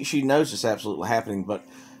she knows it's absolutely happening, but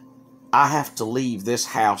I have to leave this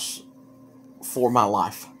house for my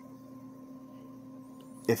life.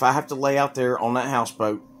 If I have to lay out there on that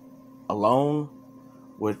houseboat alone,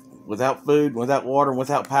 without food, without water, and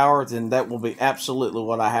without power, then that will be absolutely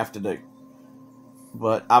what I have to do.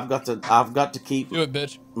 But I've got to keep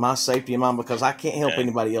my safety in mind, because I can't help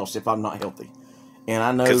anybody else if I'm not healthy. And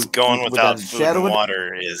I know because going without food and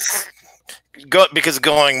water is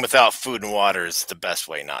going without food and water is the best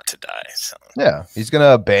way not to die. So. Yeah, he's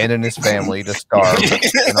gonna abandon his family to starve in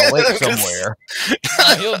a lake somewhere.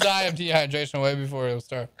 He'll die of dehydration way before he'll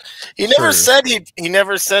starve. He never said he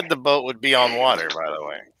never said the boat would be on water. By the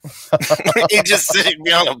way, he just said he'd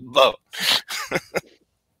be on a boat.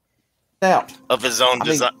 Out of his own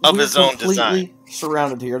design. Of his own design.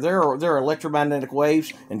 Surrounded here. There are electromagnetic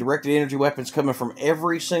waves and directed energy weapons coming from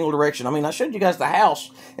every single direction. I mean, I showed you guys the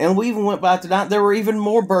house, and we even went by tonight. There were even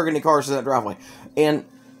more burgundy cars in that driveway, and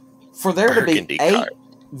for there to be 8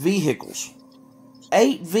 vehicles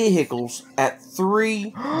at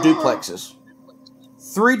 3 duplexes,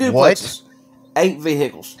 8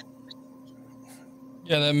 vehicles.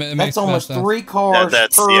 Yeah, that makes that's almost sense. 3 cars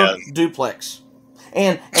per duplex.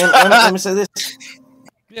 And let me say this.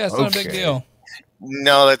 Yeah, it's not a big deal.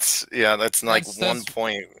 No, that's like 1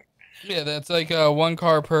 point. Yeah, that's like 1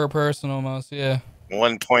 car per person almost. Yeah.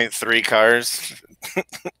 1.3 cars.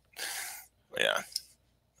 Yeah.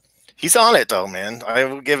 He's on it though, man. I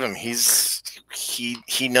will give him. He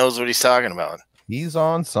knows what he's talking about. He's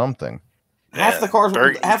on something. Half the cars,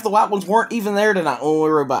 half the white ones weren't even there tonight when we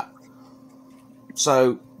were by.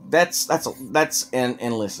 So that's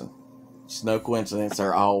and listen. It's no coincidence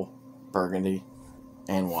they're all burgundy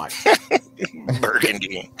and white.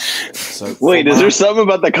 Burgundy. So wait, is there something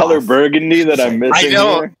about the color burgundy that I'm missing? I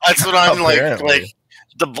know. Here? That's what I'm like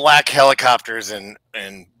the black helicopters and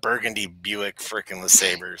burgundy Buick freaking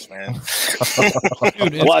LeSabres, man.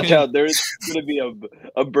 Dude, watch out! There's gonna be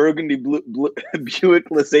a burgundy Buick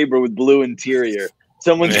LeSabre with blue interior.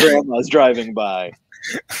 Someone's grandma's driving by.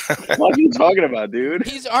 What are you talking about, dude?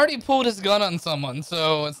 He's already pulled his gun on someone,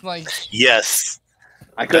 so it's like... Yes.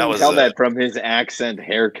 I couldn't tell that from his accent,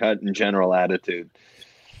 haircut, and general attitude.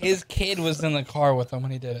 His kid was in the car with him when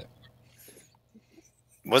he did it.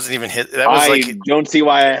 Wasn't even hit. That was I don't see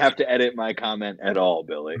why I have to edit my comment at all,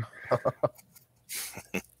 Billy.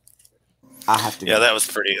 I have to. Yeah, that was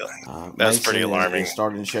pretty. That was pretty alarming.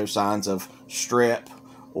 Starting to show signs of strep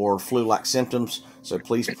or flu-like symptoms. So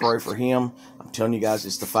please pray for him. I'm telling you guys,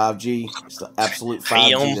 it's the 5G. It's the absolute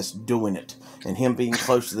 5G that's doing it. And him being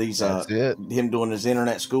close to these, him doing his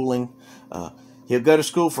internet schooling. He'll go to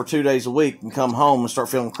school for 2 days a week and come home and start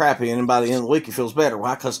feeling crappy. And then by the end of the week, he feels better.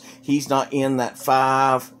 Why? Because he's not in that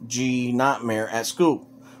 5G nightmare at school.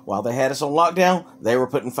 While they had us on lockdown, they were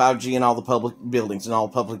putting 5G in all the public buildings and all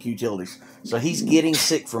the public utilities. So he's getting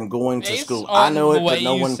sick from going to school. I know it, but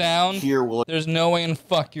no one here will. There's no way in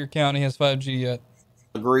fuck your county has 5G yet.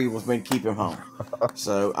 Agree with me to keep him home.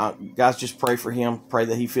 So guys, just pray for him. Pray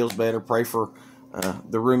that he feels better. Pray for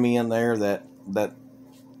the roomie in there that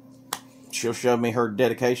she'll show me her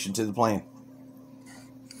dedication to the plan.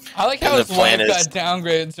 I like how his wife got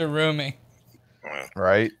downgraded to roomie.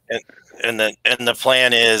 Right. And the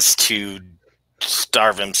plan is to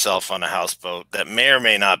starve himself on a houseboat that may or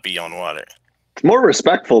may not be on water. It's more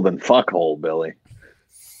respectful than fuckhole, Billy.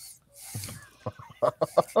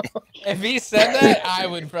 If he said that, I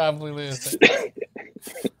would probably lose it.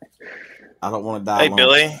 I don't want to die. Hey, alone.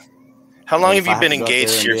 Billy, How long have If I you been to go out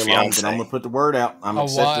engaged there to your and be alone, fiance? then I'm gonna put the word out. I'm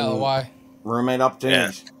accepting roommate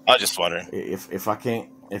opportunities. Yeah, I was just wondering. If I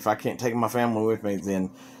can't take my family with me, then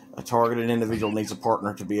a targeted individual needs a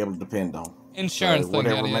partner to be able to depend on. Insurance so thing,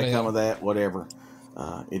 whatever yada, may yada, come of that, whatever.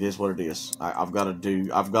 It is what it is. I've got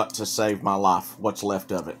to save my life. What's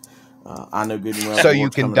left of it. I know good and well. So the you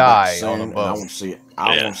Lord's can coming back die soon, on a and boat. I want to see it.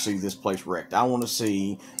 I want to see this place wrecked. I want to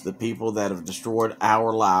see the people that have destroyed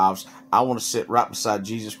our lives. I want to sit right beside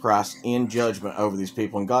Jesus Christ in judgment over these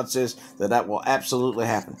people. And God says that will absolutely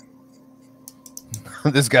happen.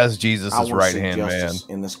 This guy's Jesus' I want right to see hand man. justice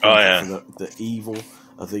in this country for the evil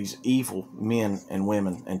of these evil men and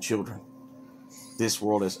women and children. This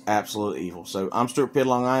world is absolute evil. So I'm Stuart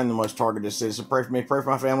Pidlong. I am the most targeted citizen. Pray for me. Pray for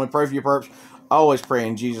my family. Pray for your perps. Always pray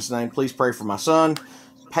in Jesus' name. Please pray for my son.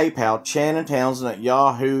 PayPal,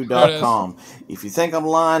 ChannonTownsend@yahoo.com. If you think I'm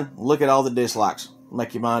lying, look at all the dislikes.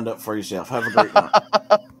 Make your mind up for yourself. Have a great night.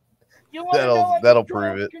 That'll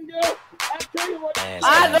prove it.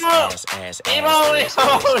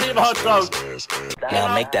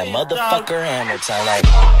 Now make that motherfucker hammer sound like.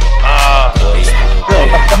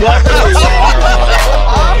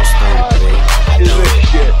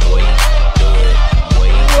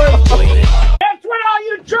 That's what all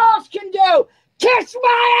you trolls can do. Kiss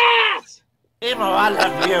my ass. Emo, I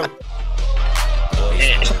love you.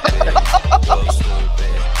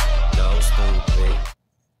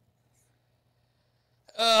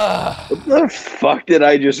 What the fuck did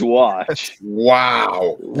I just watch?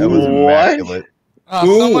 Wow. That was immaculate.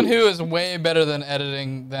 Someone who is way better than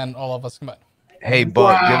editing than all of us combined. Hey,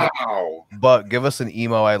 Buck, give us an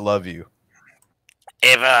emo I love you.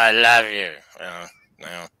 Eva, I love you.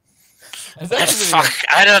 No. Fuck,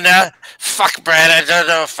 I don't know. Fuck, Brad, I don't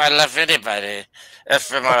know if I love anybody. If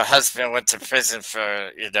my husband went to prison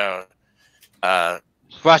for,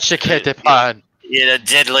 watch your kid upon.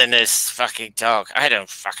 Diddling this fucking dog. I don't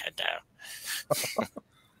fucking know.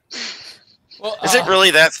 Well, is it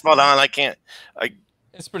really that spot on? I can't.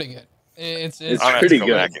 It's pretty good. It's pretty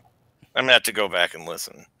good. I'm gonna have to go back and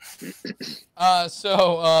listen.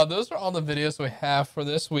 So those are all the videos we have for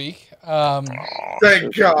this week.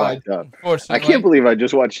 Thank God. I can't believe I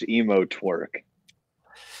just watched emo twerk.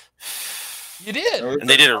 You did. And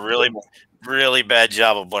they did a really bad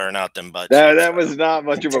job of blurring out them butts. That was not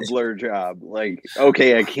much of a blur job. Like,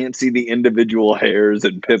 okay, I can't see the individual hairs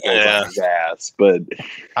and pimples on his ass, but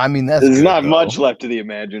I mean, there's not much left to the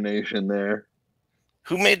imagination there.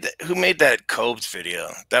 Who made that Cobes video?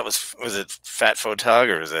 That was it Fat Photog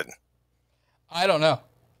or was it? I don't know.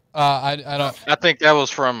 I don't. I think that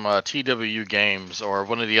was from TW Games or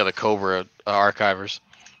one of the other Cobra archivers.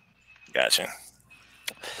 Gotcha.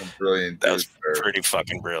 Brilliant. That was pretty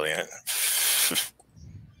fucking brilliant.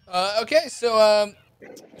 Okay, so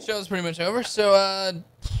show's pretty much over. So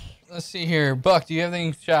let's see here. Buck, do you have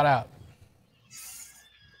anything to shout out?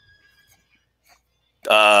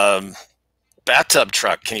 Bathtub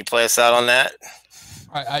truck. Can you play us out on that?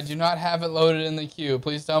 I do not have it loaded in the queue.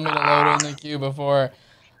 Please tell me to load it in the queue before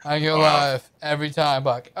I go live every time,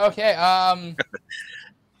 Buck. Okay. Oh,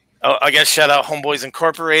 I guess shout out Homeboys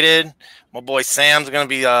Incorporated. My boy Sam's gonna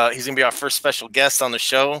be he's gonna be our first special guest on the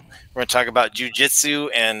show. We're gonna talk about jujitsu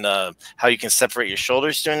and how you can separate your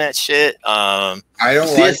shoulders doing that shit. I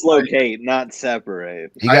don't dislocate, not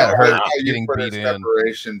separate. He got hurt getting beat in.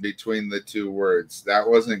 Separation between the two words. That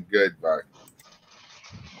wasn't good, Buck.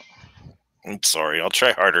 I'm sorry. I'll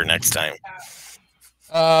try harder next time.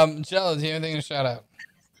 Jello, do you have anything to shout out?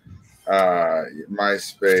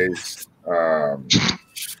 MySpace.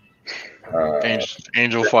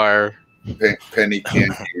 Angel Fire. Penny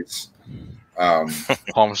Candies.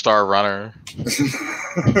 Homestar Runner.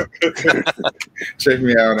 Check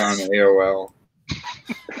me out on AOL.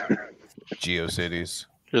 GeoCities.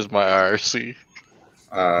 Here's my IRC.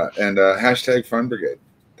 And hashtag Fun Brigade.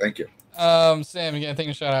 Thank you. Sam, you got anything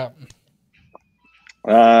to shout out?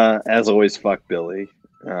 As always, fuck Billy.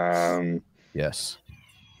 Yes.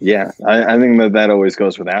 Yeah, I think that always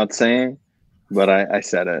goes without saying, but I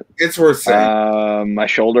said it. It's worth saying. My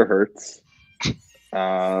shoulder hurts.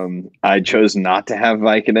 I chose not to have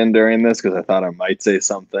Vicodin during this because I thought I might say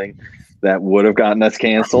something that would have gotten us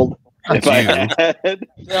canceled. If I had.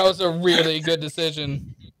 That was a really good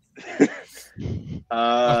decision.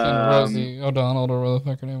 Rosie O'Donnell or whatever the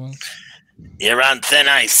fuck her name was. You're on thin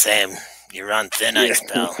ice, Sam. You're on thin ice,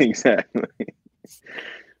 pal. Exactly.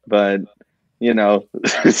 But,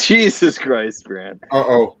 Jesus Christ, Bran.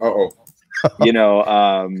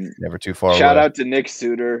 Never too far shout away. out to Nick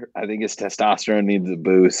Suter. I think his testosterone needs a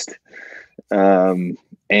boost. And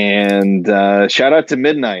shout out to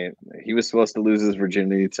Midnight. He was supposed to lose his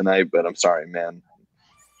virginity tonight, but I'm sorry, man.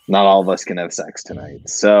 Not all of us can have sex tonight.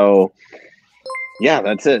 So, yeah,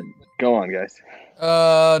 that's it. Go on, guys.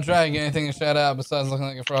 Drag, anything to shout out besides looking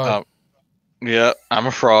like a frog? Yeah, I'm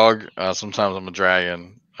a frog. Sometimes I'm a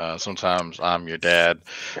dragon. Sometimes I'm your dad.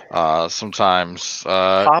 Sometimes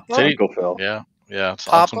Uncle Phil. Yeah, yeah.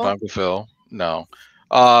 Papa? Sometimes Uncle Phil. No.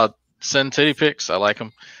 Send titty pics. I like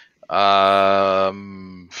them.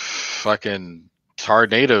 Fucking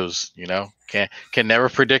tornadoes. You know, can never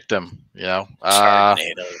predict them. You know.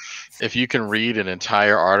 If you can read an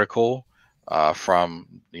entire article from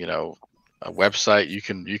a website, you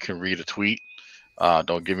can read a tweet.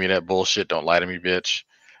 Don't give me that bullshit. Don't lie to me, bitch.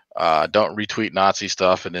 Don't retweet Nazi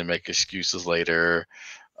stuff and then make excuses later.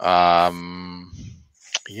 Yeah,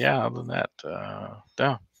 other than that,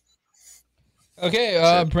 no.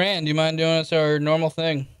 Okay, Bran, do you mind doing us our normal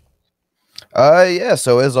thing? Yeah,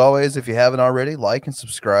 so as always, if you haven't already, like and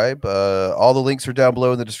subscribe. All the links are down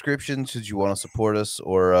below in the description should you want to support us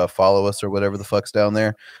or follow us or whatever the fuck's down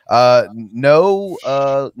there. No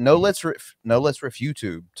Let's Riff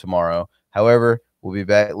YouTube tomorrow. However, we'll be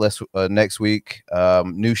back next week.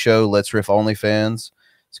 New show, Let's Riff OnlyFans.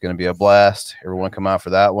 It's going to be a blast. Everyone come out for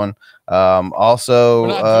that one. Also,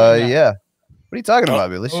 yeah. What are you talking about,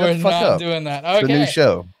 Billy? Shut the fuck up. We're not doing that. Okay. It's a new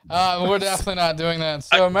show. We're definitely not doing that.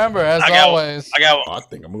 So remember, as always. I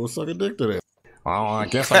think I'm going to suck a dick today. Well, I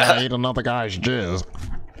guess I got to eat another guy's jizz.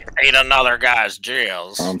 Eat another guy's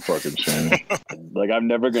jizz. I'm fucking Shanny. Like, I'm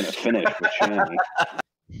never going to finish with Shanny.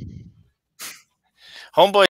 Homeboy